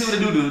 But did you see what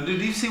they do?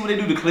 Did you see what they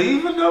do to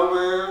Cleveland though,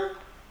 man?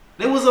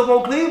 They was up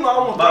on Cleveland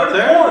almost 30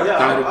 points. Yeah,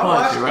 30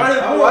 points,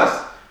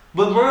 right?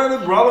 But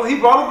Brown brought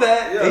him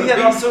back. Yeah, he had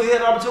an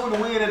opportunity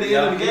to win at the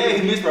end of the game.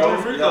 He missed the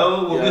 3 free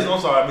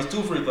throws. I missed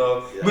 2 free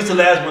throws. Yeah. Missed the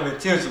last one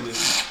intentionally.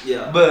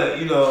 Yeah. But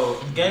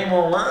game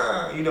on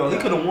line. He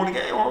could have won the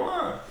game on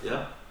line.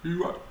 Yeah.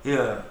 You right.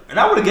 Yeah. And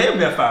I would have gave him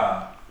that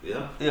foul.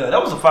 Yeah. Yeah,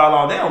 that was a foul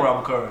all down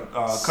Robert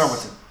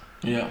Covington.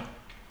 Yeah.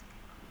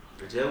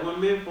 Just went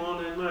mid for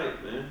him that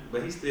night, man.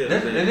 But he still.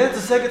 And that's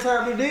the second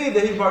time he did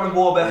that. He brought the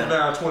ball back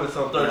down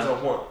 20-something,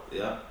 30-something point.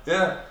 Yeah.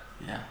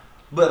 Yeah.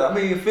 But I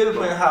mean, Philly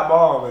playing hot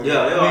ball, man.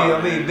 Yeah,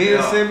 I mean,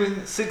 Ben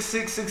Simmons,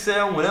 6'6",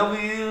 6'7", whatever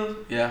he is.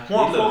 Yeah.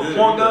 Point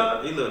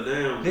guard. He look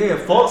down. Then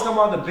Fultz come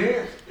out the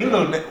bench. He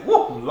look.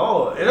 Whoa,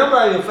 Lord. And I'm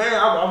not even a fan.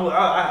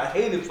 I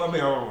hate it. I mean,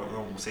 I don't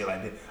want to say it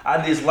like that.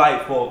 I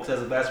dislike Fultz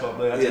as a basketball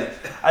player.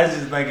 I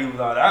just think he was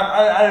out.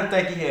 I didn't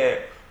think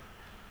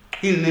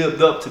he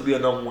lived up to be a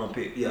number 1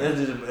 pick. Yeah.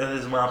 That's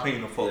just my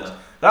opinion of Fultz. Yeah.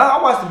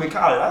 I watched him in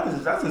college. I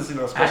didn't see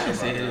nothing special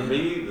about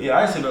him. Yeah,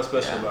 I didn't see nothing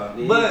special about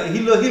him. But he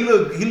looked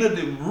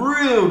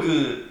real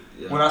good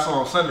when I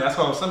saw him Sunday. I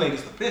saw him Sunday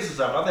against the Pistons.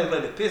 I think he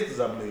played the Pistons,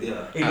 I believe.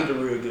 Yeah. He looked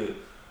real good.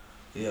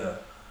 Yeah.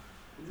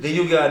 Then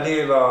you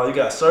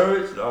got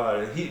Serge.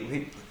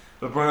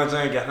 LeBron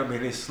James got him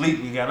in his sleep.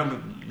 He got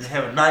him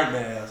having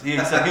nightmares. He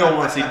said he don't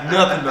want to see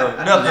nothing of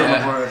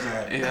LeBron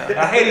James.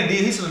 Yeah. I hate he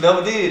did. He should have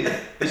never did that.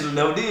 He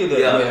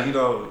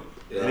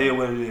did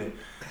what it is.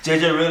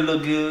 JJ really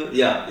look good.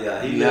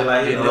 Yeah. He look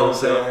like he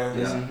knows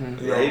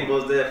himself. Yeah, he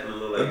most definitely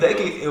look like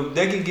if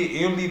they can get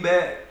MB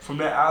back from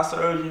that eye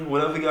surgery,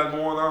 whatever he got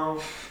going on,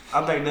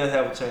 I think they'll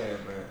have a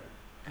chance, man.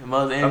 And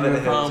most injury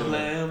prone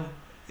player?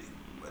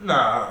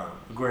 Nah,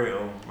 Greg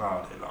all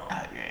day long.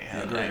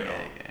 Okay.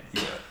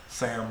 Yeah.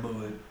 Sam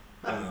Boyd.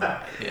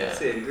 I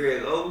said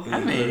Greg O. I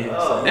mean,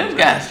 them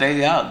guys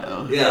stay out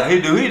though. Yeah, he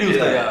do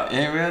stay out.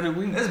 Every other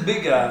week. That's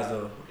big guys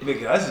though.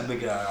 Big guys. That's just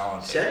big guys all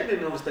day. Shaq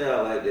didn't ever stay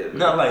out like that. Man.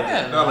 Not like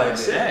that. Not like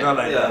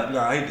that.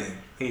 No,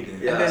 he did.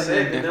 Yeah,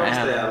 Shaq didn't ever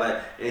stay out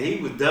like, and he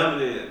was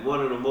dominant.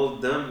 One of the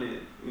most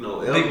dominant,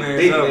 big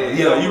man.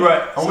 Yeah, you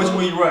right. On which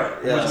one you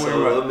right? Yeah,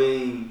 so I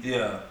mean,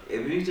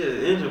 if he's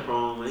just injury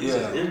prone, man, he's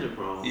just injury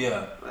prone.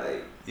 Yeah.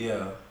 Like.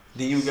 Yeah.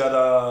 Then you got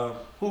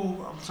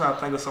who? I'm trying to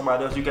think of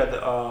somebody else. You got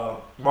the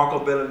Marco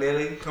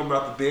Bellinelli coming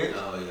off the bench.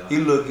 Oh yeah. He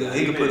look good.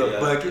 He can put up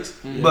buckets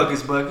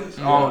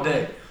all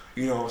day.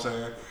 You know what I'm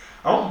saying?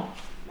 I'm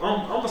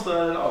gonna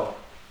start it off.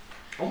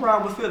 I'm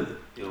riding with Philly.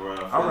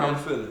 I'm riding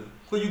with Philly.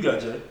 Who you got,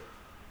 Jay?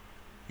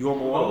 You want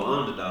Milwaukee? Oh,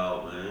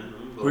 underdog, man.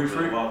 Greek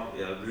Freak?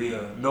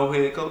 Yeah. No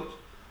head coach?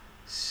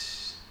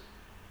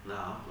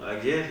 No, I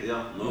guess,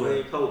 no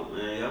head coach,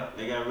 man. Yeah,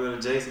 they got rid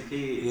of Jason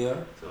Kidd. Yeah.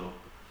 So.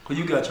 Who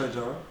you got, Trey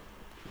John?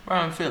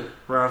 Round Philly.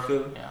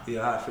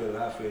 Yeah, I feel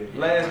it.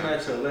 Last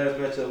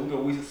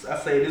matchup. I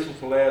say this one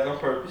for last on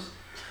purpose.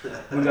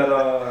 We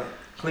got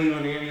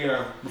Cleveland,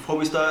 Indiana. Before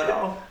we start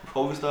off,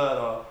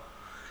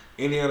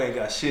 Indiana ain't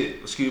got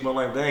shit. Excuse my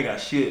language, they ain't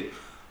got shit.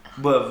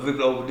 But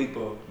Victor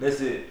Oladipo,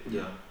 that's it.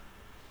 Yeah.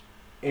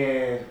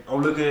 And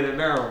I'm looking at it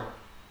now.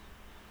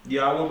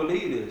 Yeah, I won't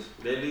believe this.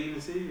 They lead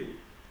the series.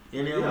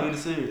 Indiana lead the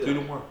series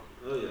 3-1.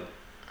 Oh yeah.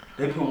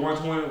 They put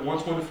 120,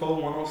 124,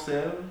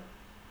 107,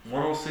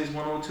 106,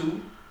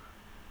 102.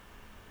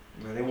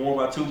 Man, they won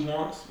by 2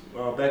 points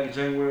back in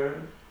January.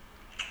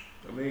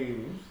 I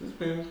mean, it's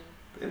been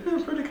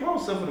pretty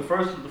close, except for the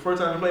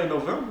first time they played in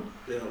November.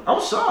 Yeah.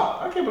 I'm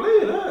shocked. I can't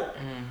believe that.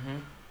 Mm-hmm.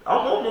 I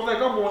almost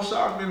think I'm more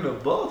shocked than the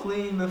Bucks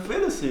leading the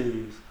Philly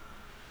series.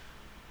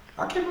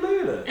 I can't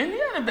believe that.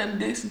 Indiana been a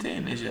decent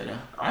team this year, though.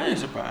 I ain't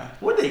surprised.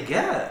 What they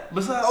got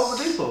besides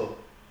Oladipo?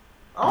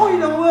 I don't even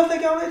know who else they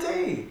got on their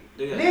team.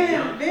 They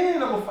ain't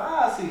number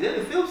 5 seed.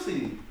 They're the 5th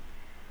seed.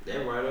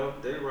 They're right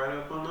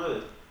up on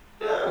us.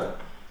 Yeah.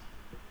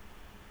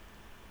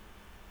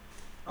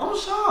 I'm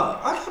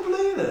shocked. I can't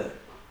believe that.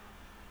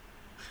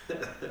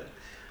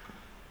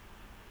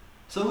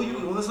 So who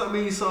you? What's that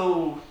mean?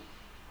 So,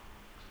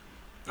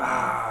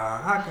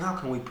 how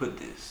can we put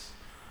this?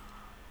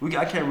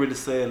 I can't really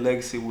say a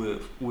legacy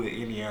with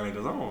Indiana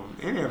because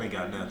Indiana ain't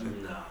got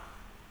nothing. No.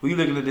 When you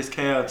looking at this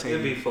Cavs team,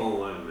 it'll be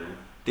 4-1, man.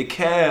 The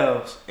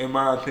Cavs, in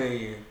my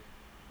opinion,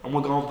 I'm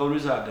gonna throw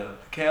this out there.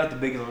 The Cavs the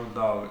biggest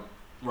underdog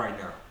right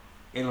now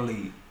in the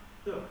league.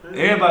 Yeah,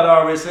 everybody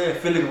already saying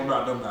Philly gonna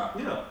knock them out.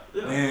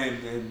 Yeah.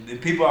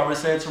 And people already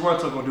saying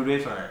Toronto gonna do their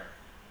thing.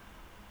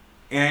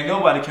 And ain't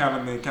nobody count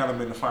them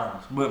in the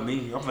finals, but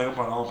me. I'm probably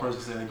the only person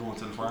saying they're going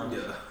to the finals.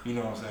 Yeah. You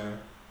know what I'm saying?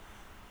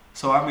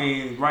 So I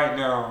mean, right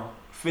now,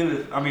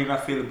 Philly. I mean,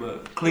 not Philly,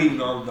 but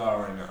Cleveland the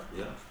underdog right now.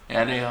 Yeah.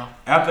 Yeah, they are.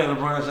 I think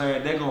LeBron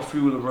James, they're gonna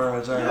fuel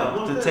LeBron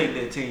James to take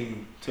that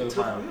team to the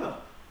finals. Yeah.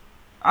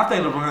 I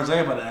think LeBron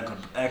James about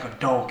to act a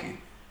donkey.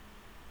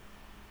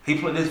 He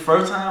played this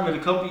first time in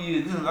a couple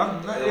years.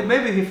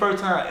 Maybe his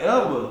first time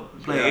ever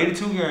playing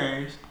 82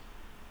 games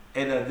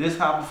and this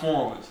high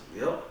performance.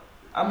 Yep.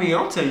 I mean,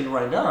 I'm telling you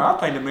right now, I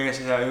think the man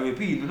should have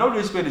MVP. No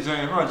disrespect to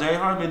James Harden. James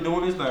Harden been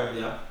doing his thing.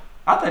 Yeah.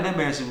 I think that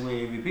man should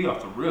win MVP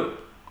off the rip.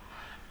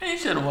 He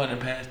should have won the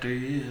past 3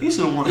 years. He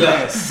should have won the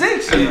past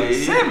 6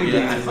 years, 7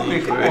 years. I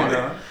mean, come on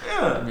now.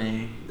 Yeah. I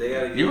mean,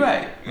 you're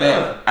right.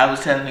 But I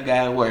was telling the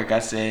guy at work, I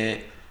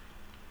said,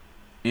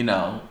 you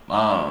know,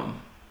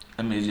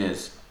 let me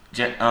just,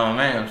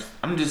 man,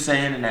 I'm just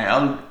saying that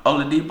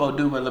Oladipo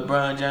do with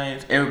LeBron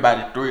James,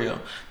 everybody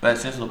thrilled. But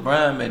since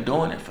LeBron been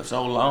doing it for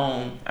so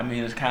long, I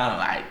mean, it's kind of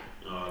like,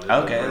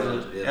 okay,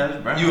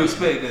 LeBron. You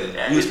expect that.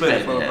 Yeah, you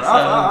expect that. So,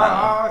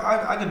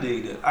 I can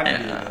dig that. I can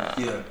dig that.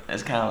 Yeah.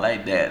 It's kind of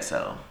like that,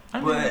 so.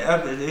 But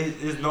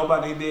it's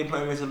nobody NBA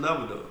playing at your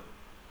level, though.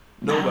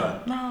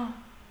 Nobody. No.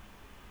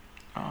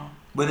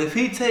 But if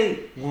he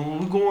take, when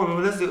we going,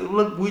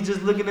 we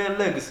just looking at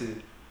legacy.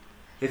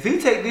 If he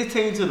take this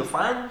team to the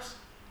finals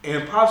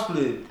and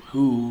possibly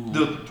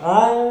the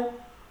throne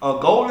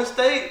of Golden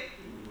State,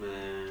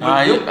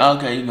 okay,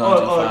 you going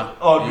too far.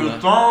 The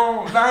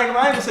throne. I ain't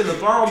gonna say the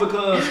throne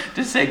because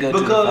just say go to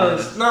the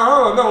finals.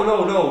 No.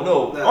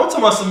 I'm talking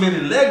about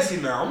cementing legacy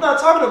now. I'm not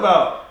talking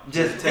about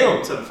just take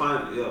him to the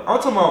finals. Yeah. I'm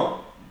talking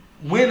about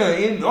winner.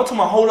 I'm talking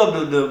about hold up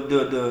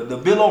the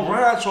Bill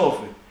O'Brien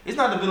trophy. It's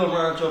not the Bill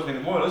O'Brien trophy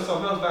anymore. It's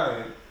something else down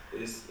here.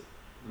 It's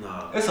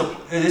still.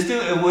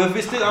 If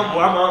it's still,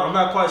 I'm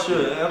not quite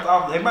sure.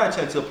 They might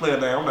change to a player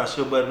name. I'm not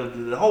sure, but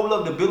the hold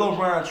up the Bill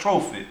O'Brien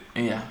trophy.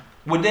 Yeah.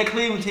 With that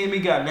Cleveland team he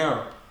got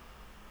now,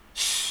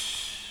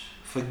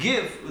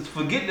 forget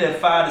that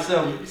 5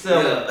 to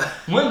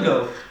 7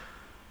 window.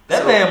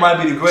 That man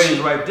might be the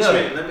greatest right there.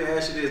 Trent, let me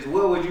ask you this: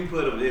 where would you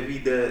put him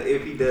if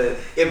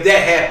that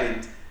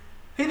happens?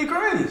 He the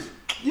greatest.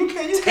 You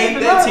can't take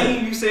that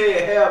team. You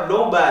said have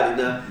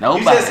nobody now.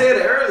 Nobody. You just said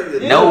it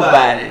earlier.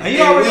 Nobody. And he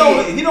already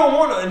know he don't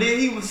want to. And then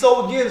he was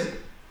so against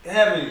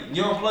having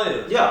young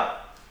players. Yeah.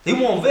 He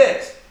want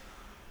vets.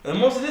 And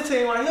most of this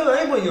team right here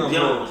ain't but young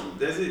players.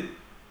 That's it.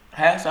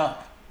 Hats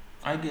off.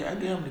 I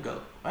get him to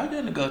go. I get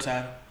him to go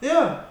title.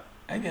 Yeah.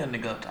 I get him to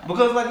go title.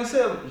 Because like you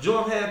said,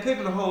 Jordan had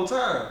Pippen the whole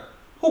time.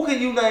 Who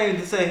can you name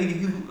to say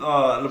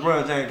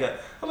LeBron James got?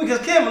 I mean,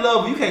 because Kevin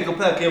Love, you can't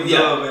compare Kevin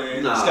Love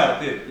and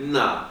Scottie Pippen.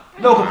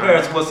 No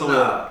comparison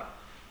whatsoever.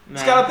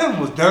 Scottie Pippen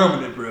was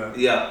dominant, bro.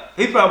 Yeah.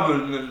 He he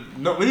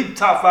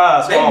top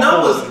 5 small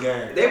forwards in the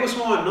game. They were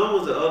showing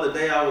numbers the other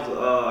day.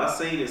 I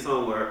seen it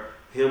somewhere.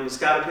 Him,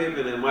 Scottie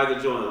Pippen, and Michael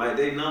Jordan. Like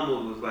their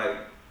numbers was like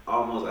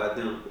almost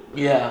identical.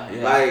 Yeah.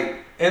 Like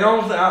and the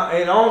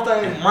only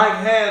thing Mike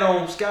had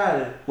on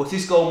Scottie was he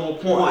scored more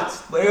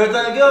points. But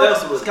everything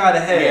else, Scottie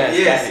had.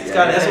 Yes,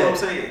 that's what I'm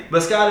saying.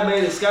 But Scottie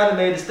made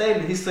the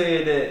statement. He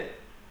said that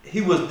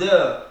he was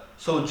there,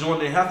 so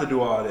Jordan didn't have to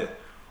do all that.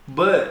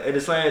 But at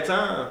the same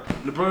time,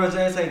 LeBron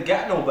James ain't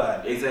got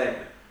nobody.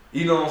 Exactly.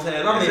 You know what I'm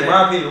saying? I mean, in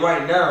my opinion,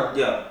 right now,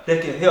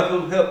 that can help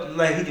him.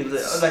 Like he can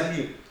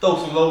throw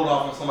some load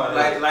off on somebody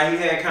else. Like he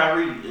had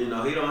Kyrie. You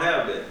know, he don't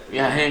have that.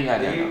 Yeah, he ain't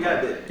got that. He ain't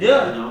got that.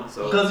 Yeah, you know,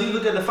 so because you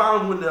look at the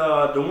finals with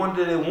the one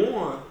that they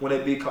won when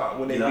they beat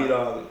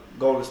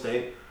Golden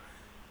State.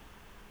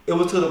 It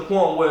was to the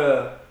point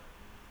where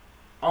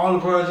all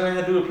LeBron James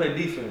had to do was play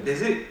defense.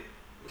 That's it.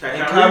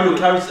 And Kyrie, I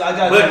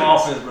got him on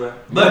offense, bro.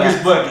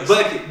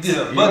 Buckets.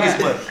 Yeah,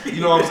 buckets.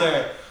 You know what I'm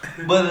saying?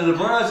 But if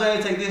LeBron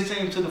James take this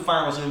team to the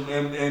finals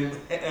and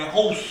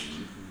host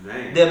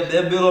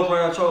that Bill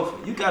O'Brien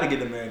trophy, you got to get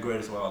the man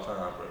greatest of all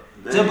time, bro.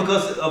 Man. Just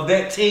because of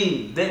that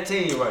team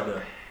right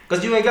there.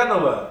 Because you ain't got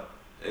nobody.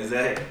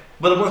 Exactly.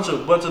 But a bunch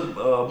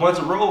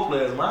of role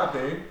players, in my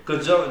opinion.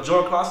 Because Jordan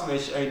Clarkson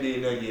ain't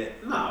did that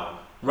yet. No.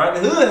 Right,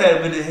 the Hood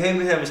had him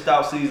having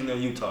stout season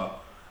in Utah.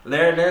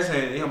 Larry Nance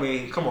had, I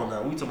mean, come on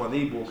now, we talking about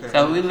these boys.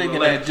 So we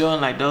looking at Jordan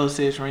like those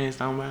 6 rings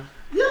don't matter?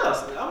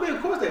 Yes, I mean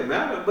of course they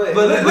matter, but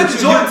look at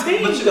Jordan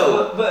team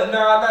though. But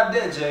nah, not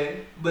that,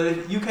 Jay. But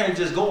if you can't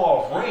just go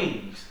off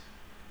rings.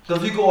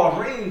 Because if you go off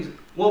rings,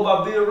 what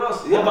about Bill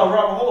Russell? Yeah. What about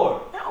Robert Horry?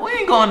 No, we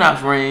ain't going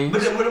off rings.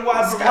 But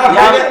why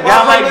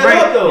y'all might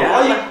break.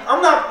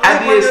 I'm not.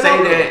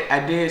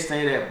 I did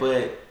say that,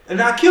 but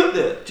and I killed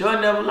that.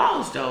 Jordan never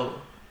lost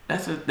though.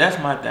 That's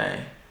my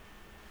thing.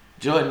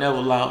 Jordan never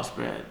lost,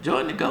 bro.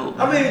 Jordan the GOAT.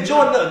 I mean,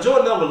 Jordan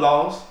never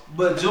lost,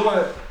 but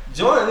Jordan.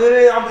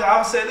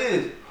 I'll say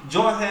this: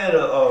 Jordan had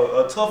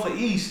a tougher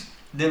East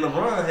than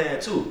LeBron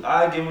had too.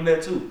 I give him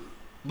that too.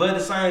 But at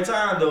the same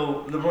time,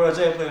 though, LeBron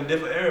James playing a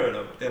different era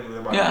though.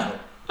 Yeah,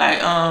 like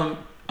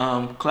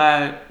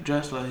Clyde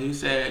Drexler, he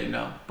said, you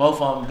know,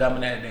 both of them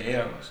dominated the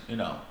eras, you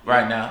know,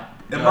 right now.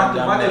 And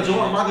Michael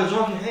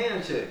Jordan can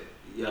hand check.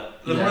 Yeah.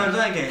 LeBron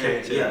James can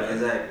hand check. Yeah,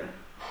 exactly.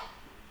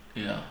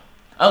 Yeah.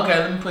 Okay,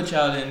 let me put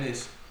y'all in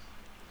this.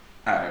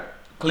 All right.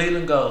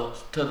 Cleveland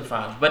goes to the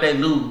finals, but they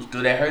lose.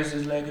 Do that hurt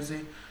his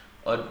legacy?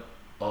 Or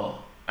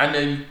I know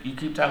you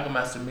keep talking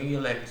about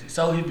cementing legacy.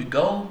 So if you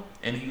go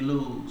and he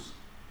lose,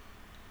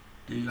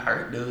 do you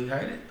hurt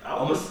it?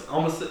 I'm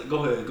gonna say,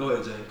 go ahead,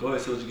 Jay. Go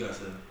ahead, see what you got to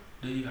say.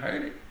 Do you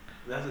hurt it?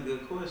 That's a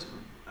good question.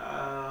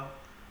 I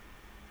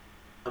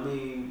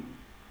mean,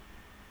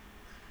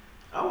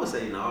 I would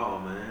say no,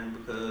 man,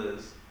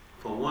 because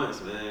for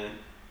once, man,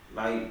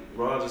 like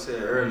Roger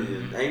said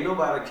earlier, ain't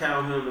nobody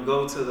count him to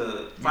go to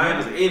the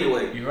finals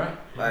anyway. You're right.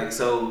 Like,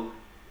 so,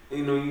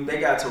 you know,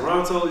 they got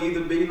Toronto either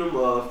beating them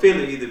or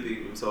Philly either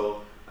beating them.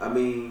 So, I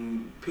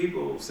mean,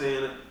 people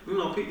saying, you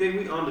know, they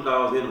we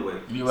underdogs anyway.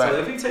 You're right. So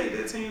if he take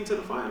that team to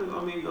the finals,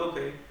 I mean,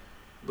 okay.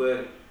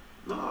 But,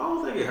 no, I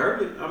don't think it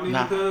hurt it. I mean,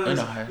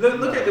 because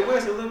look at the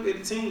West and look at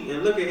the team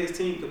and look at his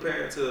team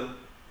compared to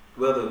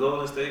whether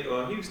Golden State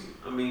or Houston.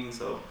 I mean,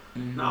 so,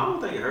 no, I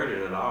don't think it hurt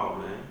it at all,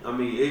 man. I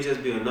mean, it'd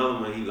just be another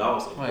one he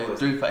lost, of course.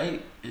 3 for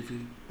 8, if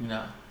you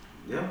know.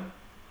 Yeah.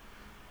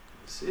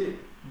 That's it.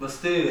 But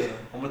still,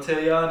 I'm going to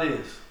tell y'all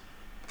this.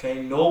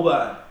 Can't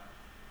nobody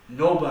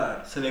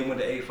say they went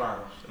to 8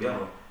 finals in a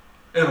row.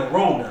 In a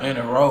row now. In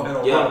a row.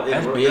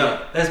 That's big.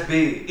 Yeah. That's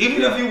big.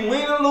 Even if you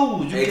win or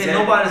lose, you can't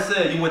nobody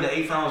say you went to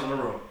 8 finals in a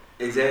row.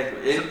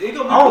 Exactly. I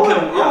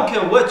don't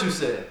care what you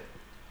said.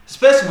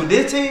 Especially with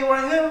this team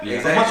right here,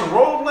 a bunch of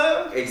role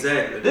players.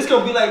 Exactly. This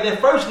gonna be like that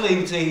first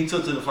league team he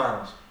took to the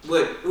finals.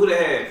 But who they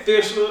had?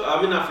 Fisher.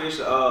 I mean not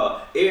Fisher.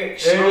 Eric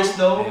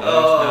Snow.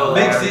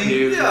 Big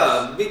Z.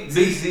 Yeah, Big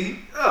Z.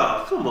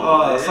 Oh, come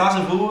on.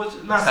 Sasha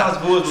Vujic. Not Sasha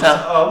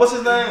Vujic. What's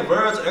his name?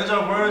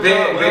 Angel Virgil.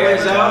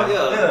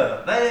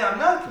 Yeah. They ain't have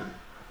nothing.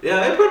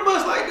 Yeah, they pretty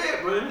much like that,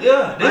 bro.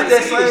 Yeah, this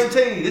that same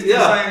team. This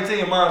the same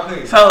team, in my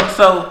opinion.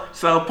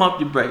 So pump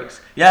your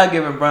brakes. Y'all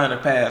giving Brian a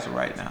pass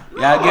right now.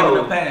 Y'all giving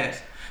him a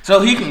pass. So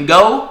he can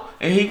go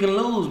and he can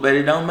lose, but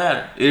it don't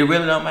matter. It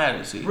really don't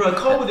matter. See, bro,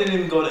 Kobe didn't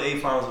even go to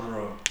 8 finals in a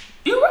row.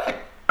 You're right.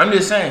 I'm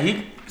just saying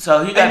he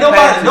got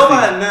nobody.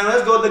 Now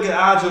let's go look at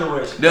our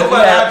generation.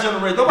 Nobody in our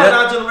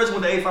generation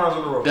went to 8 finals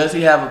in a row. Does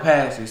he have a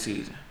pass this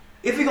season?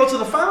 If he go to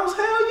the finals,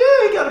 hell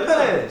yeah, he got a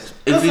pass.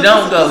 If he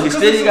don't go, he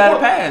still got a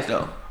pass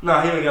though.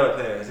 Nah, he ain't got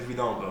a pass if he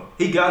don't go.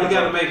 He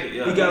gotta make it.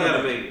 Yeah, he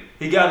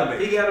gotta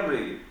make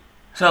it.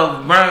 So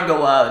if Brian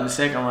go out in the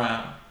second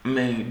round, I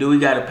mean, do we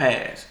got a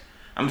pass?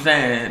 I'm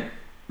saying,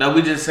 no,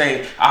 we just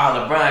say,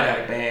 LeBron got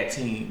a bad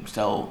team.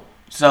 So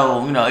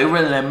you know, it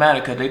really doesn't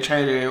matter because they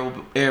traded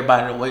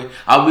everybody away.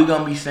 Are we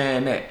going to be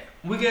saying that?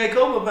 We gave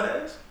Kobe a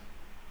pass.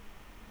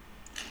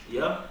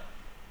 Yeah.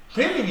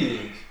 Plenty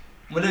years.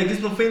 When they get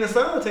some Phoenix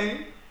Suns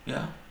team.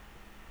 Yeah.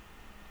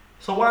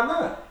 So why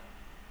not?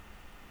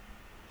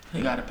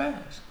 He got a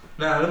pass.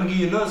 Now, let me give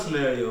you another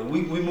scenario.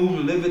 We moved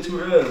a little bit too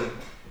early.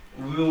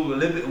 We're going a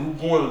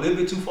little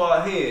bit too far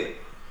ahead.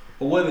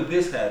 But what if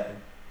this happened?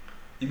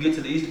 You get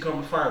to the Eastern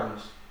Conference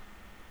Finals,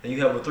 and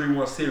you have a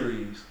 3-1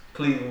 series,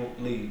 Cleveland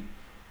lead.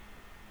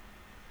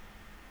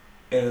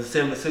 And the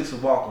 76ers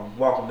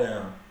walk them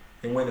down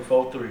and win it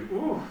 4-3.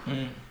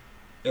 And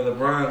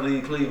LeBron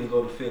lead Cleveland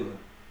go to Philly.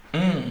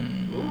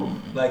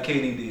 Like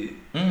KD did.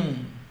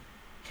 Man,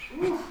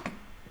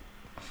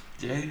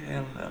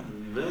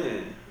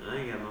 I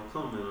ain't got no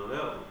comment on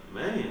that one.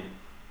 Man.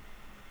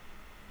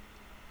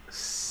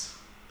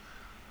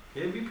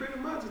 It'd be pretty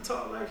much a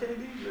talk like KD,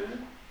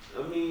 man.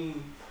 I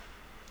mean,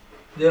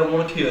 they don't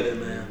want to kill that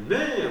man.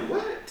 Man,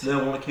 what? They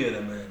don't want to kill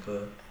that man,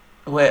 cuz.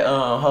 What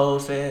Ho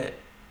said,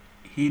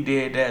 he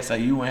did that, so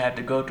you wouldn't have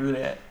to go through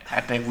that.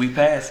 I think we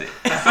passed it.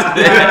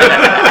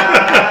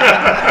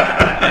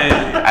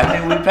 I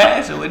think we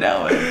passed it with that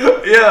one.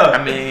 Yeah.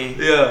 I mean,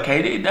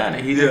 KD done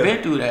it. He's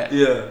been through that.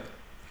 Yeah.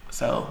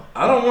 So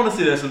I don't want to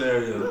see that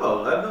scenario.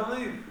 No, I don't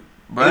either.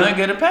 Brother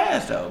get a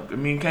pass though. I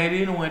mean,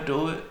 KD done went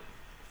through it.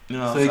 You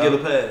know, so he get a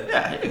pass.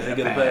 Yeah, he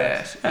get a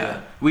pass.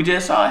 Yeah. We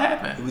just saw it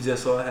happen. We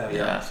just saw it happen.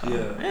 Yeah. So,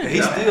 And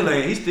he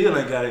still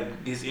ain't got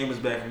his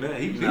image back from that.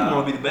 He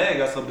want to be the bad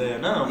guy someday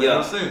now. Man,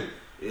 I'm saying.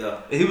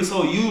 Yeah. And he was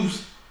so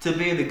used to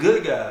being the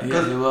good guy.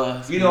 Yeah, he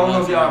was. You know, I don't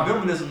know if y'all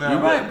remember this or not.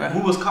 You're right, bro.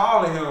 Who was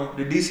calling him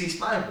the DC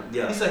Sniper?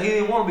 Yeah. He said he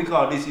didn't want to be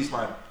called DC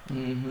Sniper.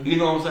 Mm-hmm. You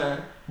know what I'm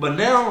saying? But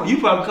now you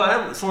probably call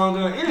him slung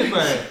gun anything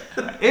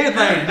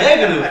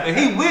negative, and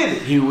he with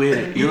it. He with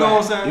it. You know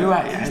what I'm saying? You're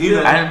right. I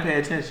didn't pay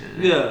attention.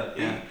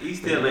 Yeah. He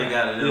still ain't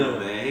got it in him,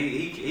 man.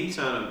 He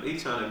trying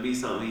to be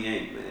something he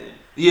ain't, man.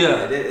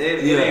 Yeah.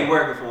 It ain't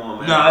working for him,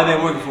 man. No, it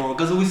ain't working for him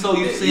because we so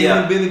used to seeing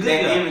him being the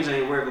good guy. That image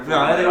ain't working for him.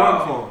 No, it ain't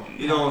working for him.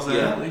 You know what I'm saying?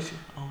 Yeah.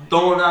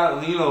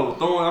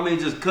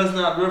 Just cussing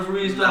out the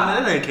referees stuff.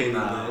 Man, that ain't KD,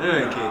 man. That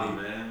ain't KD,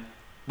 man.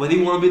 But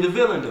he want to be the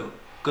villain though,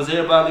 because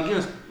everybody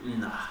against him.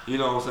 Nah. You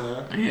know what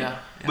I'm saying? Yeah.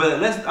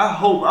 But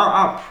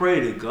I pray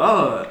to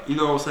God. You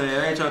know what I'm saying?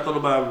 I ain't trying to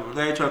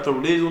throw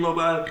religion on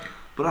nobody.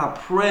 But I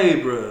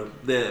pray, bro,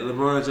 that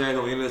LeBron James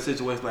gonna end in a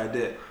situation like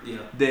that. Yeah.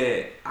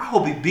 That I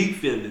hope he beat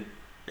Philly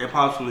and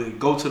possibly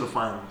go to the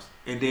finals,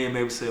 and then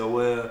maybe say,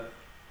 well,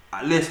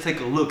 let's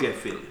take a look at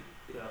Philly.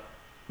 Yeah.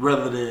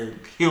 Rather than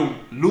him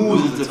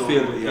losing to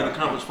Philly in the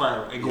conference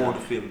final and going to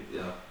Philly.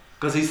 Yeah.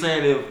 Because he's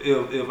saying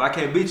if I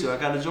can't beat you, I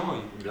gotta join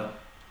you. Yeah.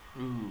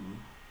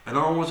 And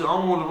I don't want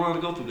LeBron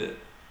to go through that.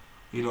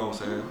 You know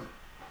what I'm saying?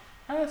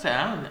 I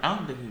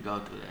don't think he go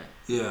through that.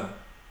 Yeah.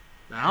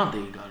 I don't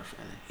think he go to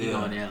Philly. He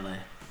going to LA.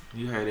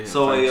 You heard it.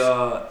 So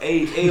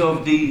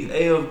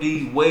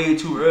AFD way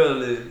too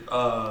early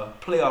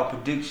playoff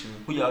prediction.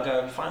 Who y'all got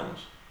in the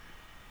finals?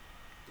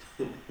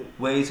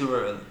 Way too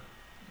early.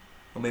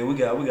 I mean, we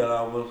got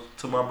almost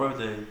to my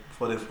birthday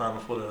for the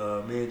final for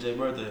the me and Jay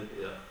birthday.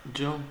 Yeah.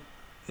 June.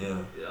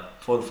 Yeah. Yeah.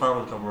 For the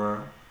finals come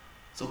around.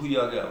 So who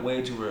y'all got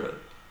way too early?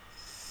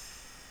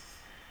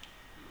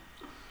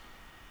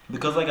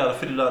 Because I got a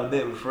 $50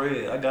 bet with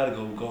Fred, I gotta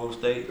go with Golden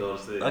State.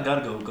 I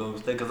gotta go with Golden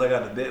State because I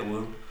got a bet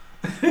with him.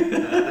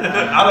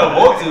 I don't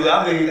want to.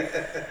 I mean,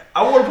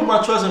 I want to put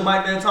my trust in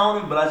Mike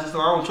D'Antoni, but I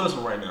don't trust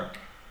him right now.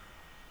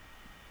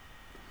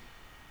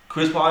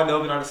 Chris Paul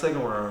never been out the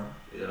second round.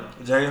 Yeah.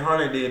 James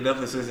Harden did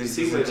nothing since he.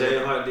 See what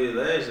James Harden did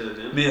last year,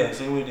 didn't he? Yeah,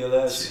 see what he did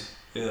last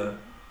year. Yeah.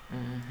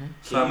 Mm-hmm.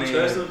 So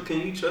trust him?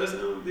 Can you trust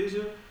him this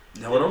year?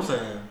 That's what I'm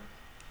saying.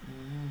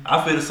 I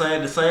feel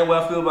the same way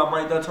I feel about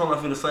Mike D'Antoni. I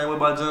feel the same way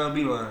about John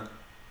Beilein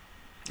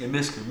in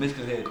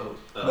Michigan head coach,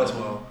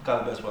 basketball,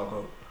 college basketball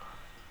coach.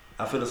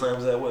 I feel the same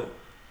as that way.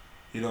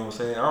 You know what I'm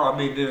saying? I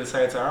mean, then at the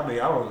same time,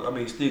 I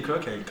mean, Steve Kerr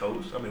can't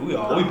coach. I mean, we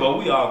all can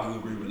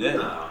agree with that.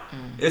 Nah.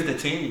 It's the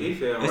team. He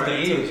fell it's right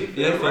the image.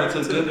 He fell into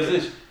a good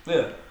position.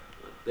 Yeah.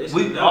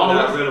 We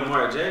got rid of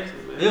Mark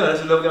Jackson, man. Yeah, they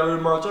should never got rid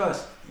of Mark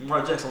Jackson.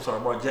 Mark Jackson.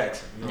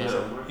 You know what I'm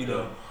saying? You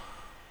know.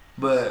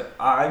 But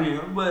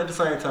but at the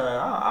same time,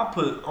 I'm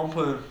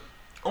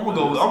gonna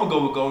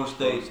go with Golden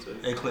State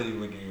and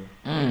Cleveland again.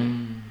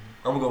 I'm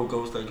gonna go with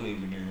Golden State and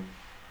Cleveland again.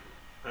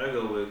 I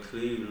go with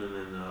Cleveland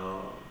and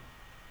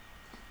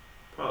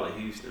probably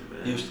Houston,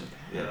 man. Houston.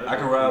 Yeah, I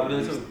can ride with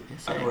it too. He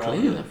said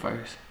Cleveland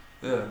first.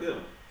 Yeah.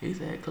 He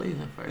said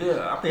Cleveland first.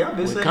 Yeah, I think I've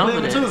been saying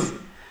Cleveland too.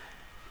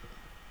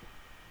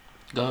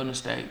 Golden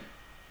State,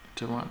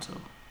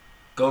 Toronto.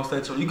 Golden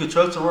State, Toronto. You can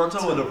trust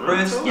Toronto with the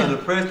press. Yeah, the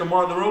press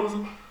DeMar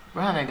DeRozan.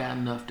 Brown ain't got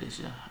enough this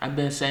year. I've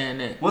been saying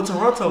that. What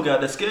Toronto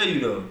got that scare you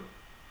though?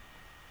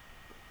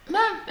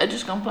 Nah, they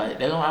just gonna play.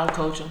 They gonna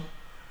outcoach him.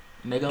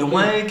 They gonna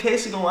Dwayne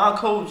Casey gonna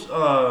outcoach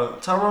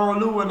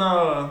Tyronn Lue and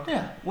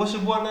what's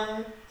your boy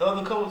name? The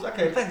other coach? I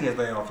can't think his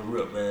name off the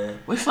rip, man.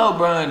 We slow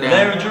Brian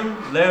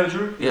down. Larry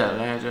Drew. Yeah,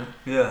 Larry Drew.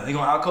 Yeah, he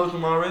gonna outcoach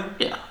him already.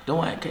 Yeah,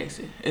 Dwayne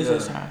Casey. It's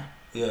his time.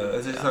 Yeah,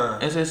 it's his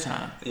time. It's his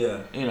time.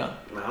 Yeah. You know.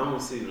 I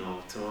don't see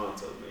no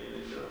Toronto, man.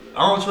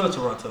 I don't trust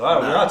Toronto.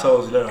 I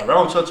told you that. I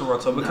don't trust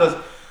Toronto because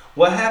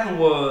what happened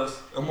was,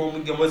 I'm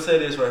gonna say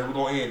this right here. We're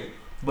gonna end it,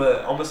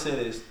 but I'm gonna say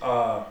this.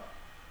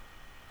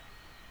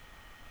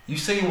 You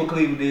seen what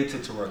Cleveland did to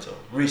Toronto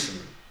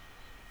recently.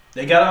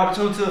 They got an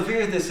opportunity to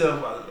avenge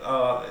themselves.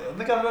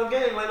 They got another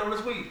game later on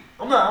this week.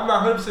 I'm not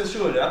 100%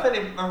 sure. I think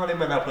they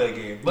might not play a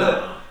game,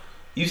 but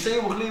you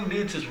seen what Cleveland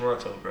did to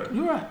Toronto, bro.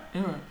 You're right.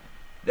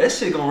 That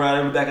shit gonna ride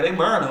in the back of their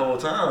mind the whole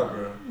time,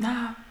 bro.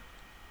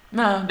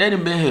 Nah, they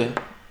done been here.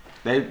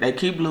 They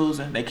keep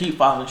losing. They keep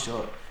falling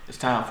short. It's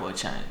time for a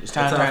change. It's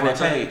time to turn that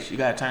page. You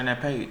gotta turn that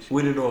page.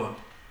 We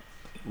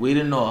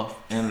the North.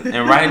 And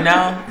right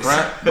now,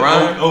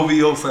 Brian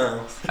OVO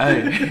sounds.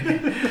 Hey,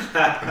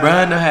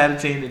 Brian don't have the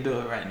team to do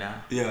it right now.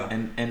 Yeah.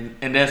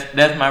 And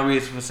that's my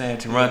reason for saying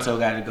Toronto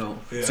got to go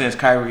since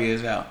Kyrie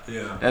is out.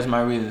 Yeah. That's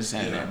my reason for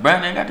saying that.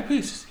 Brian ain't got the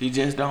pieces. He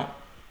just don't.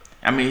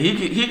 I mean, he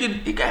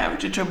can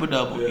average a triple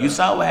double. Yeah. You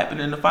saw what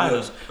happened in the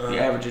finals. He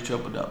averaged a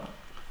triple double.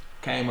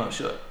 Came up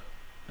short.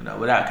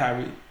 Without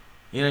Kyrie.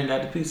 You ain't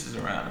got the pieces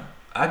around him.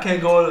 I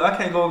can't go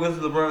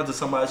against LeBron until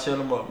somebody shut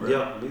him up, bro.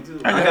 Yeah, me too.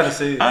 I gotta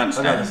see it. I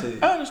gotta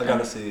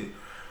see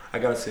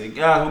it.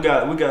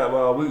 Guys, we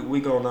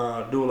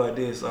gonna do it like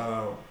this.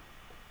 I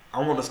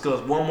want to discuss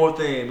one more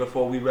thing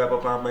before we wrap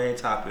up our main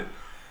topic,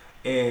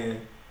 and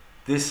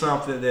this is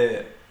something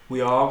that we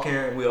all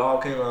can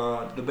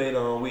debate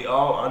on.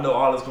 I know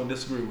all of us gonna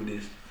disagree with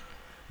this,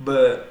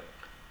 but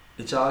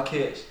did y'all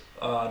catch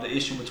the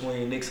issue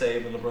between Nick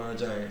Saban and LeBron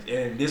James?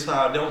 And this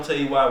how I don't tell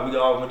you why we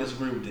all gonna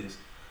disagree with this.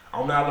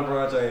 I'm not a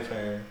LeBron James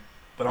fan,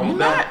 but I'm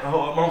not a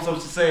LeBron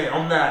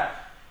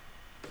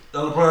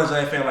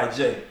James fan like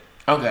Jay.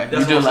 Okay,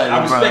 that's you do like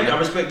LeBron. I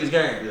respect this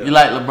game. You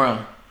like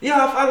LeBron.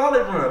 Yeah, I love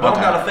LeBron, but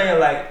I'm not a fan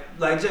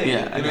like Jay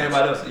and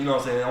everybody else. You know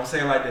what I'm saying? I'm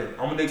saying like that.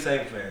 I'm a Nick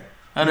Saban fan.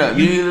 I know.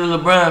 You either a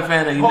LeBron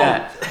fan or you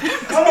not.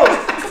 Come on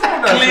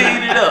now.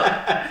 Clean it up.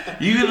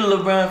 You either a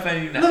LeBron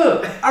fan or you not.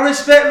 Look, I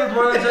respect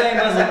LeBron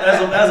James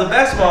as a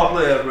basketball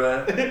player,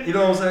 bro. You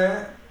know what I'm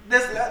saying?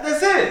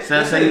 That's it.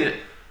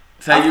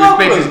 So you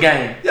respect his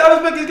game? Yeah, I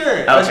respect his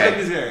game. I respect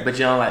his game. But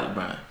you don't like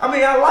LeBron. I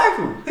mean, I like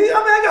him. I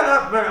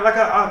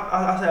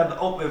said,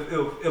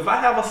 if I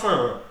have a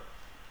son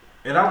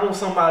and I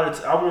want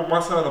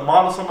my son to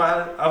model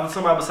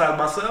somebody besides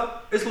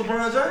myself, it's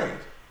LeBron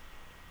James.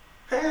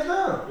 Hands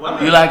down.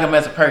 You like him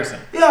as a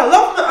person? Yeah, I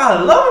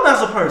love him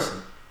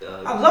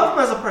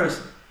as a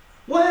person.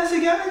 What has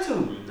he got into?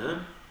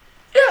 None.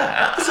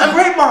 Yeah, it's a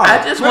great model.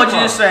 I just want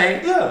you to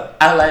say, yeah,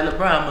 I like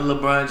LeBron. I'm a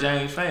LeBron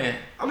James fan.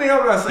 I mean,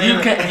 I'm not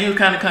saying you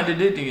kind of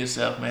contradicting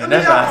yourself, man.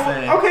 That's what I'm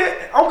saying.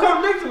 Okay, I'm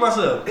contradicting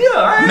myself. Yeah,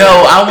 I am.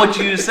 No, I want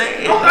you to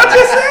say it. I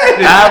just said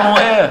it. I'm on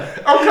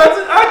air. I'm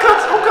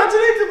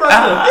contradicting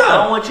myself. I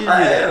don't want you to do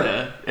that,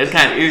 man. It's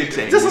kind of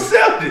irritating. Just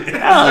accept it.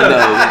 I don't know,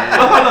 man.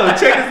 Hold on,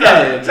 check this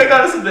out. Check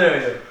out the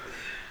scenario.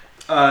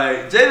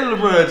 Alright, Jada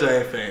LeBron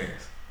James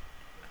fans.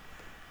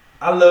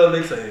 I love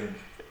Nick Saban.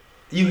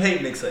 You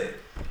hate Nick Saban.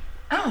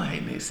 I don't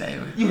hate Nick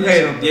Saban. You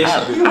hate him, bro. You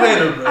hate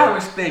him, bro. I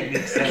respect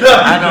Nick Saban.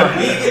 I don't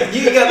hate him.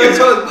 You ain't got no choice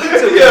but to.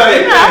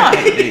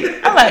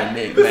 I like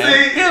Nick,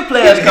 man. He's a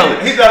player's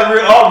coach. He's not a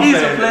real Auburn fan.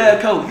 He's a player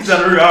coach. He's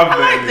not a real Auburn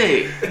fan. I like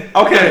Nick.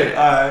 Okay,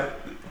 alright.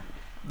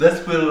 Let's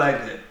put it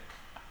like that.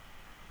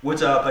 What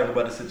y'all think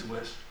about the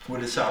situation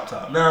with the shop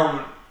top?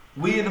 Now,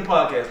 we in the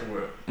podcasting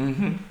world.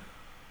 Mm-hmm.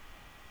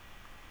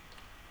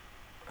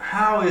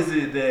 How is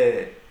it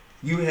that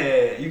you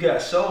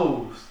got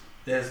shows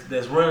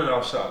that's running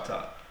off Shop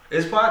Talk?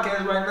 It's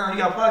podcasts right now. You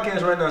got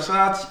podcasts right now.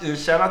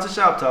 Shout out to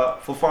Shop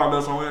Talk for following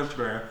us on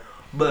Instagram.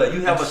 But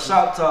you have a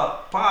Shop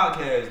Talk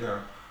podcast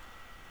now.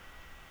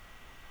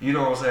 You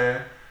know what I'm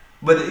saying?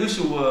 But the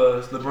issue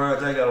was LeBron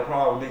James got a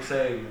problem with Nick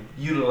Saban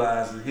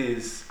utilizing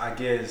his, I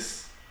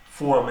guess,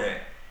 format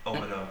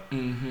over there.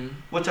 Mm-hmm.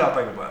 What y'all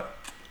think about it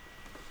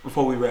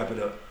before we wrap it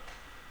up?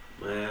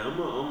 Man, I'm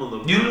a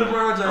LeBron. You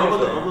LeBron James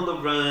fan? I'm a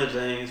LeBron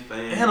James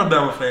fan. And a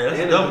Bama fan.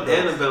 And a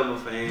Bama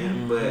fan.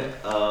 Mm-hmm. But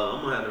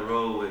I'm gonna have to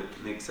roll with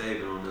Nick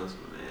Saban on this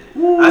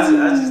one, man. I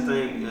just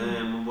think,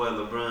 man, my boy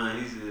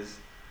LeBron, he's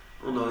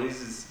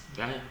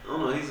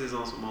just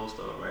on some more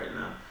stuff right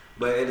now.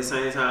 But at the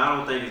same time, I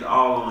don't think it's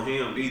all on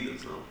him either.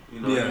 So we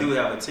do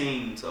have a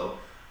team. So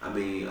I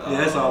mean,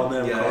 that's all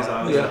them. Yeah, that's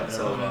all them.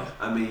 So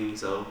I mean,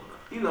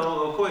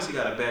 of course he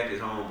got to back his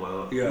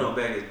homeboy. Yeah.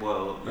 Back his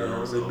boy up.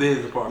 The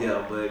business part.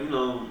 Yeah, but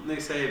Nick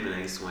Saban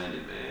ain't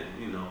swinging, man.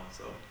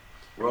 So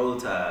roll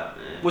the tide,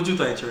 man. What you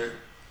think, Trey?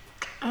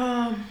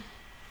 I'm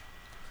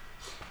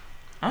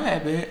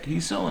happy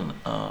he's suing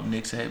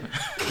Nick Saban.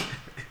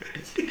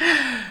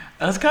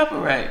 It's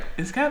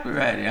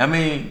copyrighted. I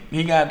mean,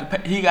 he got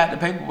the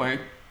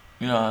paperwork.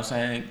 You know what I'm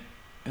saying?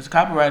 It's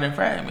copyright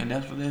infringement.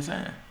 That's what they're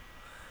saying.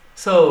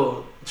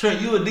 So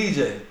Trent, you a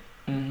DJ?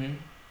 Mm-hmm.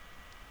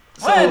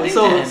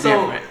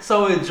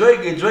 So if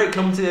Drake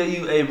come tell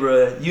you, hey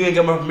bro, you ain't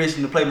got my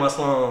permission to play my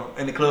song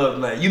in the club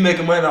tonight. You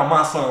making money on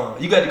my song.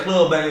 You got the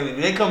club banging.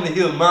 They come to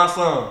hear my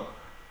song.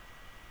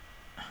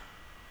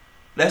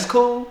 That's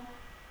cool.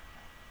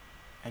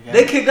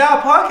 They kicked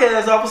our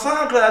podcast off of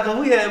SoundCloud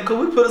because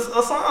we put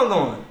a song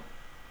on it.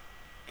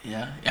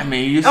 Yeah, I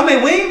mean, we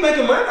ain't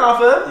making money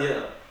off of it.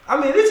 Yeah. I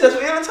mean, it's just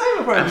for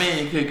entertainment purposes. I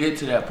mean, it could get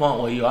to that point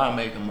where you are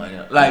making money,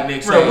 like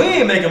Nick Saban. Bro, we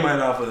ain't making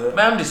money off of it.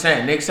 But I'm just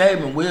saying, Nick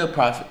Saban will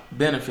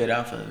benefit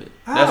off of it.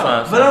 That's what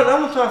I'm saying. But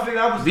I'm trying to figure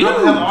out.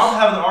 I'm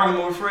having an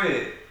argument with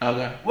Fred.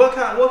 Okay.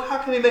 How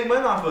can he make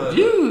money off of it?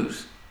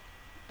 Views.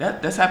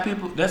 That's how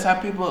people.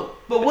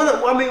 But what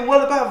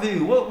about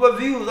views? What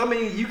views? I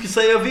mean, you can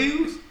say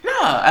views.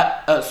 No,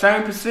 a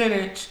certain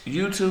percentage.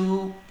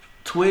 YouTube,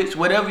 Twitch,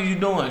 whatever you're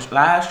doing,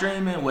 live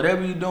streaming,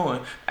 whatever you're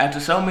doing.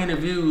 After so many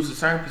views, a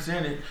certain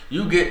percentage,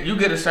 you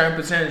get a certain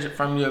percentage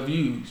from your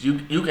views. You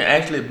can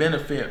actually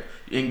benefit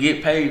and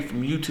get paid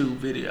from YouTube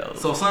videos.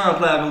 So SoundCloud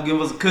gonna give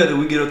us a cut if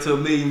we get up to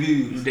 1 million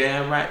views. You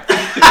damn right.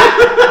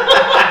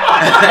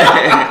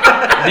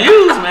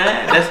 Views,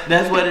 man.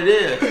 That's what it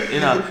is.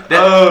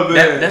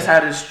 That's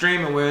how the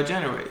streaming world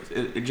generates.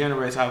 It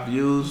generates our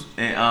views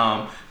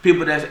and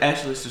people that's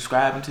actually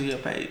subscribing to your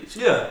page.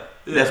 Yeah.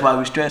 That's why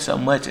we stress so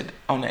much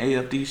on the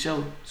AFD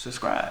show.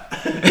 Subscribe.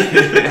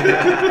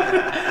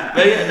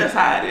 But yeah, that's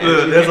how it is.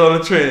 Look, that's on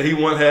the trend. He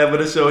want half of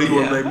the show. He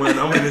want to make money.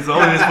 I'm in this for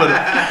the.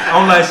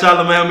 I'm like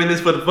Charlamagne. I'm in this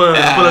for the fun,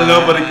 for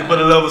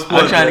the love of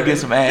sports. I'm trying to get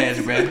some ads,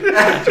 bro.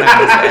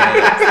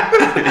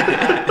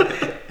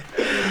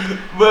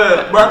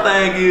 But my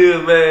thing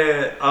is,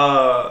 man,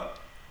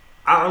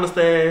 I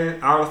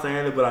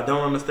understand it, but I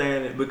don't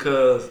understand it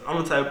because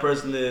I'm the type of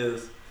person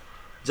is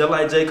just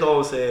like J.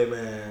 Cole said,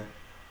 man.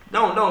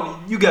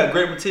 Don't you got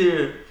great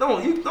material.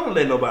 Don't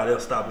let nobody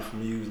else stop you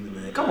from using it,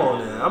 man. Come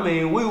on now. I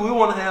mean, we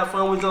want to have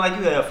fun with it like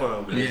you have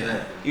fun with it.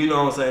 Yeah. You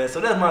know what I'm saying? So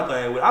that's my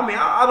thing with it. I mean,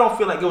 I don't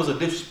feel like it was a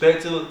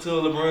disrespect to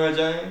LeBron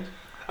James.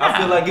 I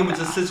feel like it was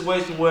a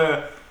situation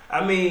where,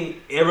 I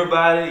mean,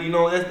 everybody, you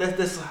know,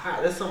 that's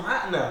something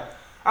hot now.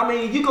 I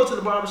mean, you go to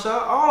the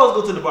barbershop, all of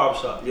us go to the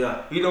barbershop.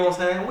 Yeah. You know what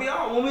I'm saying?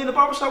 When we in the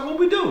barbershop, what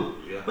we do?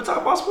 Yeah. We talk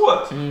about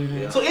sports. Mm-hmm.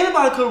 Yeah. So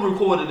anybody could have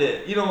recorded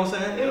that. You know what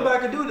I'm saying? Anybody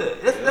could do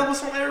that. That was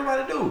something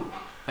everybody do.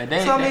 But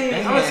they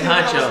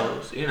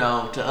honchos, you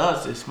know, to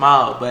us it's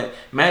small, but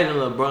imagine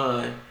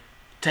LeBron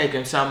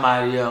taking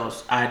somebody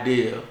else's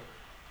idea.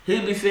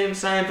 He'd be saying the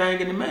same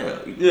thing in the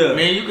mail. Yeah.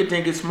 Man, you could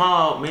think it's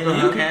small,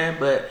 man, you can,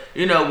 but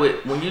you know,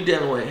 when you're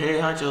dealing with head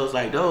honchos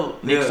like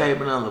those, Nick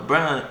Saban and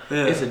LeBron,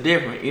 it's a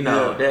different, you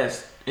know,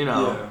 that's, you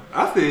know,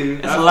 I feel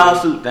it's a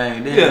lawsuit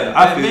thing. Then. Yeah,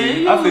 I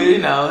feel you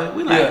know,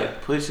 we like to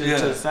push it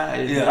to the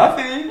side. Yeah, I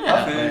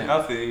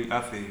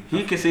feel.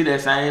 He can see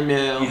that same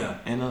mail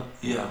and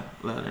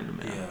love in the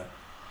mail.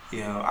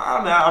 Yeah, I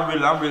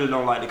mean, I really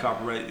don't like the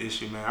copyright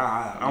issue, man.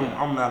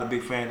 I'm not a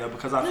big fan of it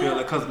because I feel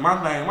like, because my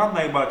thing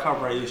about the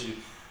copyright issue,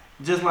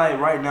 just like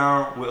right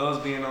now with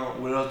us doing the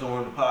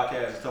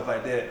podcast and stuff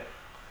like that,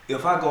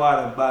 if I go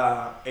out and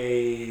buy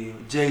a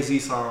Jay-Z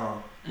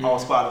song on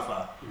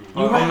Spotify,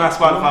 or not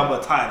Spotify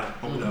but Tidal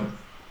or whatever,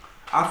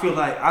 I feel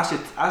like I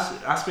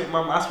spent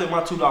my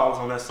 $2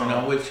 on that song.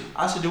 I'm with you.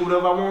 I should do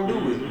whatever I want to do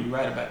with it. You're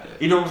right about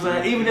that. You know what I'm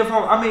saying? Even if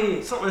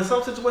in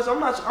some situations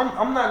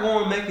I'm not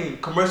going making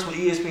commercial for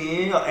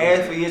ESPN or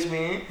ads for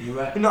ESPN. You're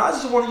right. You know, I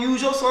just want to use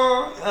your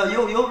song,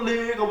 your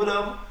lyric or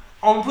whatever.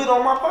 Put it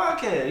on my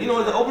podcast, you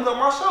know, to open up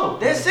my show.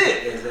 That's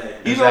it.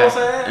 Exactly. You know what I'm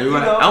saying? You're right.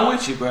 You know? I'm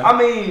with you, bro. I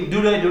mean,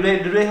 do they?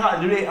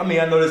 I mean,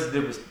 I know this is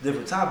a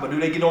different time, but do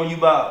they get on you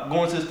by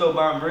going to the store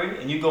buying bread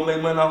and you go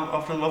make money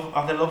off that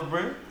loaf of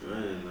bread?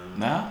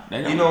 No,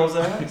 they don't. You know what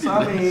I'm saying? So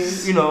I mean,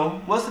 you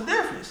know, what's the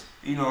difference?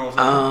 You know what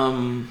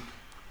I'm saying?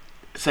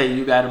 Say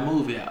you got a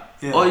movie out,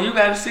 or you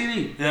got a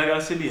CD. Yeah, I got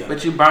a CD out.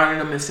 But you burning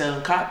them and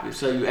selling copies,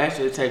 so you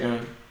actually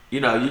taking, you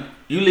know,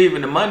 you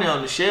leaving the money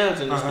on the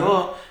shelves in the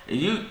store, and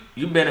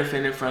you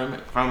benefiting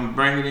from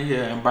bringing it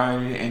here and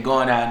burning it and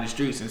going out in the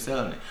streets and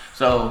selling it.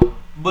 So,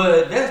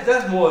 but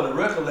that's more of the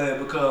record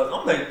label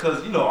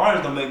because you know,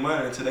 artists don't make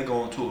money until they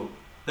go on tour.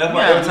 That's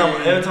why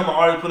every time an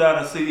artist put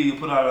out a CD,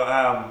 put out an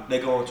album, they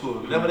go on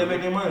tour. That's why they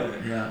make their money.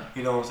 Yeah.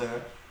 You know what I'm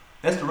saying?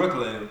 That's the record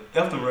label.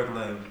 That's the record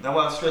label. That's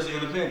why I stress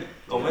independent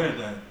over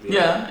anything.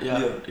 Yeah. I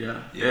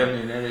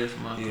mean, that is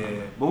my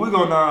But we're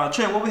gonna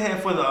Trent, what we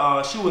had for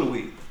the shoe of the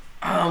week?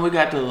 We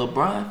got the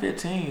LeBron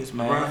 15s,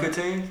 man. LeBron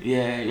 15s?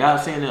 Yeah, y'all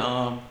seen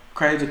the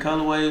crazy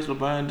colorways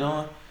LeBron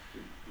doing?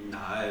 Nah,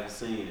 I haven't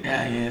seen it.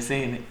 Yeah, you ain't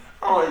seen it.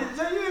 Oh,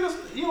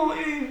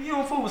 you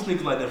don't fool with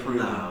sneakers like that for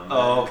real? Nah.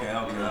 Oh, okay.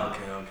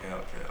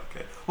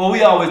 Well,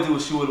 we always do a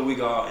shoe of the week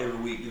every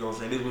week. You know what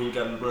I'm saying? This week we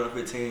got LeBron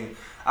 15.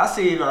 I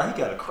see, he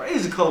got a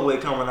crazy colorway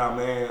coming out,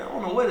 man. I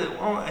don't know what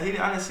I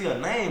didn't see a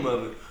name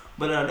of it,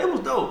 but it was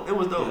dope. It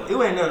was dope. Yeah.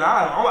 It ain't nothing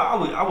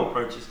I would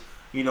purchase.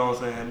 You know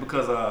what I'm saying?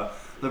 Because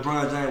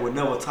LeBron James would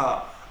never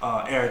top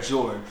Air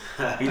Jordan.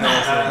 You know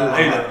what I'm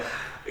saying?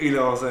 You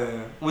know what I'm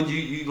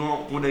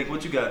saying?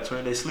 What you got,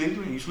 Trent? They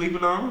sleeping? You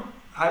sleeping on them?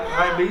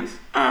 Hype beast?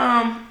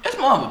 It's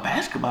more of a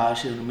basketball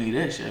shoe to me,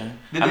 this year.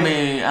 I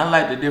mean, I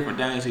like the different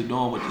things he's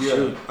doing with the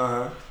shoe.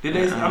 Did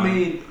they? I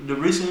mean, the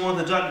recent ones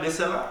that dropped, did they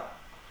sell out?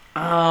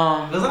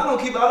 Because I don't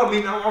keep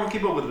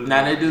up with it.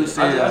 Now they do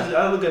sell.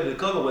 I look at the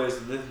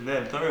colorways, this and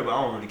that and third, but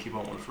I don't really keep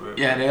up with it for real.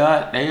 Yeah,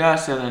 they are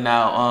selling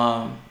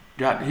out.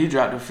 He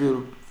dropped a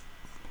few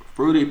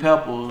Fruity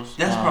Pebbles.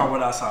 That's probably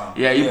what I saw.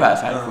 Yeah, you probably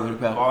saw the Fruity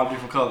Pebbles. All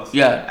different colors.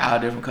 Yeah, all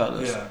different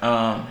colors.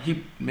 Yeah.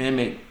 He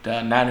mimicked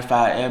the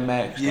 95 Air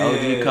Max, the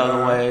OG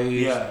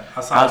colorways. Yeah,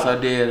 I saw also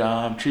did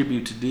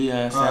tribute to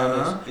Deion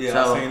Sanders. Yeah,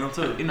 so, I seen them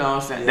too. You know what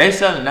I'm saying? They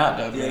selling out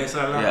though. Yeah, they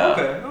selling out.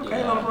 Okay.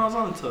 Yeah. LeBron's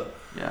on the top.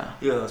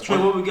 Yeah.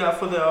 Trent, what we got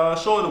for the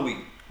show of the week?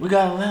 We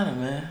got Atlanta,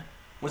 man.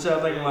 What y'all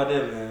thinking about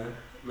that, man?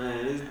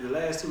 Man, the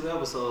last 2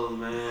 episodes,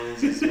 man,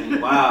 it's just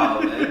been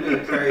wild, man. It's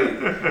been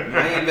crazy.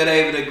 I ain't been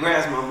able to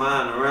grasp my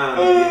mind around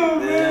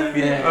it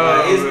yet,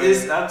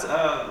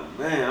 man.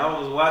 Man, I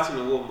was watching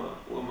it with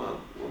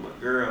my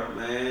girl,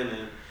 man,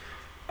 and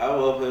I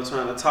was up here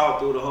trying to talk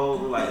through the whole,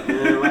 like,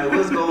 man, like,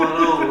 what's going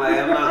on? Like,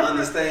 I'm not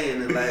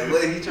understanding, like,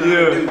 what he trying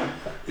to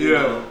do? You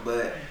know,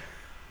 but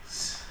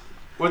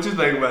what you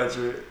think about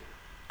it?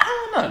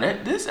 I don't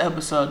know. This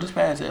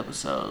past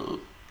episode,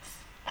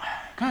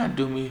 kind of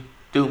do me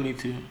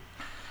too.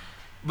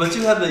 But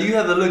you have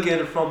to look at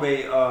it from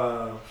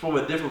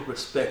a different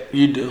perspective.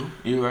 You do.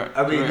 You're right.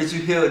 I mean, did you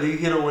hear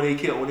him when he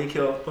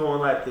kept throwing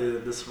like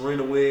the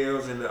Serena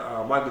Williams and the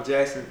Michael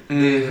Jackson?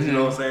 Mm-hmm. You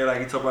know what I'm saying? Like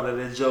he talking about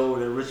that Joe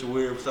and Richard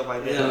Williams stuff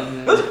like that.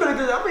 Mm-hmm. That's pretty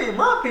good. I mean, in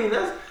my opinion,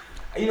 that's.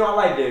 I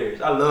like Darius.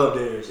 I love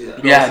Darius. Yeah,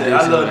 you know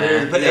I love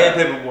Darius. And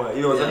Paperboy.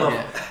 You know what I'm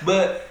saying?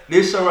 But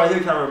this show right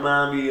here kind of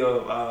remind me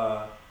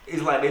of.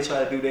 It's like they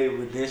try to do their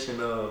rendition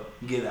of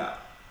Get Out.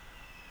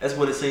 That's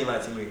what it seemed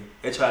like to me.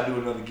 They try to do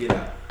another Get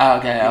Out.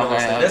 Okay, you know what I'm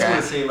saying? That's what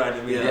it seemed like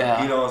to me.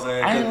 Yeah. You know what I'm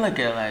saying? I didn't look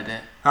at it like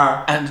that.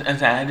 Huh? I'm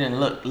saying I didn't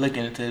look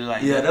into it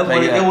like that.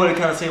 That's what it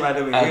kind of seemed like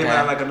to me. Okay. They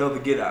had like another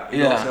Get Out. You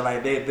know what I'm saying?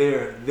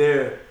 Like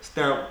their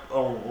stamp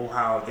on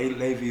how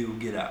they view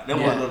Get Out. That's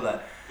what it looked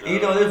like.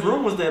 And there's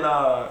rumors that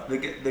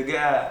the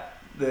guy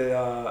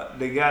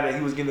that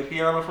he was getting the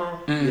piano from,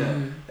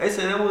 they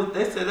said that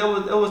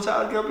was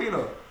Childish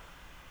Gambino.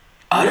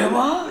 Oh, that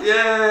was?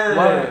 Yeah.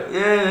 What?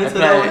 Yeah, they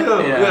said that was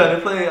him. Yeah, they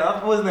played,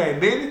 what's his name,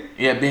 Benny?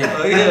 Yeah, Benny.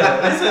 Oh,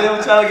 yeah. They said that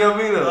was Childish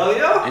Gambino. Oh,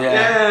 yeah?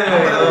 Yeah.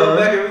 I'm gonna go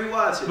back and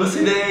rewatch it. But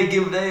see, they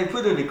ain't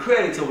put in the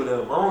credits over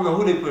there. I don't know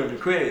who they put in the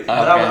credits.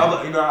 But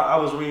I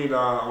was reading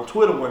on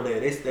Twitter one day.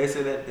 They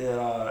said that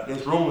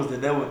there's rumors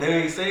that they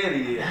ain't saying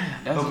it yet.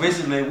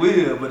 Eventually they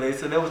will, but they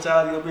said that was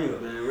Childish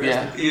Gambino. Man,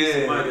 rest in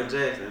peace, Michael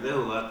Jackson. That's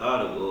who I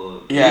thought it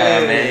was.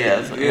 Yeah, man.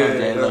 That's what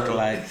MJ looked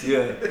like.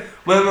 Yeah.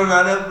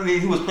 But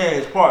he was playing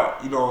his part.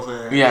 You know what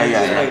I'm saying? Yeah. He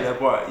played that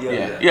part.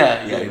 Yeah,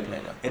 he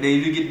played that. And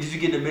then did you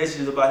get the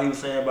messages about he was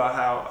saying about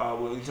how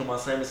when you talking about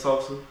Sammy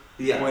Sosa?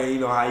 Yeah.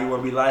 When how you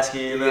want to be light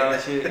skinned and all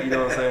that shit. You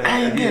know what I'm saying?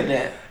 I didn't get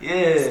that.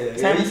 Yeah.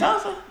 Sammy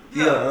Sosa?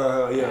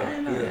 Yeah.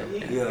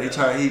 He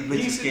trying to be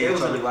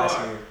light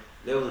skinned.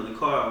 They was in the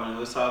car when they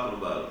was talking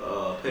about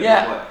Paperboy.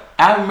 Yeah.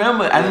 I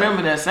remember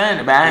that saying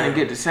it, but I didn't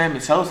get to Sammy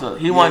Sosa.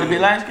 He wanted to be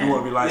light skinned. He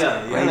wanted to be light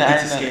skinned. Yeah. He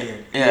bleached his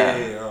skin.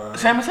 Yeah.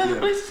 Sammy Sosa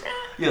bleached his skin?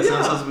 Yeah,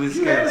 Sammy Sosa bleached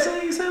his skin. You haven't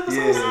seen Sammy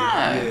Sosa?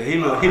 Yeah, he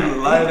look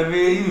lighter than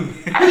me and you.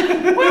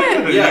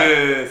 What?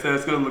 Yeah, Sammy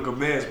Sosa look a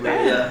mess,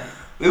 man. Yeah.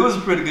 It was a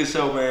pretty good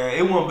show, man.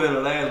 It wasn't better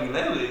than last week.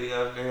 Last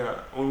week,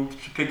 when we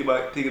pick it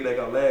back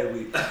up last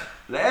week.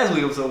 Last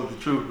week episode was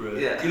the truth, bro.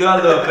 Yeah. I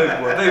love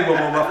Paperboy. Paperboy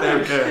one of my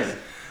favorite characters.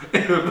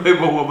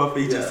 Paperboy one of my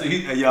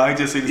favorite. Y'all ain't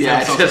just seen the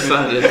Sammy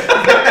Sosa video.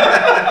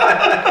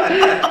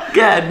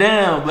 God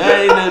damn, man.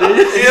 I ain't know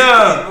this.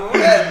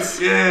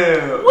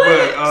 Yeah.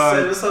 What?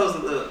 Sammy Sosa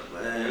look,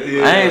 man.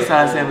 Yeah. I ain't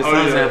saw Sammy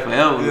Sosa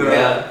forever.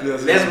 Yeah.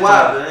 That's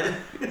why,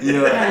 man.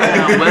 Yeah.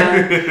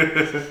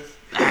 Man.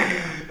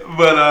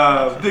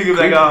 But thinking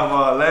back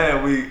off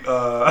last week,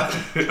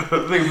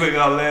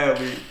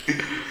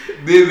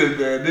 Billy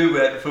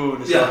at the food in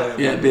the show.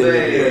 Yeah,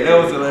 Billy. Yeah, that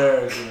was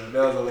hilarious, man.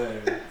 That was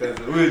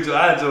hilarious.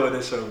 I enjoyed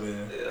that show,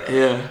 man.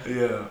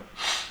 Yeah.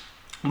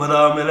 But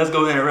man, let's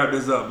go ahead and wrap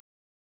this up.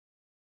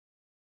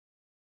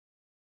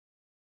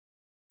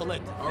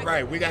 All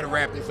right, we got to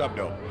wrap this up,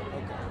 though. Okay.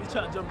 He's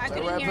trying to jump. I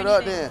couldn't wrap hear it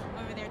up anything then.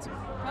 over there too.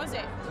 Close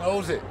it.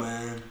 Close it.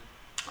 Man,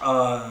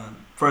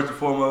 first and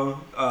foremost,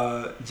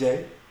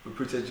 Jay, we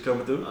appreciate you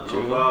coming through. No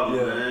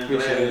problem, man.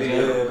 Appreciate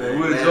it. Man.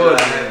 We enjoyed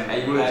it, man.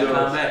 Hey, you gotta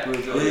come back. Yeah,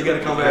 you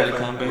gotta come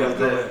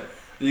back.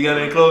 You got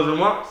any closing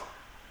remarks?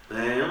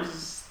 Man, I'm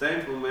just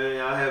thankful, man.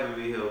 Y'all having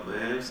me here,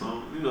 man.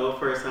 So,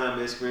 first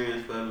time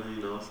experience for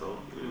me, so,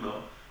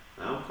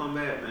 I'll come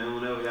back, man,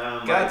 whenever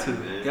y'all invite me,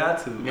 man. Got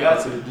to.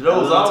 The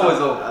door's always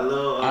open. I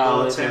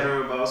love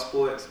chattering about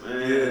sports,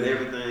 man, and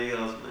everything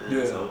else, man.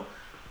 Yeah. So,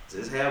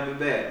 just have me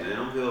back, man.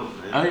 I'm here,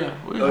 man. Oh, yeah.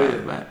 We'll have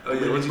you back. Oh,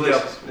 yeah.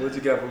 What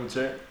you got from the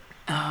chat?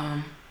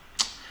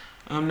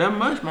 Not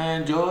much,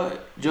 man. Enjoy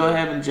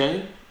having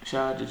Jay.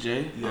 Shout out to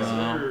Jay. Yes,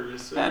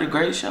 sir. Had a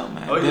great show,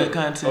 man. Oh, Good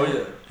content. Oh,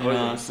 yeah. You know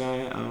what I'm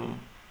saying?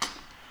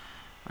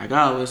 Like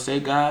I always say,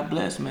 God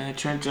bless, man.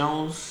 Trent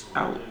Jones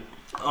out.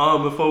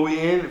 Before we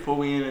end,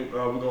 we're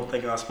gonna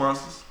thank our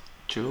sponsors.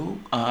 True.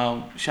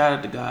 Shout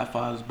out to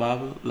Godfather's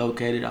Barber,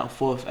 located on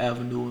 4th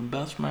Avenue in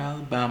Beltsman,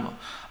 Alabama.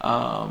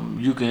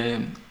 You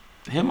can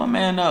hit my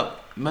man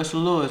up, Mr.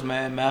 Lewis,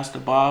 man, Master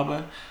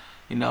Barber.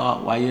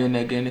 While you're in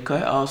there getting the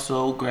cut,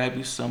 also grab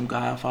you some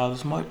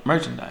Godfather's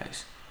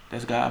merchandise.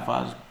 That's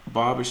Godfather's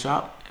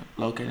Barbershop,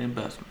 located in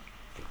Beltsman.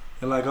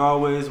 And like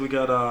always, we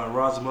got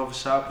Roger Mother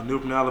Shop in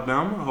Newton,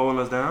 Alabama, holding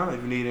us down.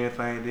 If you need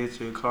anything to hit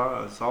your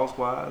car,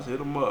 sauce-wise, hit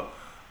them up.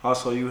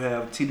 Also, you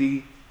have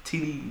TD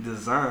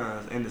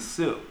Designs and the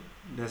SIP.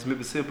 That's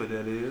Mississippi,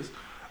 that is.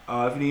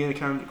 If you need any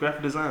kind of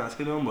graphic designs,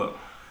 hit them up.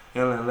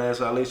 And then last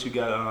but not least, you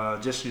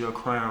got Just Your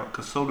Crown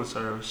Consulting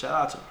Service. Shout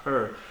out to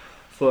her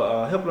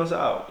for helping us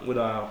out with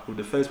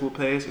the Facebook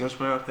page,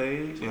 Instagram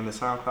page, and the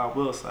SoundCloud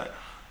website.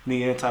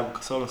 Need any type of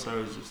consulting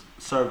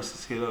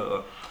services, hit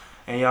up.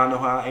 And y'all know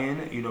how I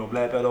end it.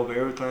 Black belt over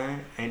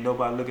everything. Ain't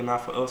nobody looking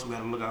out for us. We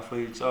gotta look out for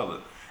each other.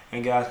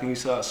 And guys, can you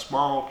say a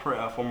small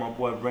prayer for my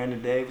boy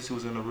Brandon Davis, who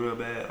was in a real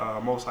bad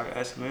motorcycle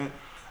accident?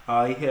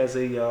 He has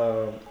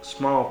a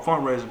small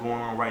fundraiser going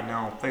on right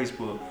now on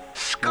Facebook.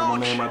 My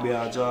man might be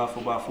out of job for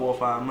about 4 or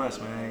 5 months,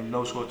 man.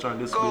 No short-term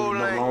disability,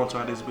 no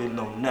long-term disability,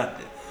 no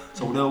nothing.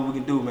 So whatever we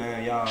can do,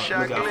 man, y'all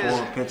look out for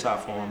him, pinch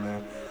out for him,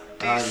 man.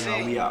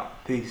 Alright, we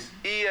out. Peace.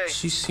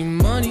 She see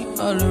money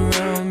all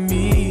around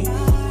me.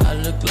 I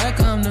look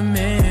like I'm the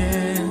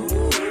man.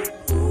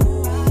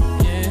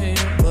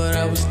 Yeah, but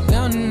I was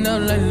down and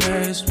out like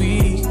last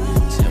week.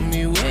 Tell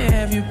me, where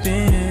have you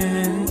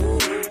been?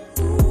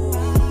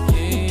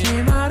 You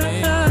came out of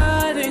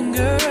hiding,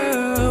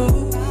 girl.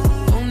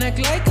 Don't act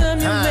like I'm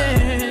your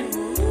man.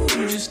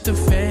 You just a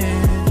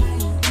fan.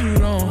 You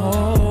don't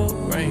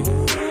hold right.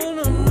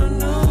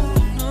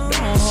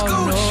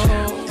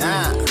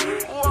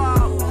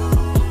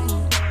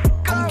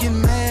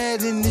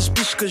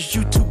 Cause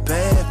you too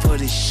bad for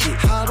this shit.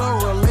 How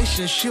the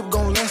relationship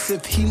gon' last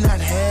if he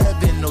not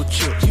having no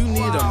chips? You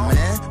need a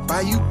man,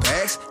 buy you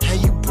bags, have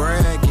you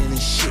bragging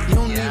and shit. You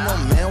don't need no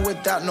man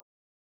without no